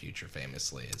 Back to the Future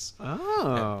famously is.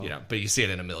 Oh. But you see it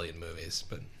in a million movies.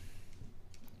 But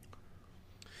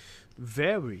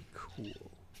very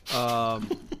cool.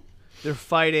 They're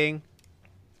fighting.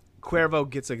 Cuervo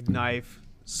gets a knife,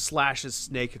 slashes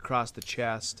Snake across the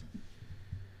chest.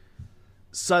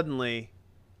 Suddenly,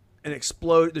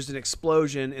 there's an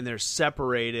explosion, and they're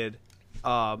separated.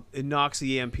 It knocks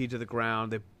the EMP to the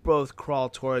ground. They both crawl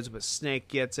towards it, but Snake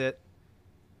gets it.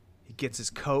 He gets his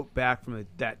coat back from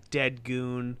that dead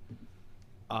goon.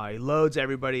 He loads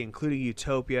everybody, including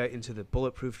Utopia, into the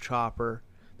bulletproof chopper.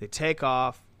 They take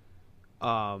off,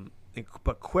 but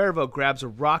Cuervo grabs a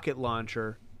rocket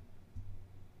launcher.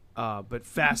 But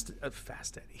Fast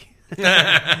Eddie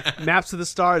maps to the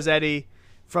stars. Eddie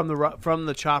from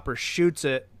the chopper shoots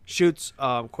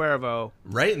Cuervo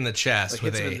right in the chest, like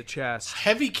with hits him in the chest.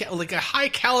 Heavy, like a high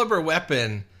caliber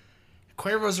weapon.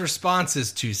 Cuervo's response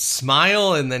is to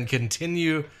smile and then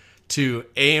continue to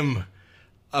aim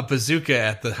a bazooka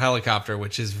at the helicopter,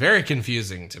 which is very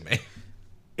confusing to me.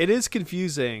 It is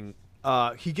confusing.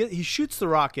 He shoots the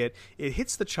rocket. It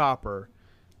hits the chopper.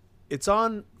 It's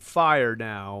on fire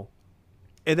now.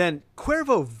 And then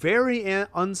Cuervo very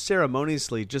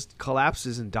unceremoniously just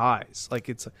collapses and dies. Like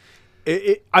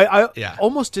I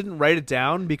almost didn't write it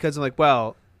down because I'm like,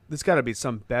 well, there's got to be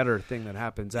some better thing that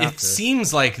happens after. It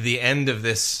seems like the end of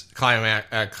this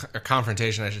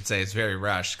confrontation, I should say, is very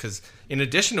rushed. Because in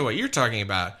addition to what you're talking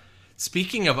about,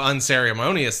 speaking of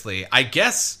unceremoniously, I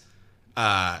guess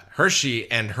Hershey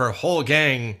and her whole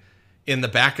gang in the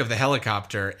back of the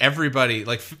helicopter, everybody,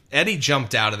 like Eddie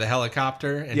jumped out of the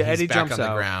helicopter and he's Eddie back on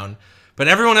the ground. But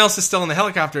everyone else is still in the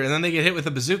helicopter, and then they get hit with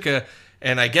a bazooka,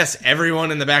 and I guess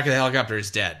everyone in the back of the helicopter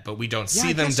is dead, but we don't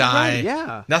see them die. Right,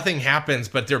 yeah. Nothing happens,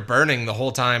 but they're burning the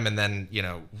whole time, and then,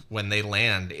 when they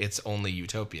land, it's only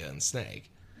Utopia and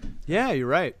Snake. Yeah, you're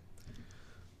right.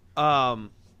 Yeah,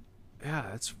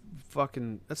 that's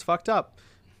fucked up.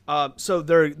 So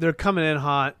they're coming in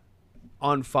hot,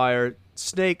 on fire.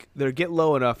 Snake, they get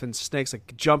low enough, and Snake's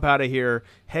like, jump out of here,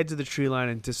 head to the tree line,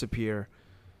 and disappear.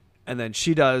 And then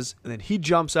she does, and then he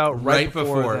jumps out right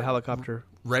before the helicopter.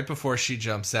 Right before she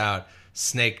jumps out,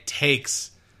 Snake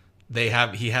takes. He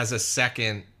has a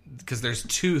second, because there's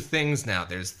two things now.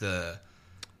 There's the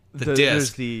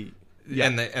disc, and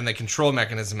the control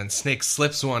mechanism, and Snake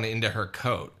slips one into her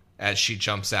coat as she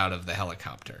jumps out of the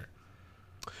helicopter.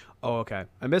 Oh, okay,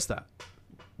 I missed that.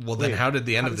 Well, then how did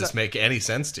the end of this make any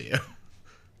sense to you?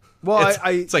 Well,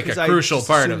 it's like a crucial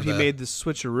part of he made the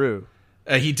switcheroo.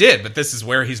 He did, but this is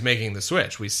where he's making the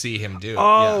switch. We see him do it.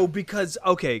 Oh, because,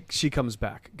 okay, she comes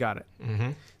back. Got it.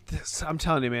 Mm-hmm. I'm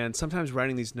telling you, man, sometimes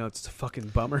writing these notes is a fucking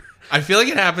bummer. I feel like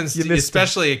it happens,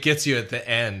 especially it gets you at the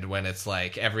end when it's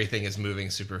like everything is moving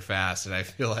super fast, and I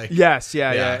feel like... Yes,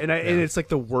 yeah. And it's like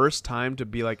the worst time to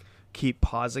be like, keep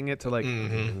pausing it to like,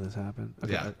 did this happen?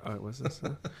 Okay, yeah. All right, what's this?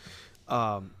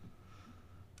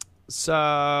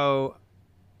 So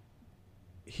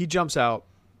he jumps out.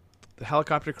 The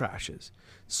helicopter crashes.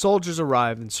 Soldiers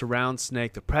arrive and surround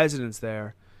Snake. The president's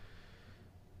there.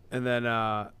 And then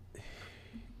the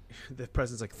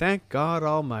president's like, thank God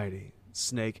almighty.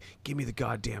 Snake, give me the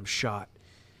goddamn shot.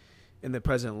 And the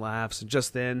president laughs. And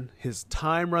just then, his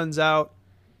time runs out.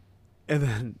 And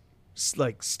then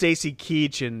like Stacy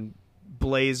Keach and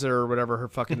Blazer or whatever her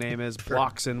fucking name is,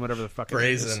 Bloxen, whatever the fucking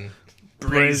name is.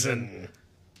 Brazen.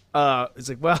 It's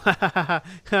like, well,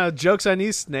 joke's on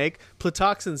you, Snake.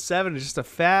 Platoxin 7 is just a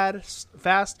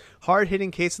fast,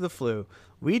 hard-hitting case of the flu.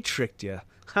 We tricked you.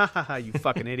 Ha ha ha, you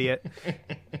fucking idiot.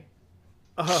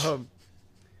 And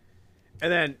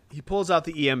then he pulls out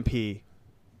the EMP.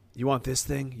 You want this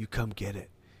thing? You come get it.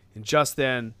 And just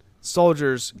then,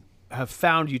 soldiers have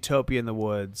found Utopia in the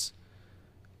woods.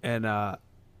 And the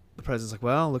president's like,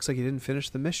 well, looks like you didn't finish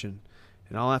the mission.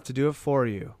 And I'll have to do it for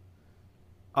you.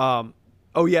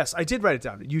 Oh, yes, I did write it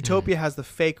down. Utopia has the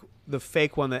fake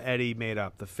one that Eddie made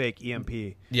up, the fake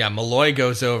EMP. Yeah, Malloy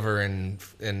goes over and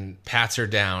pats her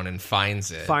down and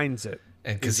finds it.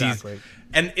 And exactly.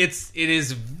 And it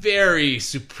is very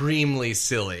supremely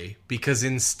silly because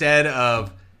instead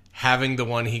of having the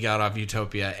one he got off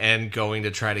Utopia and going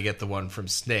to try to get the one from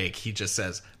Snake, he just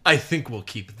says, I think we'll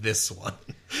keep this one.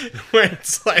 Where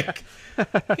it's like,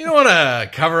 you don't want to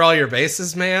cover all your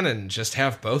bases, man, and just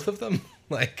have both of them?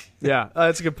 Like, yeah,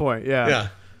 that's a good point. Yeah.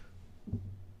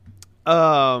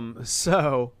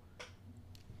 So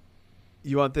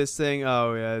you want this thing?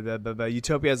 Oh yeah,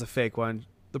 Utopia has a fake one.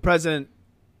 The president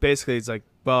basically is like,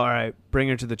 well, all right, bring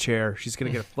her to the chair. She's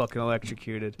gonna get fucking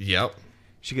electrocuted. Yep.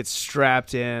 She gets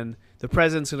strapped in. The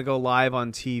president's gonna go live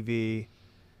on TV.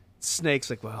 Snake's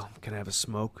like, well, can I have a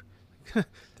smoke?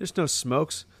 There's no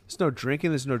smokes. There's no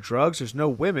drinking. There's no drugs. There's no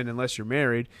women unless you're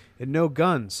married, and no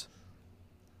guns.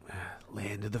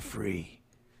 Land of the free.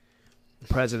 The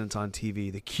president's on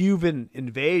TV. The Cuban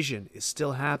invasion is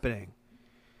still happening.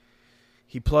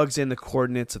 He plugs in the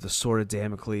coordinates of the Sword of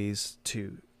Damocles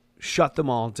to shut them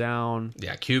all down.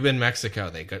 Yeah, Cuba and Mexico,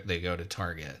 they go to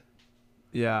target.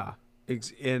 Yeah.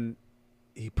 And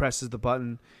he presses the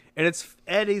button, and it's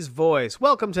Eddie's voice.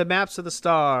 Welcome to Maps of the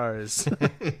Stars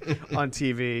on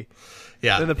TV.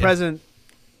 Yeah. Then the president...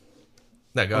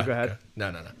 No, go ahead.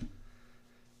 No.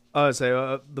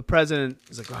 The president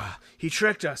is like, he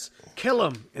tricked us. Kill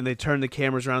him. And they turn the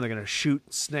cameras around. They're going to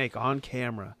shoot Snake on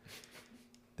camera.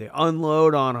 They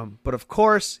unload on him. But of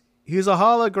course, he's a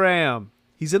hologram.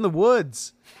 He's in the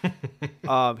woods.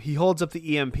 He holds up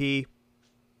the EMP. He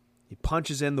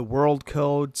punches in the world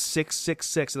code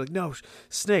 666. They're like, no,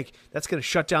 Snake, that's going to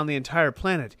shut down the entire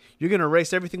planet. You're going to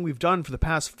erase everything we've done for the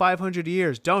past 500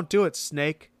 years. Don't do it,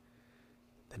 Snake.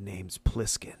 The name's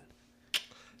Pliskin.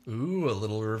 Ooh, a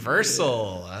little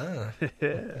reversal.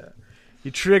 Yeah. He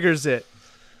triggers it.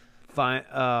 Fine.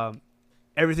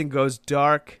 Everything goes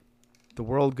dark. The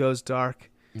world goes dark.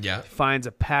 Yeah. Finds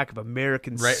a pack of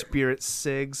American Spirit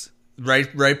cigs.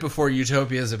 Right before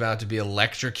Utopia is about to be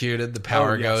electrocuted, the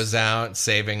power goes out,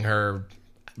 saving her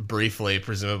briefly,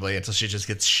 presumably, until she just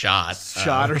gets shot.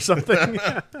 Or something.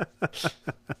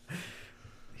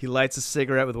 He lights a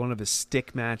cigarette with one of his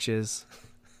stick matches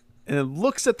and then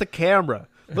looks at the camera.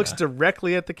 Looks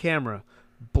directly at the camera,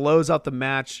 blows out the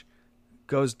match,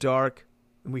 goes dark,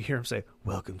 and we hear him say,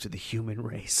 welcome to the human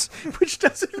race, which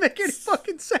doesn't make any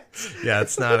fucking sense. Yeah,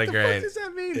 it's not a great... What does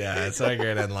that mean? Yeah, it's not a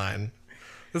great headline.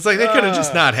 It's like they could have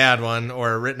just not had one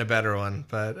or written a better one,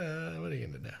 but what are you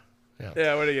going to do?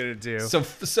 Yeah, what are you going to do?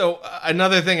 So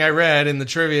another thing I read in the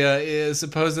trivia is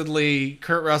supposedly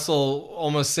Kurt Russell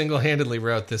almost single-handedly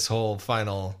wrote this whole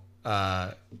final,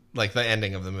 like the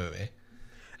ending of the movie.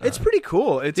 It's pretty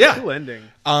cool. It's a cool ending.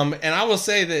 And I will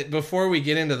say that before we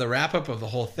get into the wrap up of the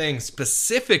whole thing,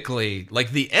 specifically,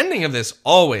 like the ending of this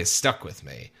always stuck with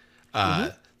me.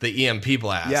 The EMP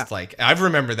blast. Yeah. Like I've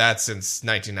remembered that since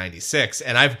 1996,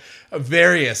 and I've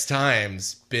various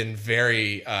times been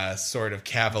very sort of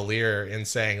cavalier in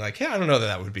saying like, yeah, I don't know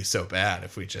that would be so bad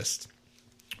if we just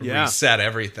reset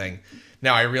everything.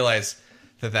 Now I realize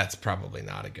that that's probably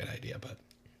not a good idea, but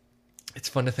it's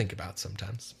fun to think about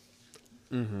sometimes.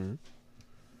 Mm-hmm.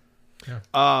 Yeah.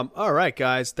 All right,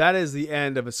 guys. That is the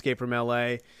end of Escape from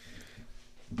LA.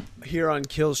 Here on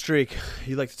Kill Streak,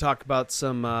 you'd like to talk about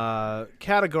some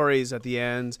categories at the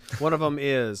end. One of them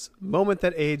is moment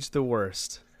that aged the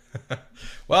worst.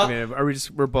 Well, I mean,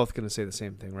 we're both going to say the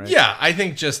same thing, right? Yeah, I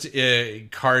think just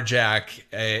Carjack,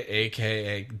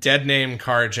 aka Dead Name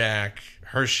Carjack,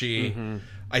 Hershey. Mm-hmm.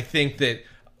 I think that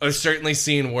I've certainly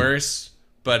seen worse,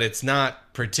 but it's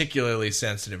not particularly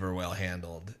sensitive or well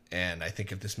handled. And I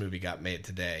think if this movie got made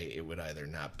today, it would either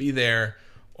not be there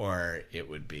or it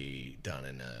would be done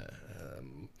in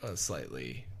a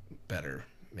slightly better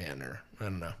manner. I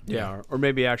don't know. Yeah, or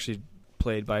maybe actually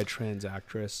played by a trans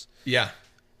actress. Yeah.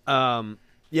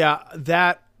 Yeah,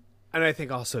 that, and I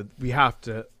think also we have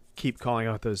to keep calling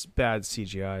out those bad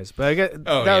CGIs, but I get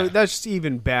yeah. that's just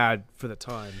even bad for the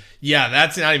time. Yeah,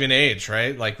 that's not even age,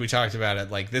 right? Like we talked about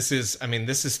it. Like this is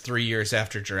 3 years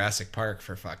after Jurassic Park,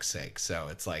 for fuck's sake. So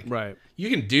it's like, Right. you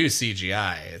can do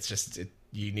CGI. It's just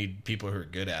you need people who are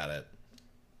good at it.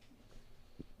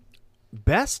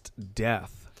 Best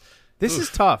death. This is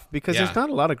tough because Yeah. there's not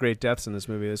a lot of great deaths in this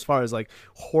movie as far as like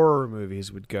horror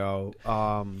movies would go.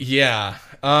 Yeah.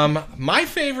 My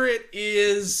favorite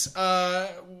is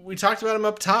we talked about him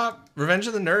up top. Revenge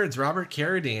of the Nerds, Robert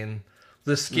Carradine,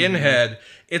 the skinhead.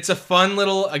 It's a fun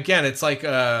little, again, it's like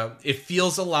it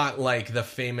feels a lot like the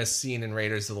famous scene in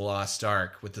Raiders of the Lost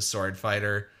Ark with the sword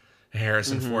fighter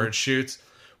Harrison Ford shoots,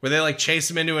 where they like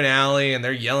chase him into an alley and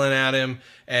they're yelling at him,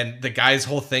 and the guy's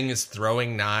whole thing is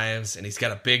throwing knives, and he's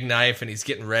got a big knife and he's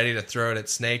getting ready to throw it at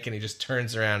Snake, and he just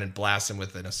turns around and blasts him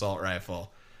with an assault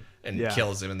rifle and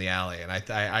kills him in the alley. And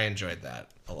I enjoyed that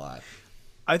a lot.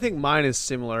 I think mine is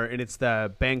similar, and it's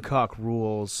the Bangkok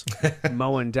Rules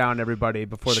mowing down everybody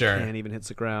before Sure. the can even hits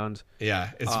the ground. Yeah,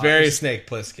 it's very Snake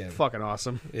Plissken. Fucking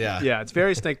awesome. Yeah. It's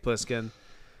very Snake Plissken.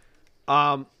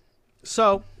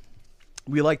 So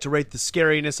we like to rate the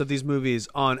scariness of these movies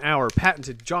on our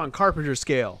patented John Carpenter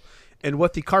scale. And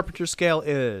what the Carpenter scale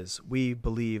is, we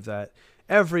believe that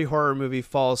every horror movie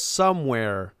falls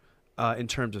somewhere in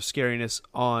terms of scariness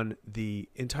on the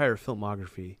entire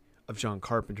filmography of John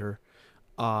Carpenter.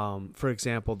 For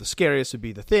example, the scariest would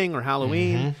be The Thing or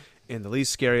Halloween, and the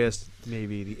least scariest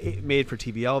maybe the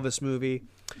made-for-TV Elvis movie.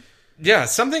 Yeah,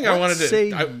 something I wanted to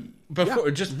say-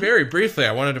 just very briefly,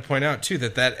 I wanted to point out too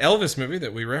that Elvis movie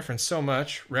that we referenced so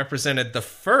much represented the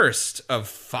first of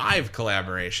 5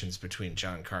 collaborations between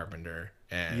John Carpenter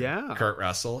and Kurt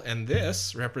Russell, and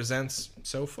this represents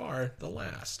so far the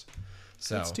last.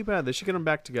 So That's too bad. They should get them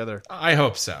back together. I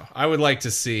hope so. I would like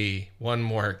to see one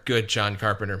more good John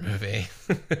Carpenter movie.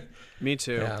 Me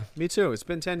too. Yeah. Me too. It's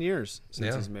been 10 years since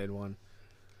Yeah. he's made one.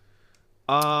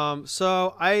 You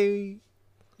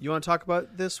want to talk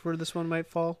about this, where this one might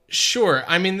fall? Sure.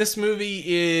 I mean, this movie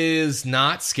is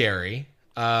not scary.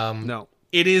 No.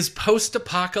 It is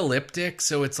post-apocalyptic,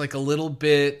 so it's like a little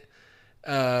bit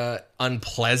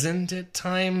unpleasant at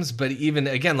times. But even,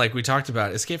 again, like we talked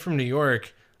about, Escape from New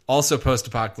York, also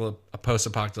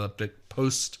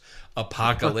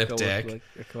post-apocalyptic,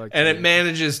 and it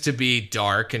manages to be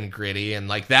dark and gritty. And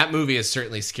like that movie is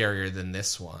certainly scarier than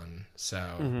this one. So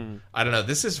I don't know.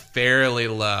 This is fairly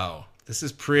low. This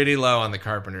is pretty low on the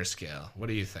Carpenter scale. What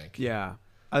do you think? Yeah,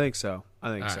 I think so.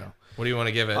 All right. What do you want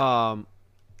to give it?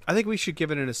 I think we should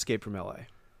give it an Escape from LA.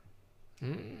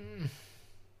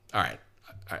 All right.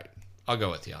 I'll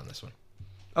go with you on this one.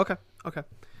 Okay.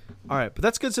 All right, but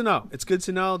that's good to know. It's good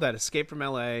to know that Escape from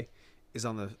LA is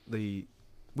on the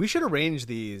we should arrange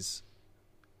these,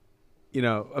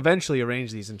 eventually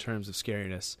arrange these in terms of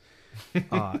scariness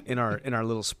in our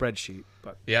little spreadsheet.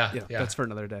 But Yeah. that's for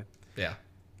another day. Yeah.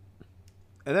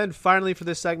 And then finally for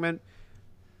this segment,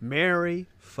 Marry,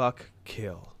 Fuck,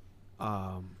 Kill.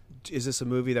 Is this a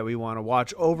movie that we want to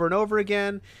watch over and over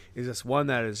again? Is this one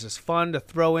that is just fun to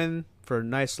throw in for a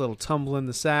nice little tumble in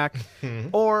the sack?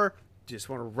 Or just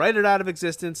want to write it out of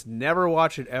existence, never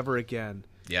watch it ever again?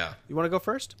 Yeah. You want to go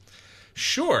first?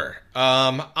 Sure.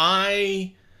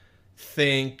 I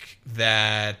think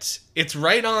that it's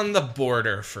right on the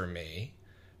border for me,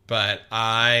 but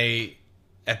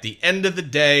at the end of the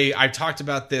day, I talked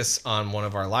about this on one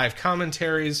of our live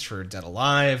commentaries for Dead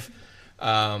Alive.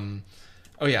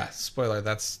 Oh yeah, spoiler,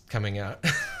 that's coming out.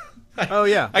 Oh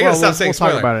yeah, I gotta stop saying we'll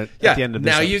spoiler. talk about it Yeah. at the end of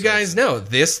this now you episode. guys know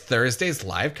this Thursday's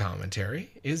live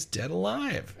commentary is Dead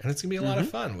Alive, and it's gonna be a lot of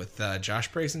fun with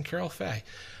Josh Brace and Carol Faye.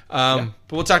 But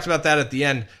we'll talk about that at the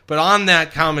end. But on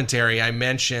that commentary, I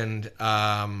mentioned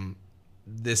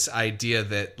this idea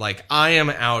that like I am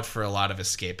out for a lot of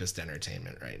escapist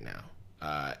entertainment right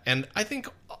now, and I think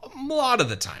a lot of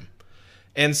the time.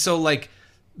 And so like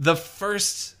the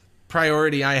first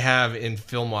priority I have in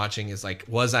film watching is like,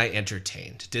 was I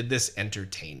entertained? Did this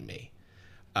entertain me?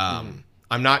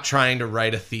 I'm not trying to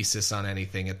write a thesis on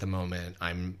anything at the moment.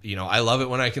 I love it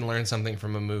when I can learn something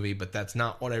from a movie, but that's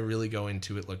not what I really go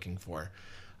into it looking for.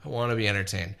 I want to be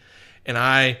entertained. And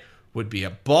I would be a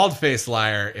bald-faced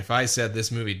liar if I said this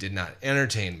movie did not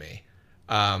entertain me.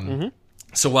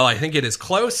 So while I think it is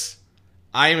close,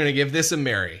 I'm going to give this a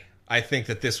Mary. I think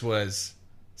that this was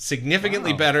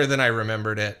significantly better than I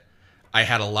remembered it. I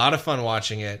had a lot of fun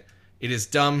watching it. It is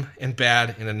dumb and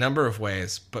bad in a number of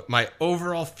ways, but my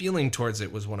overall feeling towards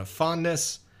it was one of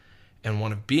fondness and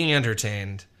one of being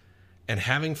entertained and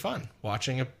having fun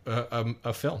watching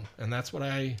a film. And that's what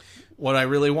I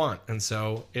really want. And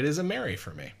so it is a Mary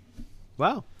for me.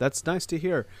 Wow, that's nice to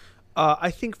hear.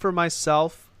 I think for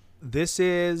myself, this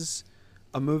is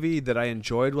a movie that I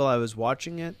enjoyed while I was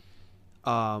watching it.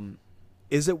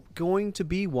 Is it going to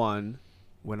be one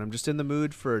when I'm just in the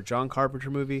mood for a John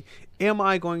Carpenter movie? Am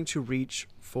I going to reach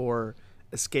for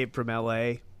Escape from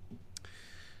LA?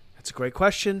 That's a great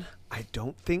question. I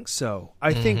don't think so.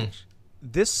 I think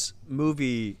this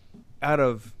movie, out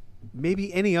of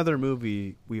maybe any other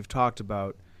movie we've talked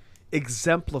about,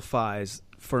 exemplifies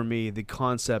for me the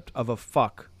concept of a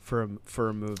fuck for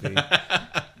a movie.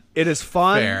 It is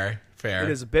fun. Fair.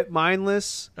 It is a bit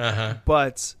mindless,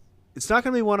 but it's not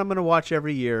going to be one I'm going to watch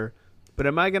every year. But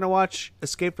am I going to watch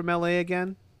Escape from LA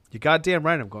again? You're goddamn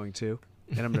right I'm going to.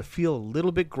 And I'm going to feel a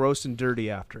little bit gross and dirty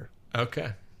after.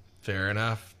 Okay. Fair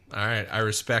enough. All right. I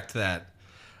respect that.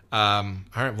 All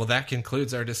right. Well, that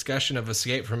concludes our discussion of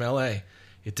Escape from LA.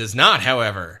 It does not,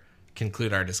 however,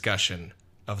 conclude our discussion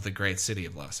of the great city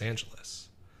of Los Angeles.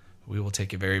 We will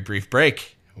take a very brief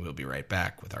break. We'll be right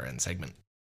back with our end segment.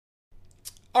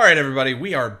 All right, everybody,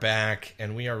 we are back,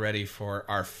 and we are ready for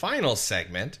our final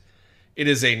segment. It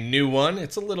is a new one.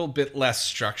 It's a little bit less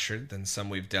structured than some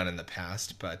we've done in the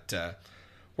past, but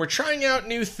we're trying out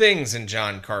new things in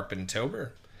John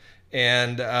Carpentober.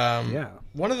 And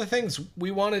one of the things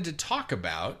we wanted to talk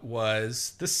about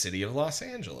was the city of Los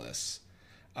Angeles.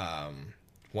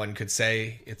 One could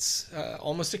say it's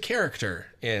almost a character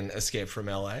in Escape from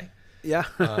LA. Yeah.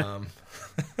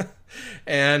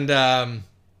 And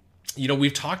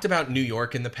we've talked about New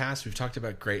York in the past. We've talked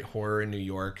about great horror in New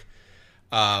York.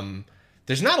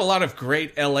 There's not a lot of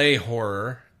great LA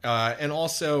horror. And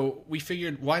also, we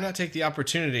figured, why not take the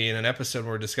opportunity in an episode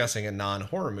where we're discussing a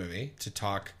non-horror movie to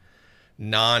talk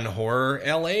non-horror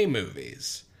LA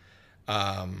movies.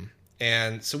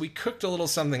 And so we cooked a little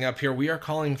something up here we are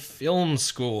calling Film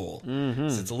School. So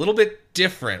it's a little bit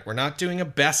different. We're not doing a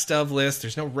best of list.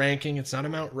 There's no ranking. It's not a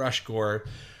Mount Rushmore.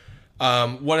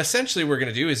 What essentially we're going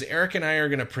to do is Eric and I are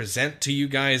going to present to you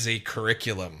guys a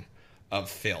curriculum of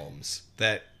films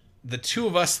that the two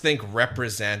of us think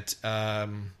represent,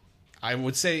 I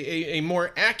would say, a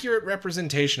more accurate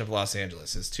representation of Los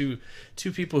Angeles as two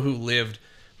people who lived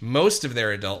most of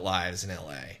their adult lives in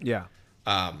LA. Yeah.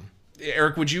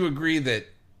 Eric, would you agree that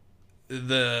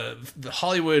the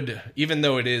Hollywood, even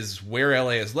though it is where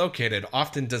LA is located,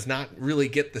 often does not really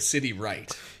get the city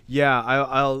right? Yeah,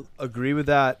 I'll agree with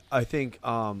that. I think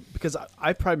because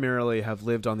I primarily have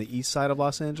lived on the east side of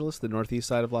Los Angeles, the northeast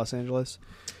side of Los Angeles,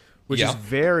 which is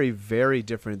very, very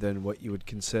different than what you would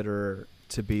consider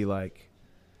to be like,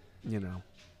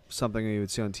 something you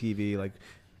would see on TV, like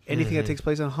anything that takes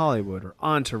place in Hollywood or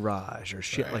Entourage or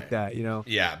shit like that,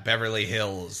 Yeah, Beverly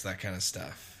Hills, that kind of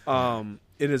stuff.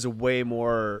 It is a way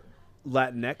more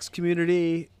Latinx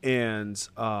community and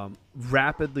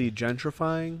rapidly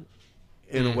gentrifying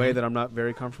in a way that I'm not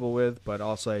very comfortable with, but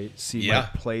also I see my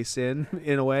place in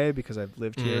a way because I've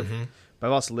lived here. But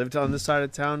I've also lived on this side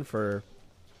of town for,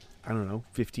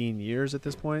 15 years at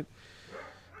this point.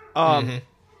 I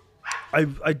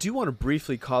do want to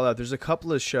briefly call out, there's a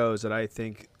couple of shows that I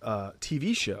think,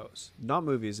 TV shows, not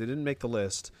movies, they didn't make the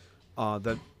list,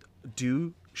 that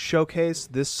do showcase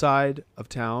this side of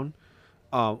town.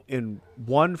 In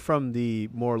one from the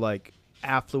more like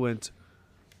affluent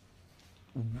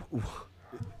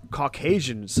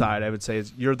Caucasian side, I would say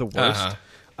is You're the Worst.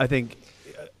 I think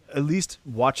at least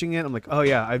watching it, I'm like, oh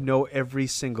yeah, I know every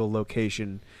single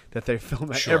location that they film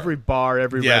at, every bar,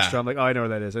 every restaurant. I'm like, oh, I know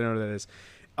where that is.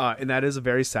 And that is a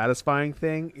very satisfying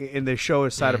thing. And they show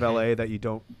a side of LA that you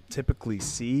don't typically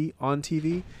see on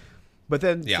TV. But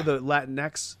then for the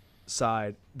Latinx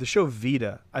side, the show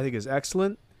Vida, I think, is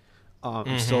excellent.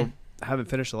 Still haven't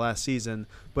finished the last season,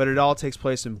 but it all takes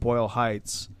place in Boyle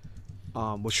Heights,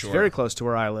 which is very close to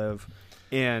where I live,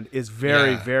 and is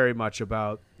very, very much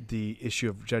about the issue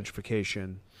of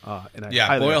gentrification.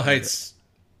 And Boyle Heights.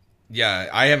 Yeah,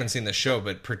 I haven't seen the show,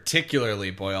 but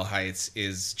particularly Boyle Heights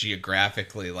is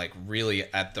geographically like really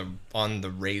on the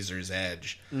razor's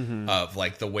edge of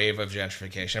like the wave of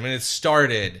gentrification. I mean, it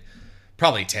started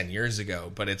probably 10 years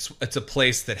ago, but it's a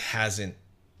place that hasn't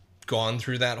gone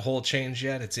through that whole change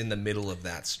yet. It's in the middle of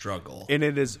that struggle, and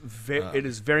it is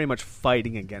very much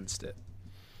fighting against it.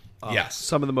 Yes,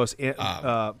 some of the most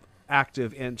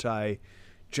active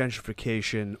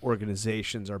anti-gentrification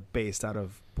organizations are based out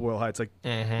of Boyle Heights, like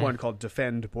one called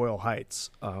Defend Boyle Heights,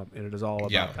 and it is all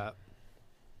about that.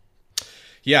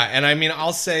 Yeah, and I mean,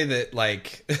 I'll say that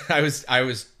like I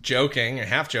was joking or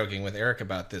half joking with Eric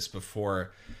about this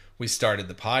before we started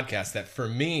the podcast, that for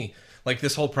me, like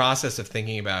this whole process of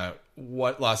thinking about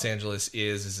what Los Angeles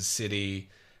is as a city,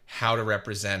 how to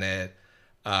represent it,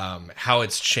 how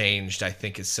it's changed, I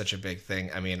think is such a big thing.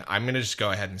 I mean, I'm going to just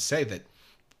go ahead and say that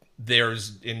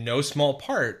there's in no small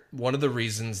part one of the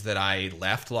reasons that I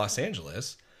left Los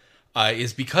Angeles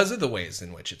is because of the ways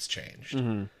in which it's changed.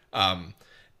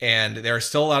 And there are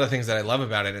still a lot of things that I love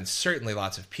about it, and certainly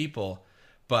lots of people.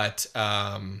 But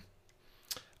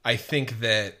I think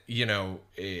that, you know,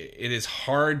 it is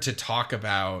hard to talk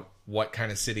about what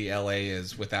kind of city LA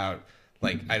is without,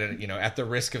 like, I don't, you know, at the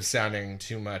risk of sounding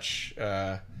too much,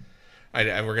 we're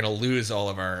going to lose all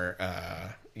of our,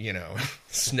 you know,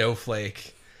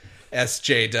 snowflake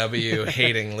SJW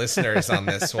hating listeners on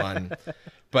this one.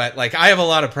 But, like, I have a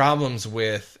lot of problems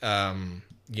with,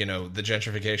 you know, the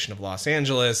gentrification of Los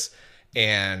Angeles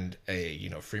and you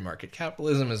know, free market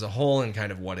capitalism as a whole, and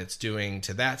kind of what it's doing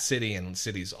to that city and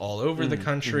cities all over the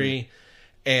country.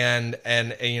 And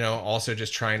you know, also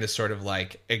just trying to sort of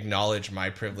like acknowledge my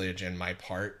privilege and my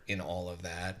part in all of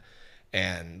that,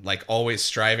 and like always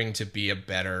striving to be a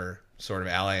better sort of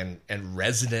ally and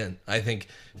resident. I think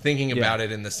thinking about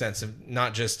it in the sense of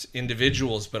not just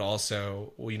individuals, but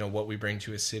also, you know, what we bring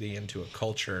to a city and to a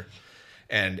culture.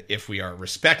 And if we are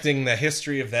respecting the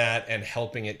history of that and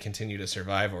helping it continue to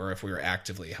survive, or if we are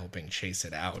actively helping chase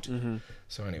it out.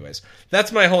 So anyways,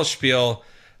 that's my whole spiel.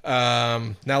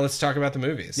 Now let's talk about the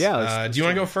movies. Yeah. Do you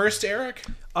want to go first, Eric?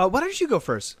 Why don't you go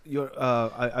first? You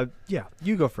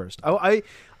go first. I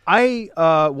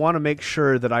want to make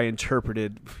sure that I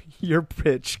interpreted your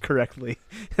pitch correctly,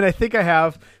 and I think I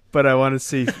have, but I want to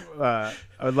see. I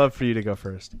would love for you to go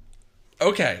first.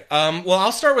 Okay. Well,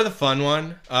 I'll start with a fun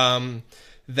one.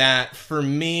 That for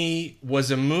me was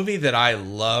a movie that I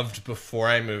loved before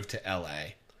I moved to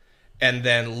LA. And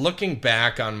then looking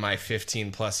back on my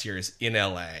 15 plus years in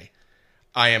LA,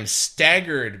 I am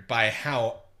staggered by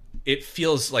how it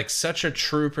feels like such a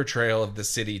true portrayal of the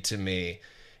city to me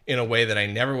in a way that I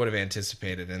never would have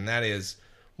anticipated. And that is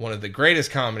one of the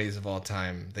greatest comedies of all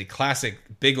time, the classic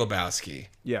Big Lebowski,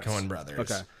 Coen Brothers.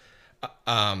 Okay.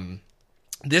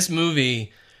 This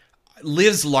movie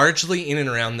lives largely in and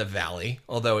around the valley,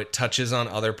 although it touches on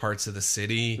other parts of the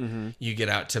city. You get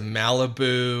out to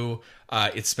Malibu.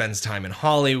 It spends time in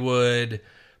Hollywood.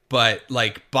 But,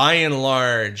 like, by and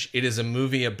large, it is a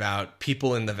movie about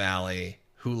people in the valley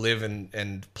who live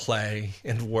and play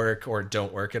and work or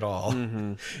don't work at all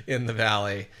in the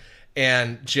valley.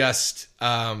 And just,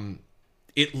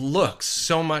 it looks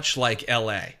so much like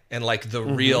LA and like the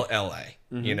real LA,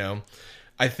 you know?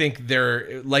 I think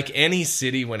like any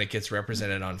city, when it gets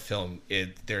represented on film,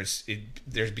 there's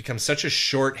become such a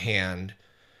shorthand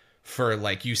for,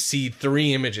 like, you see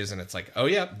 3 images and it's like, oh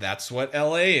yeah, that's what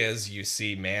LA is. You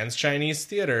see Mann's Chinese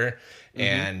Theater,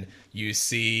 and you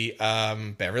see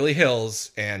Beverly Hills,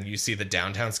 and you see the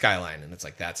downtown skyline, and it's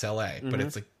like, that's LA. But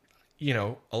it's like, you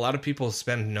know, a lot of people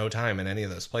spend no time in any of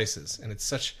those places, and it's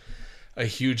such a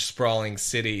huge sprawling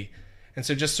city. And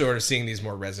so just sort of seeing these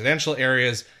more residential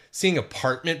areas, seeing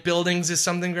apartment buildings is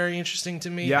something very interesting to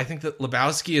me. I think that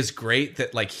Lebowski is great,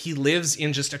 that, like, he lives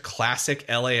in just a classic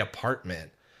LA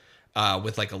apartment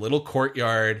with, like, a little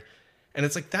courtyard. And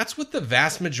it's like, that's what the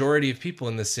vast majority of people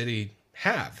in the city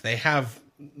have. They have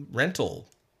rental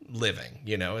living,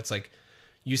 you know? It's like,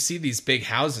 you see these big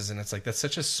houses and it's like, that's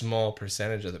such a small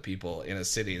percentage of the people in a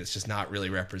city that's just not really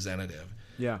representative.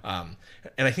 Yeah.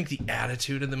 And I think the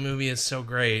attitude of the movie is so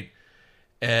great.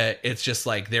 It's just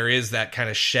like, there is that kind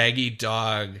of shaggy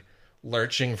dog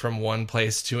lurching from one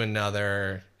place to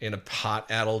another in a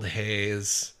pot-addled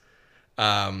haze.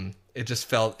 It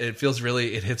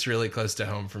hits really close to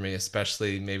home for me,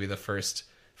 especially maybe the first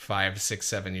 5, 6,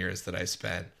 7 years that I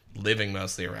spent living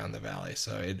mostly around the valley.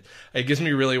 So it gives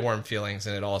me really warm feelings,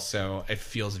 and it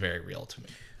feels very real to me.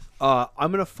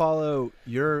 I'm going to follow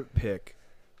your pick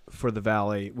for the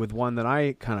valley with one that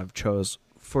I kind of chose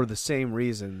for the same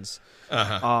reasons.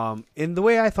 And the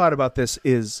way I thought about this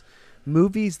is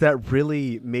movies that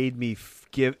really made me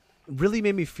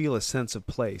feel a sense of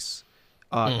place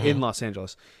in Los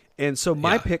Angeles. And so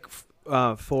my pick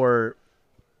for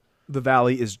the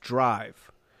valley is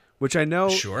Drive, which I know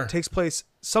takes place.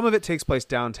 Some of it takes place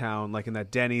downtown, like in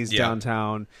that Denny's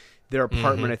downtown. Their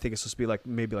apartment, I think, is supposed to be like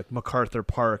maybe like MacArthur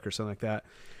Park or something like that.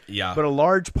 Yeah. But a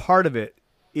large part of it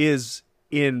is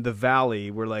in the valley,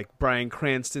 where like Bryan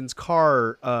Cranston's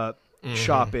car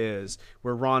shop is,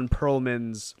 where Ron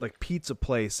Perlman's like pizza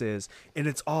place is, and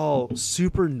it's all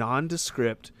super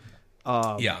nondescript.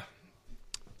 What's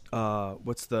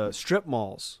the strip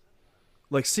malls?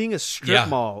 Like seeing a strip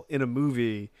mall in a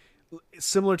movie,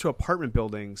 similar to apartment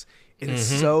buildings, and it's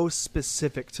so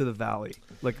specific to the valley.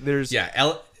 Like there's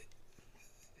go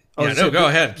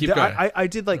ahead. Keep going. I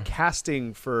did like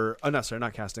casting for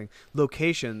not casting,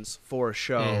 locations for a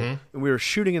show, and we were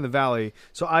shooting in the valley.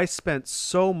 So I spent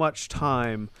so much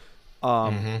time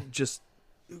just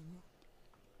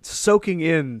soaking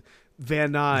in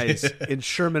Van Nuys in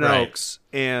Sherman Right. Oaks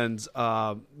and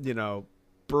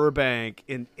Burbank,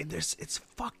 and it's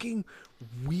fucking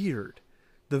weird.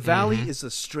 The Valley is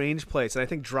a strange place, and I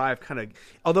think Drive kind of,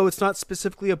 although it's not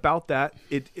specifically about that,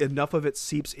 enough of it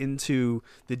seeps into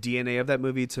the DNA of that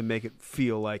movie to make it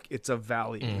feel like it's a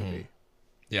Valley movie.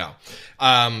 Yeah.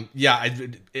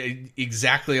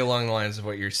 Exactly along the lines of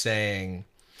what you're saying.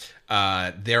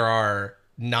 There are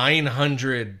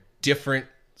 900 different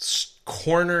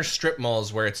corner strip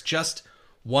malls where it's just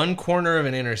one corner of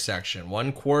an intersection,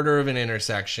 one quarter of an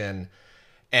intersection,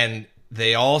 and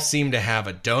they all seem to have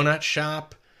a donut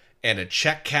shop and a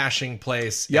check cashing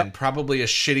place and probably a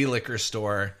shitty liquor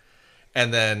store.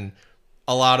 And then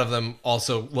a lot of them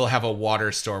also will have a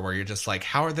water store where you're just like,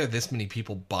 how are there this many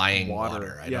people buying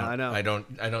water? I know. I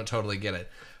don't totally get it.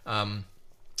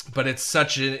 But it's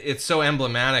so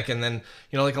emblematic. And then,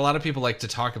 like a lot of people like to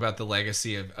talk about the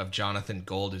legacy of Jonathan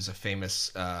Gold, who's a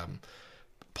famous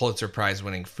Pulitzer Prize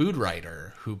winning food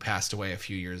writer who passed away a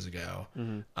few years ago.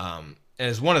 And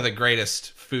is one of the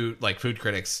greatest food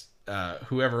critics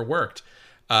who ever worked.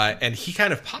 And he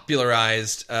kind of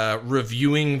popularized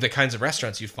reviewing the kinds of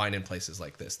restaurants you find in places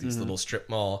like this, these little strip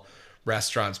mall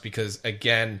restaurants, because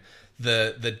again,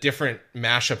 the different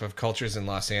mashup of cultures in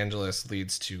Los Angeles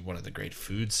leads to one of the great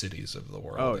food cities of the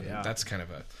world. Oh, And yeah.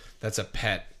 that's a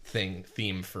pet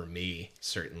theme for me,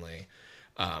 certainly.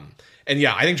 And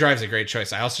yeah, I think Drive's a great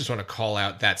choice. I also just want to call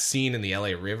out that scene in the LA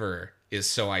River is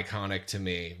so iconic to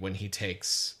me when he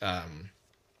takes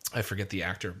I forget the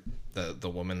actor, the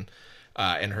woman,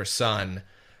 and her son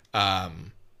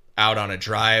out on a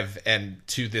drive and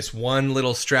to this one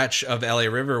little stretch of LA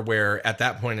River where at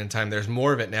that point in time, there's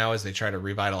more of it now as they try to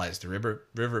revitalize the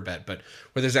riverbed, but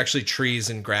where there's actually trees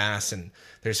and grass and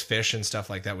there's fish and stuff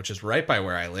like that, which is right by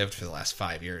where I lived for the last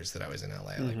 5 years that I was in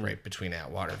LA, like right between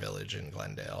Atwater Village and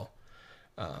Glendale.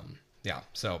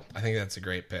 So I think that's a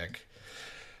great pick.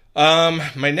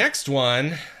 My next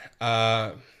one,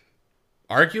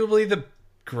 arguably the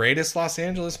greatest Los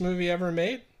Angeles movie ever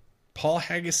made, Paul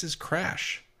Haggis's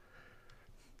Crash.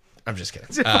 I'm just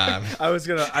kidding. I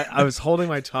was holding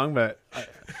my tongue, but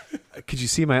could you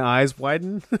see my eyes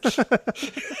widen?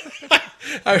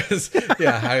 I was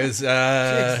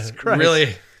Jesus Christ.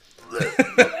 really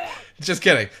just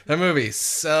kidding. That movie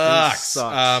sucks.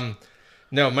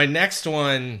 No, my next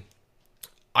one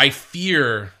I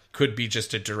fear could be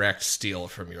just a direct steal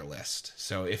from your list.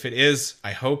 So if it is,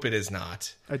 I hope it is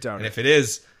not. I doubt and it. if it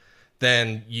is,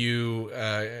 then you,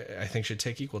 I think, should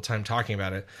take equal time talking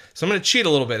about it. So I'm going to cheat a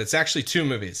little bit. It's actually two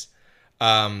movies.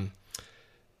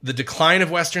 The Decline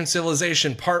of Western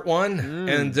Civilization Part 1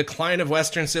 and Decline of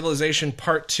Western Civilization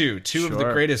Part 2. Two of the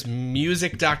Sure. greatest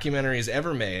music documentaries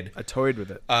ever made. I toyed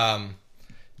with it.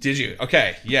 Did you?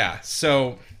 Okay, yeah.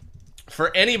 So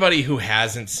for anybody who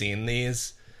hasn't seen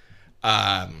these,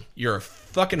 you're a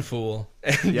fucking fool,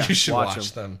 and Yeah, you should watch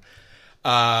watch them.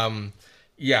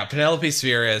 Yeah, Penelope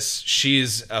Spheris,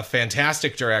 she's a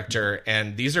fantastic director,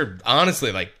 and these are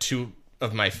honestly like two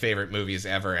of my favorite movies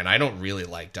ever, and I don't really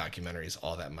like documentaries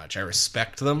all that much. I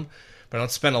respect them, but I don't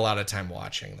spend a lot of time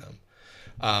watching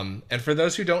them. And for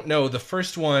those who don't know, the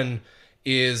first one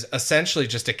is essentially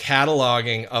just a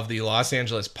cataloging of the Los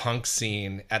Angeles punk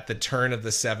scene at the turn of the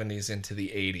 70s into the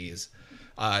 80s.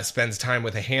 Spends time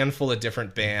with a handful of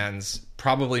different bands,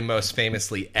 probably most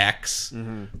famously X,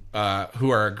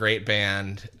 who are a great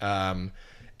band.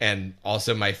 And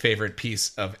also my favorite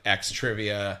piece of X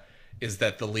trivia is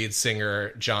that the lead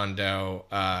singer, John Doe,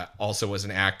 also was an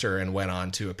actor and went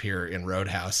on to appear in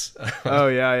Roadhouse. Oh,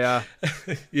 yeah.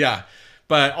 Yeah.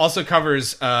 But also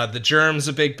covers The Germs,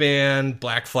 a big band.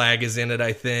 Black Flag is in it,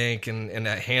 I think, and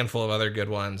a handful of other good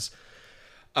ones.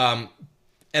 And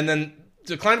then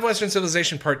Decline of Western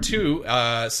Civilization Part 2,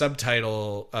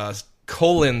 subtitle,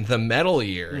 The Metal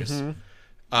Years,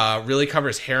 really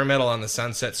covers hair metal on the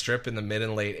Sunset Strip in the mid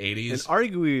and late 80s.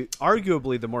 And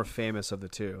arguably the more famous of the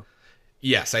two.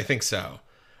 Yes, I think so.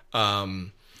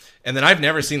 And then I've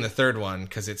never seen the third one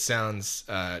because it sounds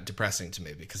depressing to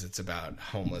me because it's about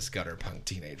homeless gutter punk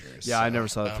teenagers. Yeah, So, I never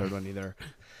saw the third one either.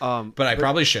 but I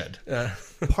probably should.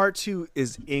 Part 2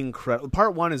 is incredible.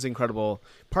 Part 1 is incredible.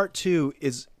 Part 2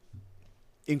 is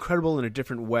incredible in a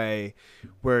different way,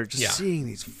 where just seeing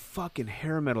these fucking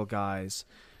hair metal guys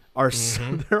are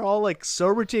so, they're all like so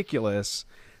ridiculous.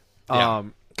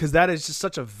 Because that is just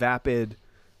such a vapid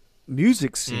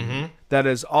music scene that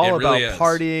is all It really about is.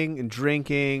 partying and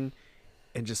drinking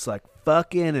and just like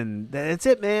fucking, and that's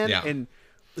it, man. Yeah. And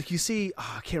like you see,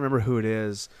 I can't remember who it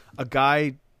is. A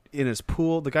guy in his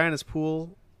pool. The guy in his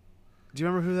pool. Do you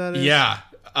remember who that is? Yeah.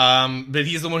 But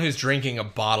he's the one who's drinking a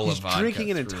bottle of vodka. He's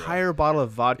drinking an entire bottle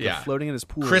of vodka, floating in his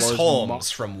pool. Chris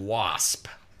Holmes from Wasp.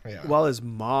 Yeah. While his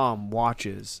mom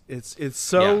watches. It's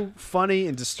so funny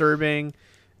and disturbing.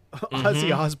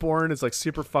 Ozzy Osbourne is like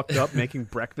super fucked up making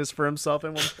breakfast for himself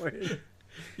at one point.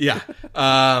 Yeah.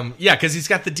 Because he's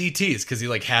got the DTs, because he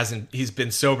like he's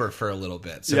been sober for a little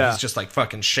bit. So he's just like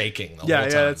fucking shaking the whole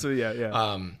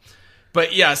time.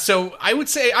 But yeah, so I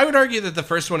would argue that the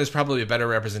first one is probably a better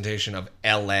representation of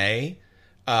LA.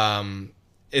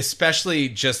 Especially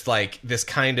just like this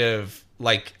kind of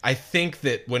like, I think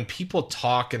that when people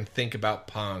talk and think about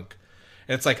punk,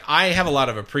 and it's like, I have a lot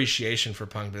of appreciation for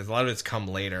punk, but a lot of it's come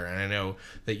later. And I know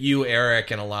that you,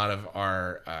 Eric, and a lot of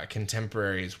our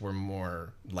contemporaries were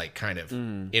more like kind of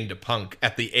into punk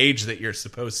at the age that you're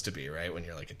supposed to be, right? When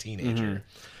you're like a teenager.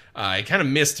 It kind of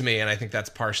missed me, and I think that's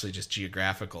partially just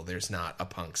geographical. There's not a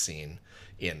punk scene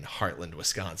in Heartland,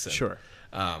 Wisconsin. Sure.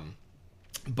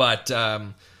 But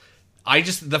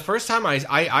the first time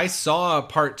I saw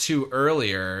part 2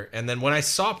 earlier, and then when I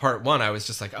saw part 1, I was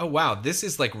just like, oh wow, this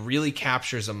is like really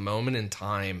captures a moment in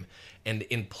time and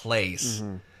in place.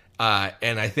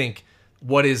 And I think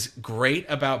what is great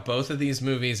about both of these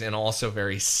movies, and also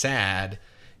very sad,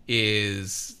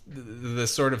 is the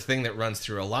sort of thing that runs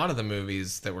through a lot of the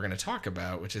movies that we're going to talk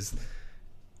about, which is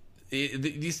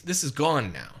this is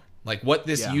gone now. Like what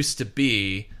this used to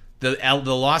be, the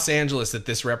Los Angeles that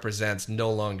this represents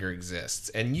no longer exists.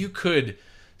 And you could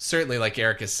certainly, like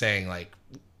Eric is saying, like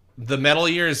the metal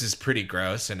years is pretty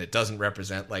gross, and it doesn't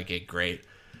represent like a great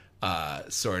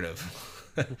sort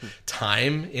of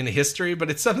time in history, but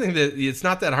it's something that it's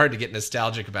not that hard to get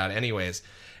nostalgic about anyways.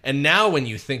 And now when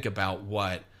you think about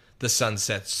what the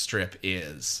Sunset Strip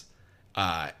is,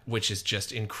 which is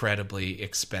just incredibly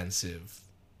expensive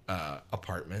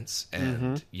apartments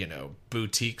and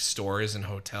boutique stores and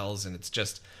hotels, and it's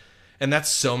just, and that's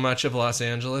so much of Los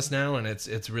Angeles now, and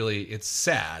it's really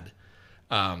sad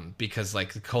because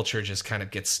like the culture just kind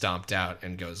of gets stomped out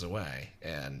and goes away.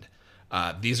 And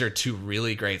these are two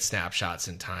really great snapshots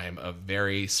in time of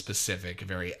very specific,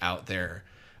 very out there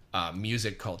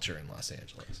music culture in Los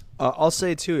Angeles. I'll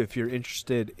say too, if you're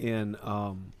interested in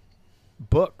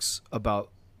books about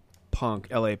punk,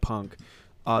 LA punk,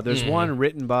 there's one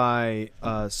written by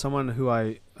someone who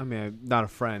I'm not a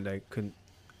friend, an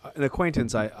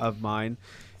acquaintance of mine,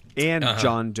 and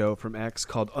John Doe from X,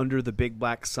 called Under the Big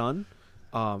Black Sun,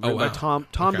 written by Tom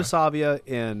DeSavia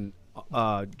and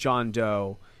John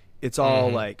Doe. It's all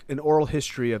like an oral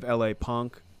history of LA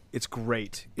punk. It's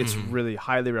great. It's really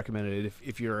highly recommended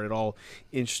if you're at all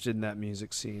interested in that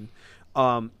music scene.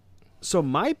 So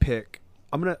my pick,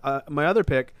 my other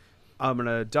pick, I'm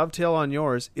gonna dovetail on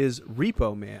yours, is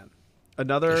Repo Man,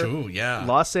 another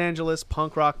Los Angeles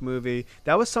punk rock movie.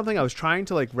 That was something I was trying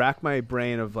to like rack my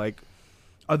brain of like,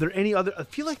 are there any other? I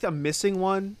feel like I'm missing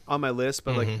one on my list,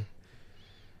 but like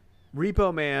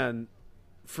Repo Man,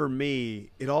 for me,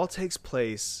 it all takes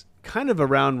place kind of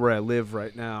around where I live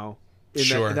right now.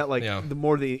 In that like the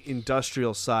more the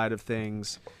industrial side of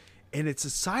things, and it's a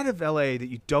side of LA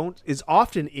that is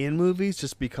often in movies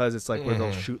just because it's like where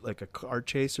they'll shoot like a car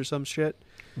chase or some shit,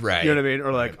 right? You know what I mean,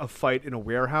 or like a fight in a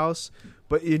warehouse,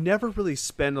 but you never really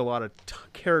spend a lot of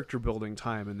character building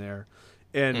time in there.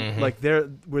 And like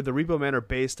where the Repo Men are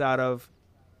based out of,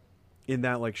 in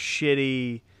that like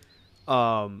shitty,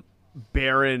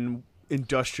 barren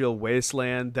industrial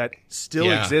wasteland that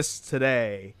still exists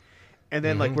today. And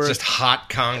then like we're just hot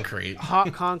concrete.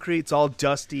 It's all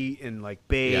dusty and like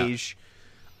beige.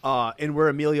 And where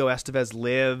Emilio Estevez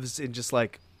lives in just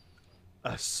like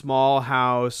a small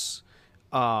house.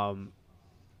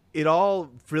 It all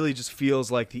really just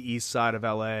feels like the east side of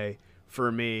LA for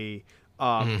me.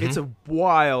 It's a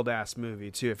wild ass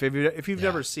movie too. If you've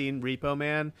never seen Repo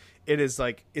Man, it is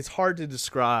like, it's hard to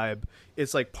describe.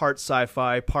 It's like part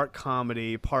sci-fi, part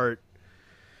comedy, part,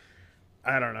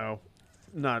 I don't know,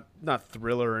 not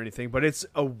thriller or anything, but it's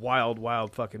a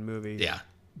wild fucking movie. Yeah.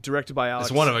 Directed by Alex.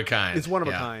 It's one of a kind. It's one of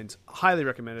a kind. Highly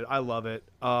recommended. I love it.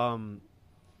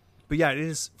 But yeah, it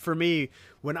is, for me,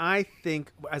 when I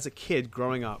think as a kid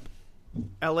growing up,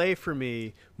 LA for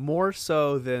me, more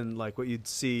so than like what you'd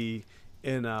see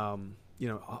in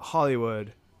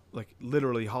Hollywood, like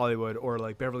literally Hollywood, or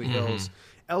like Beverly Hills.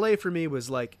 LA for me was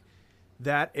like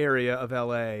that area of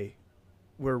LA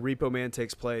where Repo Man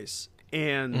takes place.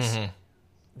 And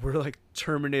we're like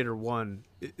Terminator 1,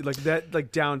 like that,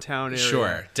 like downtown area.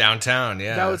 Sure, downtown,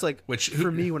 yeah. That was like,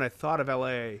 for me, when I thought of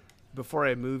LA before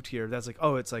I moved here, that's like,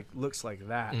 oh, it's like, looks like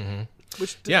that.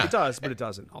 Which it does, but it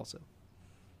doesn't also.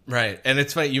 Right. And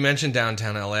it's funny, you mentioned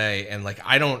downtown LA, and like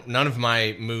none of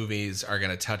my movies are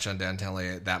going to touch on downtown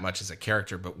LA that much as a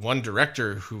character, but one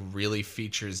director who really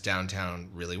features downtown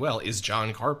really well is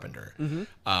John Carpenter.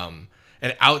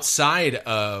 And outside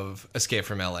of Escape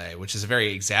from LA, which is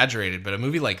very exaggerated, but a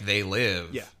movie like They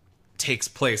Live takes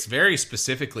place very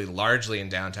specifically, largely in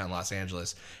downtown Los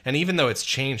Angeles. And even though it's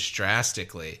changed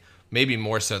drastically, maybe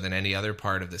more so than any other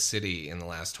part of the city in the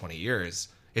last 20 years,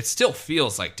 it still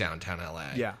feels like downtown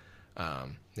LA.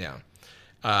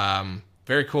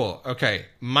 Very cool. Okay,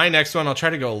 my next one, I'll try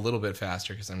to go a little bit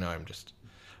faster because I know I'm just...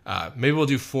 maybe we'll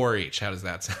do 4 each. How does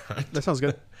that sound? That sounds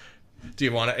good. Do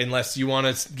you want to, unless you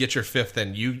want to get your fifth,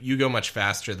 then you go much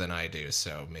faster than I do,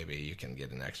 so maybe you can get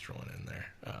an extra one in there.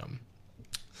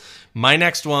 My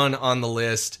next one on the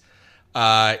list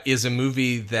is a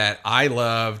movie that I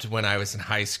loved when I was in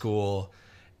high school,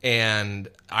 and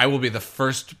I will be the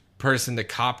first person to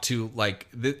cop to, like,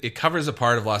 it covers a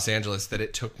part of Los Angeles that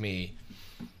it took me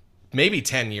maybe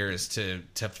 10 years to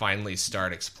finally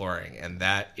start exploring, and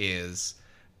that is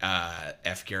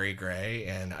F. Gary Gray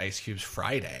and Ice Cube's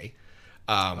Friday.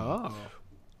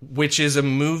 Which is a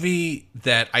movie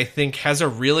that I think has a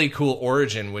really cool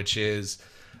origin, which is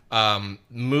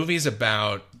movies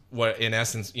about what, in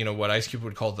essence, what Ice Cube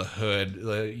would call the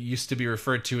hood. Used to be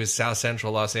referred to as South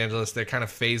Central Los Angeles. They're kind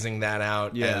of phasing that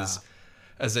out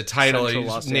as a title.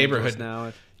 Neighborhood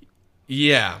now.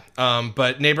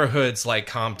 But neighborhoods like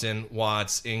Compton,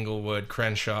 Watts, Inglewood,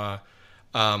 Crenshaw,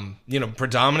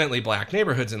 predominantly black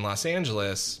neighborhoods in Los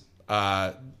Angeles.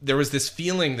 There was this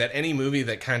feeling that any movie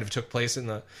that kind of took place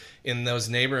in those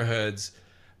neighborhoods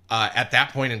at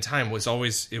that point in time it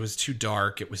was too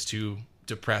dark, it was too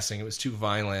depressing, it was too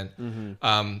violent.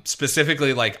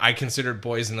 Specifically, like, I considered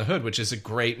Boys in the Hood, which is a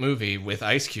great movie with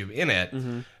Ice Cube in it,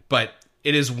 but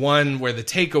it is one where the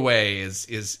takeaway is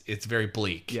it's very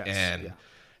bleak, and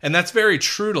that's very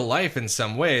true to life in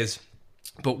some ways.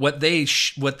 But what they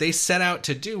set out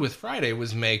to do with Friday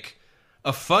was make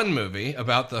a fun movie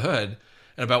about the hood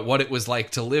and about what it was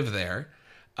like to live there.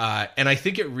 And I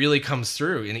think it really comes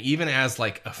through. And even as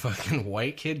like a fucking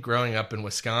white kid growing up in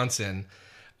Wisconsin,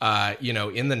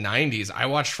 in the 90s, I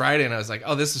watched Friday and I was like,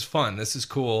 oh, this is fun. This is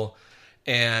cool.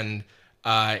 And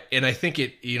I think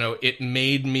it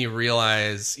made me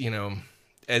realize,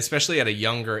 especially at a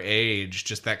younger age,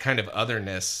 just that kind of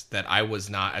otherness that I was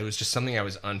just something I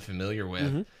was unfamiliar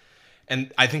with.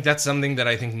 And I think that's something that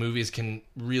I think movies can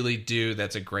really do.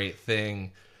 That's a great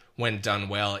thing when done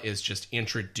well, is just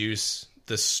introduce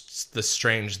the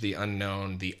strange, the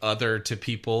unknown, the other to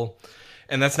people.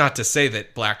 And that's not to say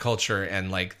that black culture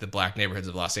and like the black neighborhoods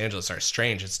of Los Angeles are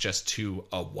strange. It's just to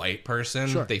a white person.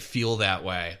 Sure. They feel that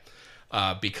way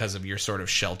because of your sort of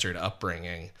sheltered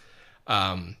upbringing.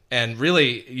 And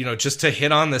really, just to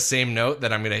hit on the same note that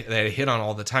that I hit on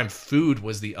all the time, food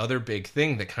was the other big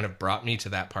thing that kind of brought me to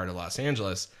that part of Los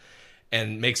Angeles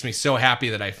and makes me so happy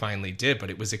that I finally did. But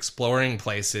it was exploring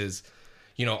places,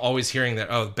 always hearing that,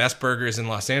 oh, the best burgers in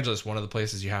Los Angeles, one of the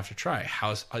places you have to try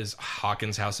is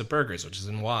Hawkins House of Burgers, which is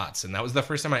in Watts. And that was the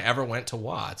first time I ever went to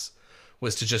Watts,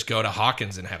 was to just go to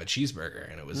Hawkins and have a cheeseburger.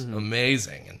 And it was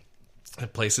amazing.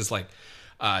 And places like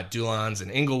Dulon's in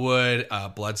Inglewood,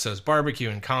 Bloodsoe's Barbecue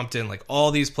in Compton, like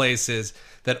all these places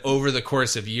that over the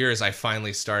course of years, I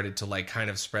finally started to like kind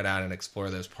of spread out and explore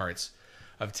those parts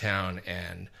of town.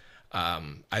 And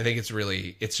I think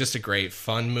it's just a great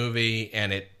fun movie,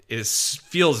 and it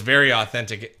feels very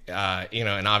authentic,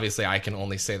 and obviously I can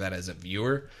only say that as a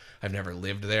viewer. I've never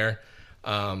lived there.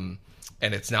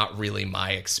 And it's not really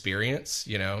my experience,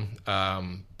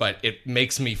 but it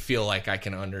makes me feel like I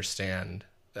can understand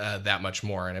that much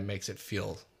more, and it makes it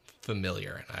feel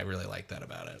familiar, and I really like that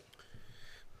about it.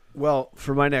 Well,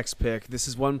 for my next pick, this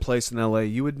is one place in LA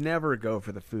you would never go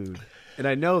for the food, and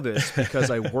I know this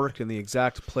because I worked in the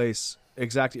exact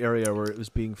area where it was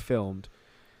being filmed.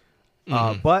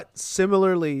 But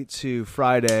similarly to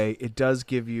Friday, it does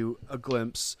give you a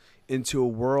glimpse into a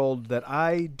world that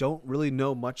I don't really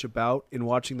know much about. In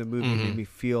watching the movie, it made me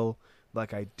feel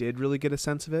like I did really get a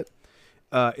sense of it.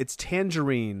 It's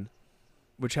Tangerine.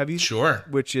 Sure.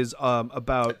 Which is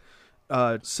about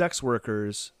sex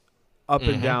workers up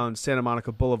and down Santa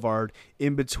Monica Boulevard,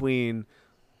 in between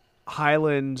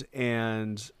Highland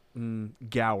and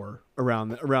Gower, around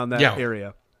that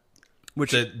area.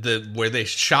 Which where they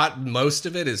shot most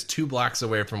of it is 2 blocks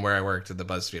away from where I worked at the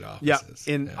BuzzFeed offices.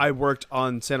 Yeah, I worked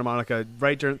on Santa Monica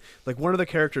right during, like, one of the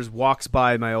characters walks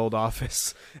by my old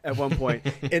office at one point,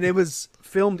 and it was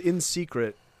filmed in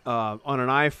secret on an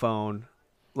iPhone.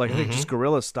 Like, I think just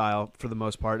guerrilla style for the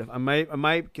most part. I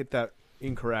might get that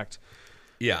incorrect.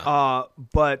 Yeah.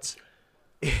 But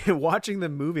watching the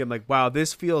movie, I'm like, wow,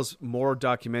 this feels more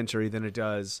documentary than it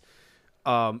does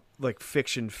like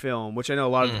fiction film, which I know a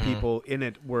lot of the people in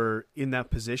it were in that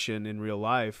position in real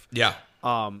life. Yeah.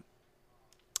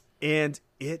 And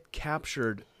it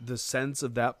captured the sense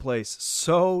of that place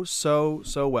so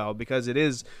well, because it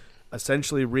is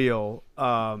essentially real.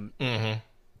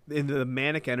 And the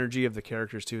manic energy of the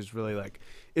characters too is really like,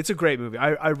 it's a great movie.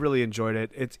 I really enjoyed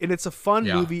it. It's a fun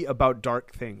movie about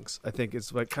dark things. I think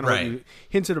it's like kind of what you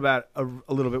hinted about a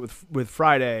little bit with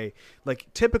Friday. Like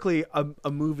typically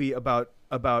a movie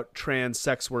about trans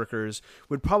sex workers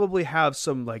would probably have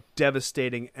some like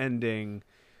devastating ending.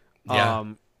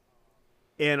 And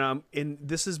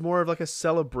this is more of like a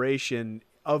celebration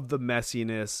of the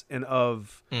messiness and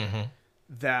of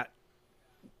that.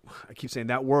 I keep saying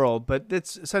that world, but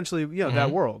it's essentially,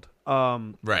 that world.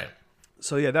 Right.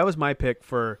 So yeah, that was my pick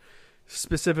for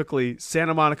specifically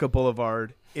Santa Monica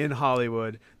Boulevard in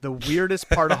Hollywood, the weirdest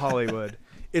part of Hollywood.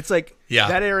 It's like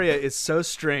that area is so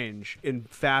strange and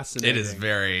fascinating. It is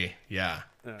very, it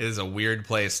is a weird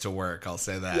place to work. I'll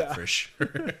say that for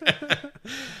sure.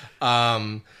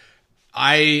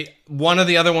 One of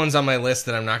the other ones on my list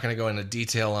that I'm not going to go into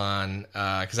detail on,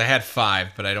 because I had 5,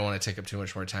 but I don't want to take up too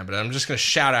much more time, but I'm just going to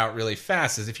shout out really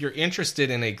fast, is if you're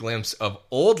interested in a glimpse of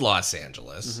old Los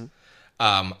Angeles,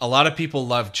 a lot of people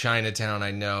love Chinatown,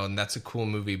 I know, and that's a cool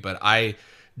movie, but I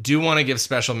do want to give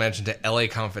special mention to LA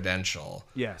Confidential.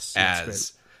 Yes.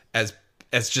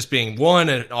 As just being one,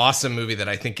 an awesome movie that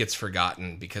I think gets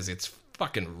forgotten because it's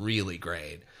fucking really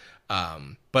great.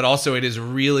 But also it is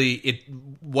really,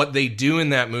 what they do in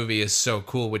that movie is so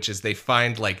cool, which is they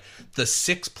find like the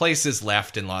 6 places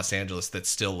left in Los Angeles that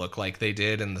still look like they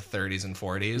did in the 30s and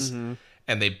 40s.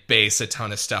 And they base a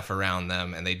ton of stuff around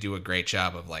them, and they do a great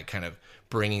job of like kind of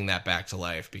bringing that back to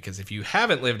life. Because if you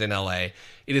haven't lived in LA,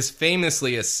 it is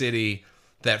famously a city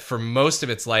that for most of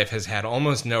its life has had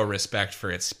almost no respect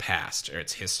for its past or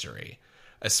its history,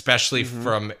 especially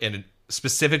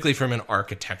specifically from an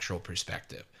architectural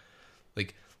perspective.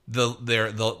 Like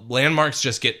the landmarks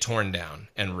just get torn down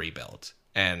and rebuilt,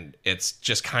 and it's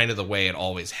just kind of the way it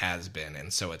always has been.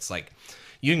 And so it's like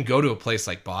you can go to a place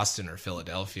like Boston or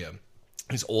Philadelphia,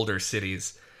 these older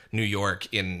cities, New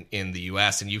York in the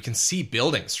US, and you can see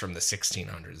buildings from the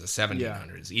 1600s, the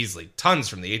 1700s, easily tons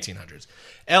from the 1800s.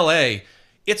 LA,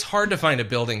 it's hard to find a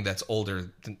building that's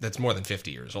older, that's more than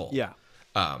 50 years old. Yeah.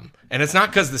 And it's not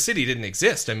because the city didn't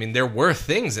exist. I mean, there were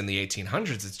things in the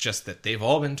 1800s. It's just that they've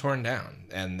all been torn down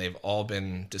and they've all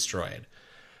been destroyed.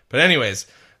 But anyways,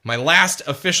 my last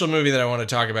official movie that I want to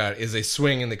talk about is a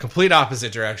swing in the complete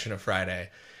opposite direction of Friday.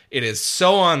 It is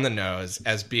so on the nose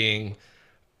as being,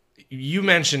 you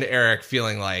mentioned, Eric,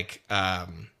 feeling like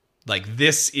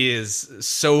this is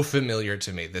so familiar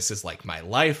to me. This is like my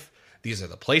life. These are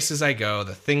the places I go,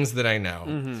 the things that I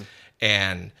know.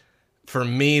 And for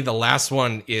me, the last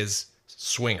one is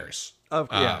Swingers. Of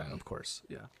course.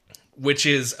 Yeah. Which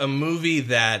is a movie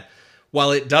that,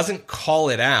 while it doesn't call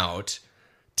it out,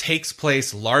 takes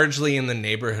place largely in the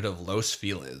neighborhood of Los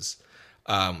Feliz,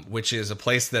 which is a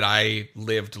place that I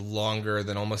lived longer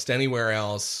than almost anywhere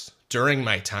else during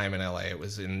my time in LA. It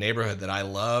was a neighborhood that I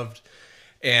loved.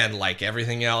 And like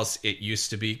everything else, it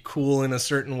used to be cool in a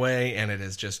certain way, and it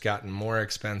has just gotten more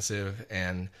expensive.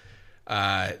 And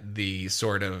the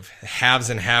sort of haves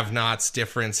and have-nots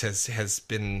difference has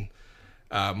been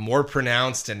more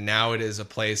pronounced, and now it is a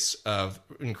place of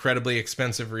incredibly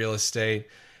expensive real estate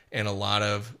and a lot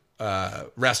of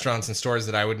restaurants and stores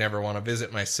that I would never want to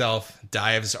visit myself.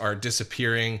 Dives are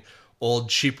disappearing, old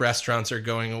cheap restaurants are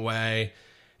going away,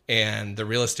 and the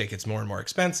real estate gets more and more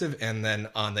expensive. And then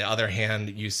on the other hand,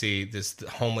 you see this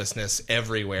homelessness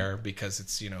everywhere because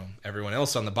it's, everyone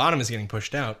else on the bottom is getting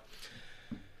pushed out.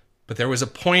 But there was a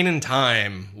point in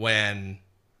time when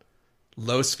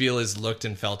Los Feliz looked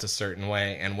and felt a certain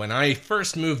way. And when I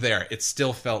first moved there, it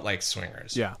still felt like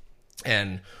Swingers. Yeah.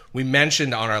 And we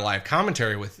mentioned on our live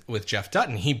commentary with Jeff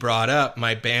Dutton, he brought up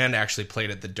my band actually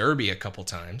played at the Derby a couple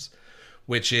times,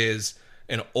 which is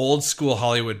an old school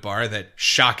Hollywood bar that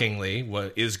shockingly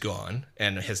is gone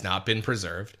and has not been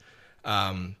preserved.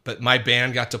 But my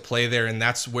band got to play there, and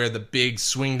that's where the big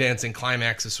swing dancing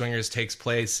climax of Swingers takes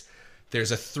place.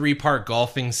 There's a 3-part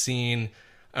golfing scene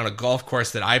on a golf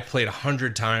course that I played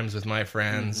 100 times with my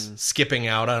friends, skipping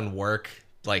out on work,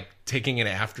 like taking an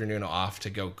afternoon off to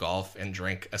go golf and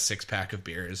drink a 6-pack of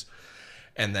beers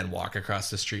and then walk across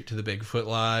the street to the Bigfoot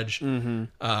Lodge.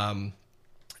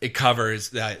 It covers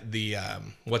that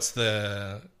what's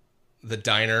the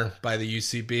diner by the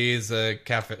UCB is the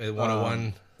Cafe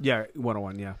 101. Yeah,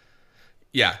 101, yeah.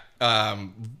 Yeah,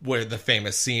 where the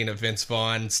famous scene of Vince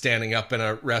Vaughn standing up in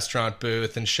a restaurant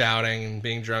booth and shouting and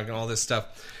being drunk and all this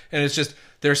stuff. And it's just,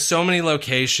 there's so many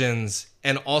locations.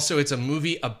 And also it's a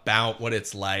movie about what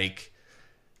it's like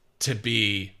to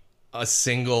be a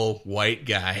single white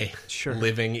guy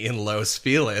living in Los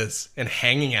Feliz and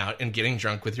hanging out and getting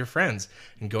drunk with your friends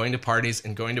and going to parties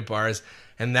and going to bars.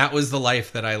 And that was the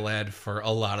life that I led for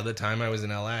a lot of the time I was in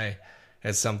LA.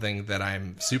 As something that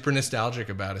I'm super nostalgic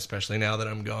about, especially now that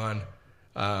I'm gone.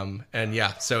 And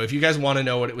yeah, so if you guys want to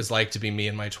know what it was like to be me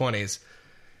in my 20s,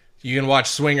 you can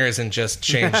watch Swingers and just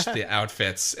change the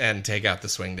outfits and take out the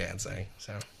swing dancing.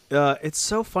 So it's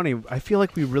so funny. I feel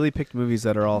like we really picked movies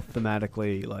that are all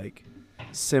thematically like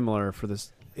similar for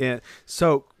this. And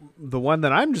so the one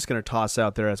that I'm just going to toss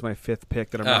out there as my fifth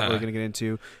pick that I'm not really going to get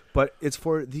into, but it's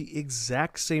for the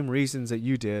exact same reasons that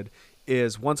you did,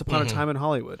 is Once Upon a Time in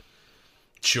Hollywood.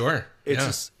 Sure.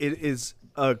 It's it is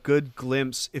a good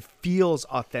glimpse. It feels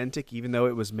authentic, even though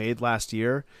it was made last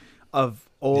year, of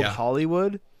old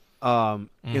Hollywood. In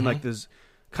like this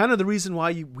kind of the reason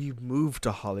why we moved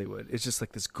to Hollywood. It's just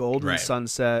like this golden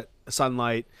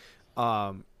sunlight,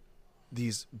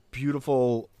 these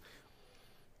beautiful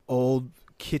old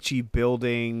kitschy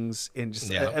buildings, and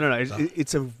just I don't know.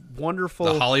 It's a wonderful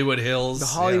the Hollywood Hills. The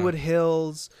Hollywood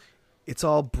Hills. It's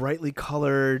all brightly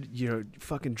colored,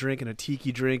 fucking drinking a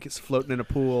tiki drink. It's floating in a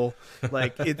pool.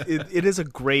 Like it is a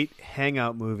great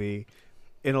hangout movie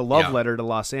in a love letter to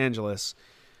Los Angeles.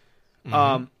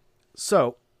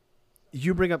 So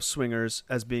you bring up Swingers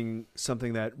as being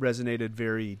something that resonated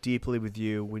very deeply with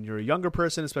you when you're a younger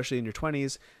person, especially in your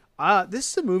 20s.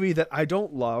 This is a movie that I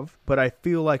don't love, but I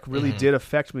feel like really did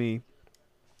affect me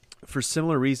for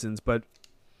similar reasons, but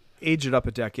age it up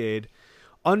a decade.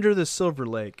 Under the Silver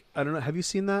Lake. I don't know. Have you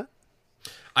seen that?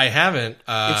 I haven't.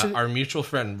 Our mutual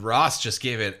friend Ross just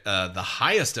gave it the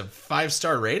highest of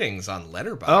 5-star ratings on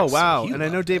Letterboxd. Oh, wow. So and I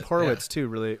know Dave Horowitz, too,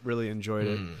 really enjoyed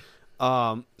it.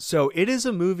 So it is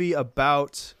a movie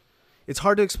about... It's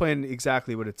hard to explain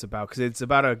exactly what it's about, because it's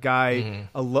about a guy,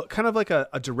 kind of like a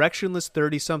directionless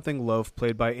 30-something loaf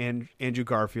played by Andrew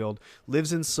Garfield,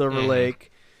 lives in Silver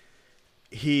Lake.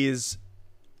 He's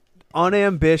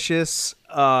unambitious,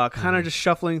 kind of just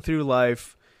shuffling through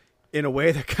life in a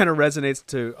way that kind of resonates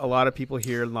to a lot of people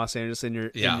here in Los Angeles in your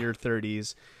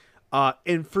 30s.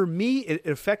 And for me, it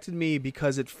affected me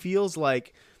because it feels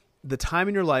like the time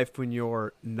in your life when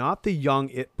you're not the young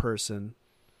it person.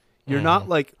 You're not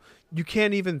like, you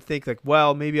can't even think like,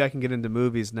 well, maybe I can get into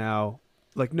movies now.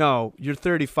 Like, no, you're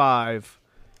 35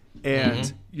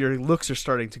 and your looks are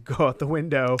starting to go out the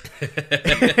window,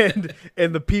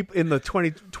 and the people in the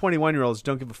 21-year-olds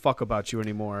don't give a fuck about you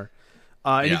anymore.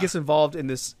 And he gets involved in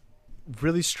this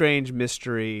really strange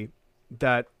mystery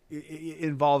that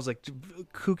involves like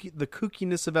the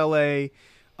kookiness of LA,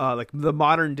 like the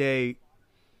modern day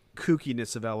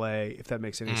kookiness of LA, if that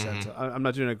makes any sense. I'm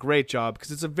not doing a great job because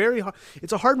it's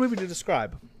a hard movie to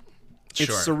describe.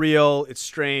 It's surreal, it's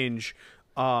strange.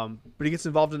 But he gets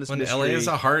involved in this mystery. LA is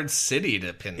a hard city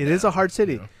to pin down. It is a hard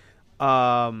city.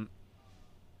 I'm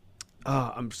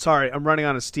sorry, I'm running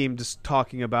out of steam just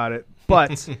talking about it.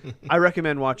 But I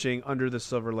recommend watching Under the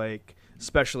Silver Lake,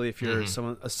 especially if you're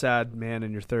a sad man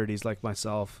in your 30s like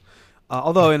myself.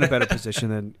 Although in a better position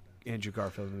than Andrew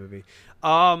Garfield in the movie.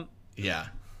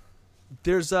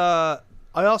 There's I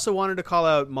also wanted to call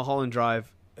out Mulholland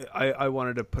Drive. I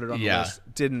wanted to put it on the list.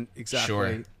 Didn't exactly.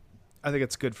 Sure. I think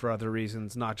it's good for other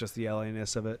reasons, not just the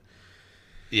LA-ness of it.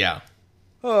 Yeah.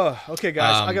 Oh, okay,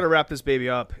 guys. I got to wrap this baby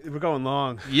up. We're going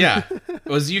long. Yeah.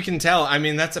 Well, as you can tell, I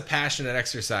mean, that's a passionate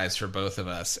exercise for both of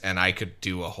us, and I could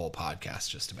do a whole podcast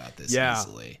just about this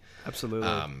easily. Absolutely.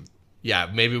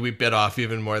 Maybe we bit off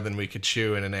even more than we could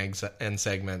chew in an end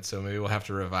segment, so maybe we'll have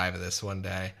to revive this one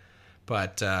day.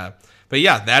 But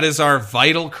yeah, that is our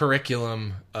vital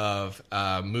curriculum of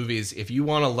movies. If you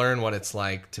want to learn what it's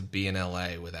like to be in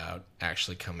LA without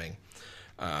actually coming,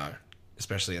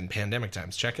 especially in pandemic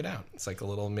times, check it out. It's like a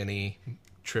little mini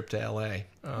trip to LA.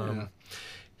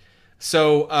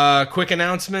 So quick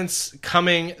announcements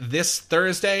coming this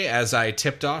Thursday. As I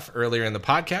tipped off earlier in the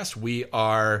podcast, we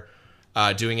are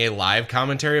doing a live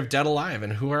commentary of Dead Alive.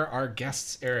 And who are our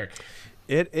guests, Eric?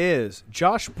 It is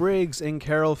Josh Briggs and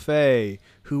Carol Faye,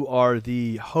 who are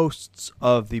the hosts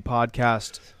of the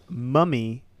podcast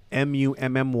Mummy,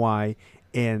 Mummy,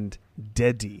 and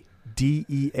Deady,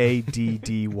 Deaddy.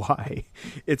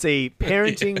 It's a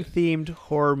parenting-themed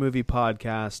horror movie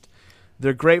podcast.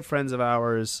 They're great friends of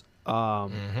ours. Yeah,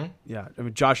 I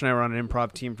mean, Josh and I were on an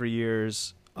improv team for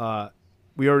years.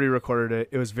 We already recorded it.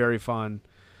 It was very fun.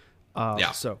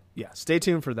 So, yeah, stay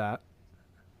tuned for that.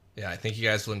 Yeah, I think you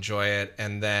guys will enjoy it.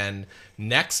 And then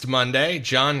next Monday,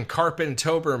 John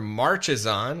Carpentober marches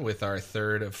on with our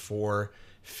third of 4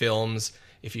 films.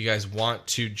 If you guys want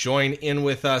to join in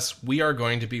with us, we are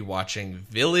going to be watching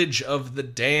Village of the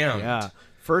Damned. Yeah,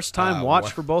 first time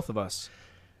watch for both of us.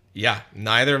 Yeah,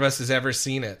 neither of us has ever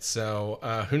seen it, so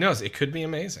who knows? It could be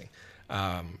amazing.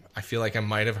 I feel like I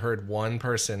might have heard one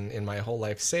person in my whole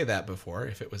life say that before,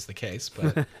 if it was the case,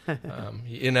 but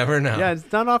you never know. Yeah,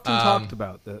 it's not often talked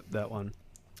about, that one.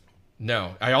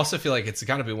 No, I also feel like it's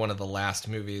got to be one of the last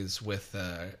movies with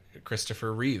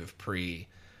Christopher Reeve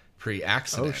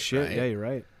pre-accident. Oh, shit, right? yeah, you're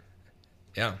right.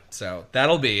 Yeah, so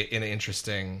that'll be an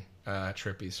interesting,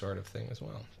 trippy sort of thing as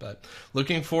well. But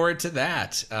looking forward to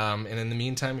that. And in the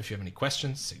meantime, if you have any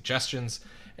questions, suggestions,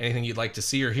 anything you'd like to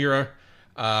see or hear,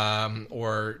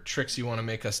 or tricks you want to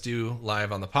make us do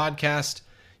live on the podcast,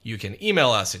 you can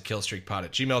email us at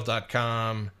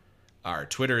killstreakpod@gmail.com. Our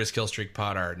Twitter is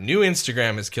killstreakpod. Our new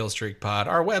Instagram is killstreakpod.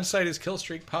 Our website is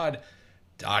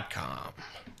killstreakpod.com.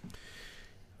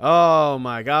 Oh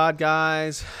my God,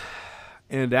 guys.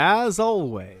 And as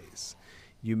always,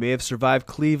 you may have survived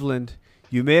Cleveland,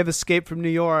 you may have escaped from New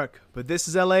York, but this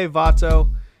is LA, Vato,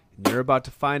 and you're about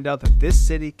to find out that this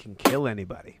city can kill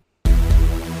anybody.